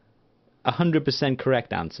did 100%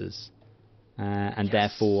 correct answers, and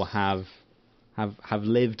therefore have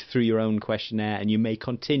lived through your own questionnaire, and you may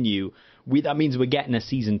continue. That means we're getting a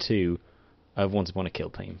season 2 of Once Upon a Kill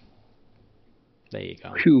Team. There you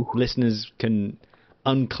go. Phew. Listeners can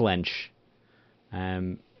unclench.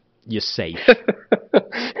 You're safe.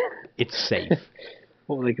 It's safe.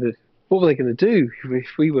 What were they going to do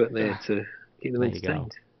if we weren't there to keep them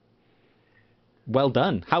entertained? Well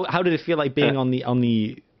done. How did it feel like being on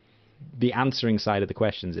the answering side of the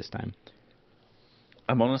questions this time?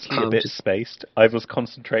 I'm honestly a bit spaced. I was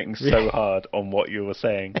concentrating so hard on what you were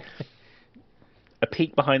saying. A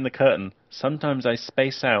peek behind the curtain. Sometimes I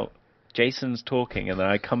space out. Jason's talking, and then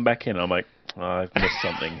I come back in. I'm like, I've missed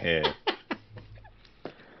something here.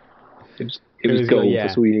 It was gold. Yeah.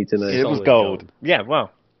 That's all you need to know. It was gold. Yeah,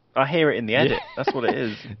 well, I hear it in the edit. That's what it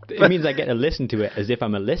is. It means I get to listen to it as if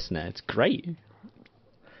I'm a listener. It's great.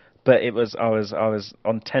 But I was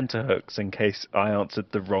on tenterhooks in case I answered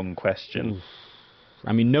the wrong question. Oof.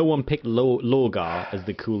 I mean, no one picked Lorgar as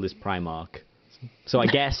the coolest Primarch. So I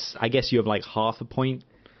guess you have like half a point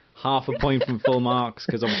from full marks,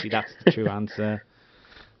 because obviously that's the true answer.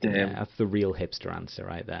 Damn. Yeah, that's the real hipster answer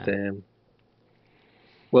right there. Damn.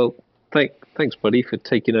 Well, thanks, buddy, for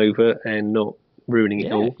taking over and not ruining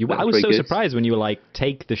it all. I was so surprised when you were like,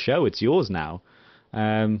 take the show, it's yours now.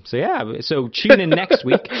 So tune in next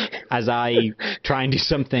week as I try and do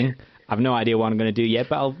something. I have no idea what I'm going to do yet,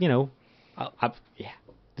 but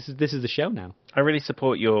this is the show now. I really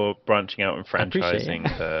support your branching out and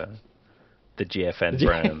franchising the GFN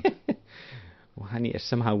brand. Well, I need to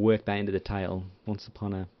somehow work that into the title. Once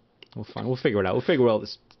upon a We'll figure it out. We'll figure out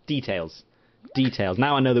the details. Details.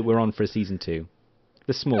 Now I know that we're on for a season 2.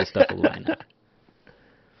 The small stuff will line up.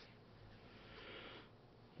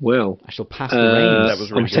 Well, I shall pass the reins. That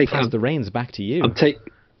was really pass the reins back to you. I'm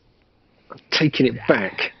taking it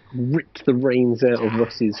back. Ripped the reins out of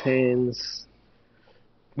Russ's hands.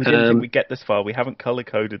 We didn't think we'd get this far. We haven't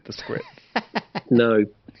colour-coded the script. No.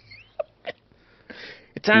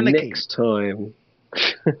 It's anarchy.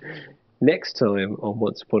 Next time on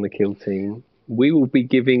Once Upon a Kill Team, we will be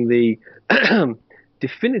giving the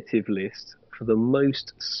definitive list for the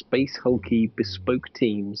most space hulky bespoke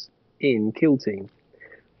teams in Kill Team.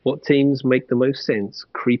 What teams make the most sense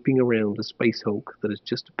creeping around a space hulk that has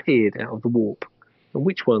just appeared out of the warp, and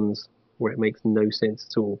which ones where it makes no sense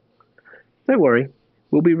at all. Don't worry,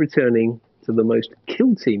 we'll be returning to the most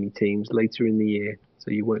Kill Teamy teams later in the year, so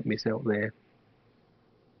you won't miss out there.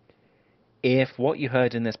 If what you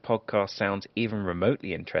heard in this podcast sounds even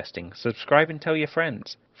remotely interesting, subscribe and tell your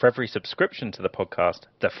friends. For every subscription to the podcast,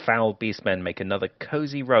 the Foul Beastmen make another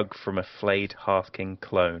cozy rug from a flayed Hearth King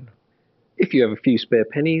clone. If you have a few spare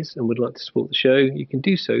pennies and would like to support the show, you can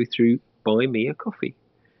do so through Buy Me a Coffee.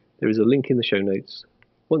 There is a link in the show notes.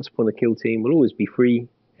 Once Upon a Kill Team will always be free,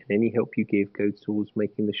 and any help you give goes towards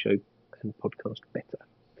making the show and podcast better.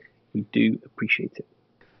 We do appreciate it.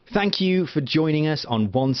 Thank you for joining us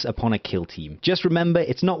on Once Upon a Kill Team. Just remember,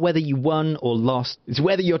 it's not whether you won or lost, it's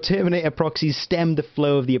whether your Terminator proxies stemmed the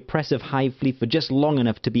flow of the oppressive Hive fleet for just long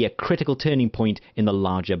enough to be a critical turning point in the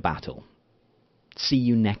larger battle. See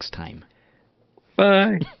you next time.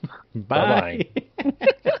 Bye. Bye.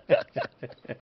 Bye-bye.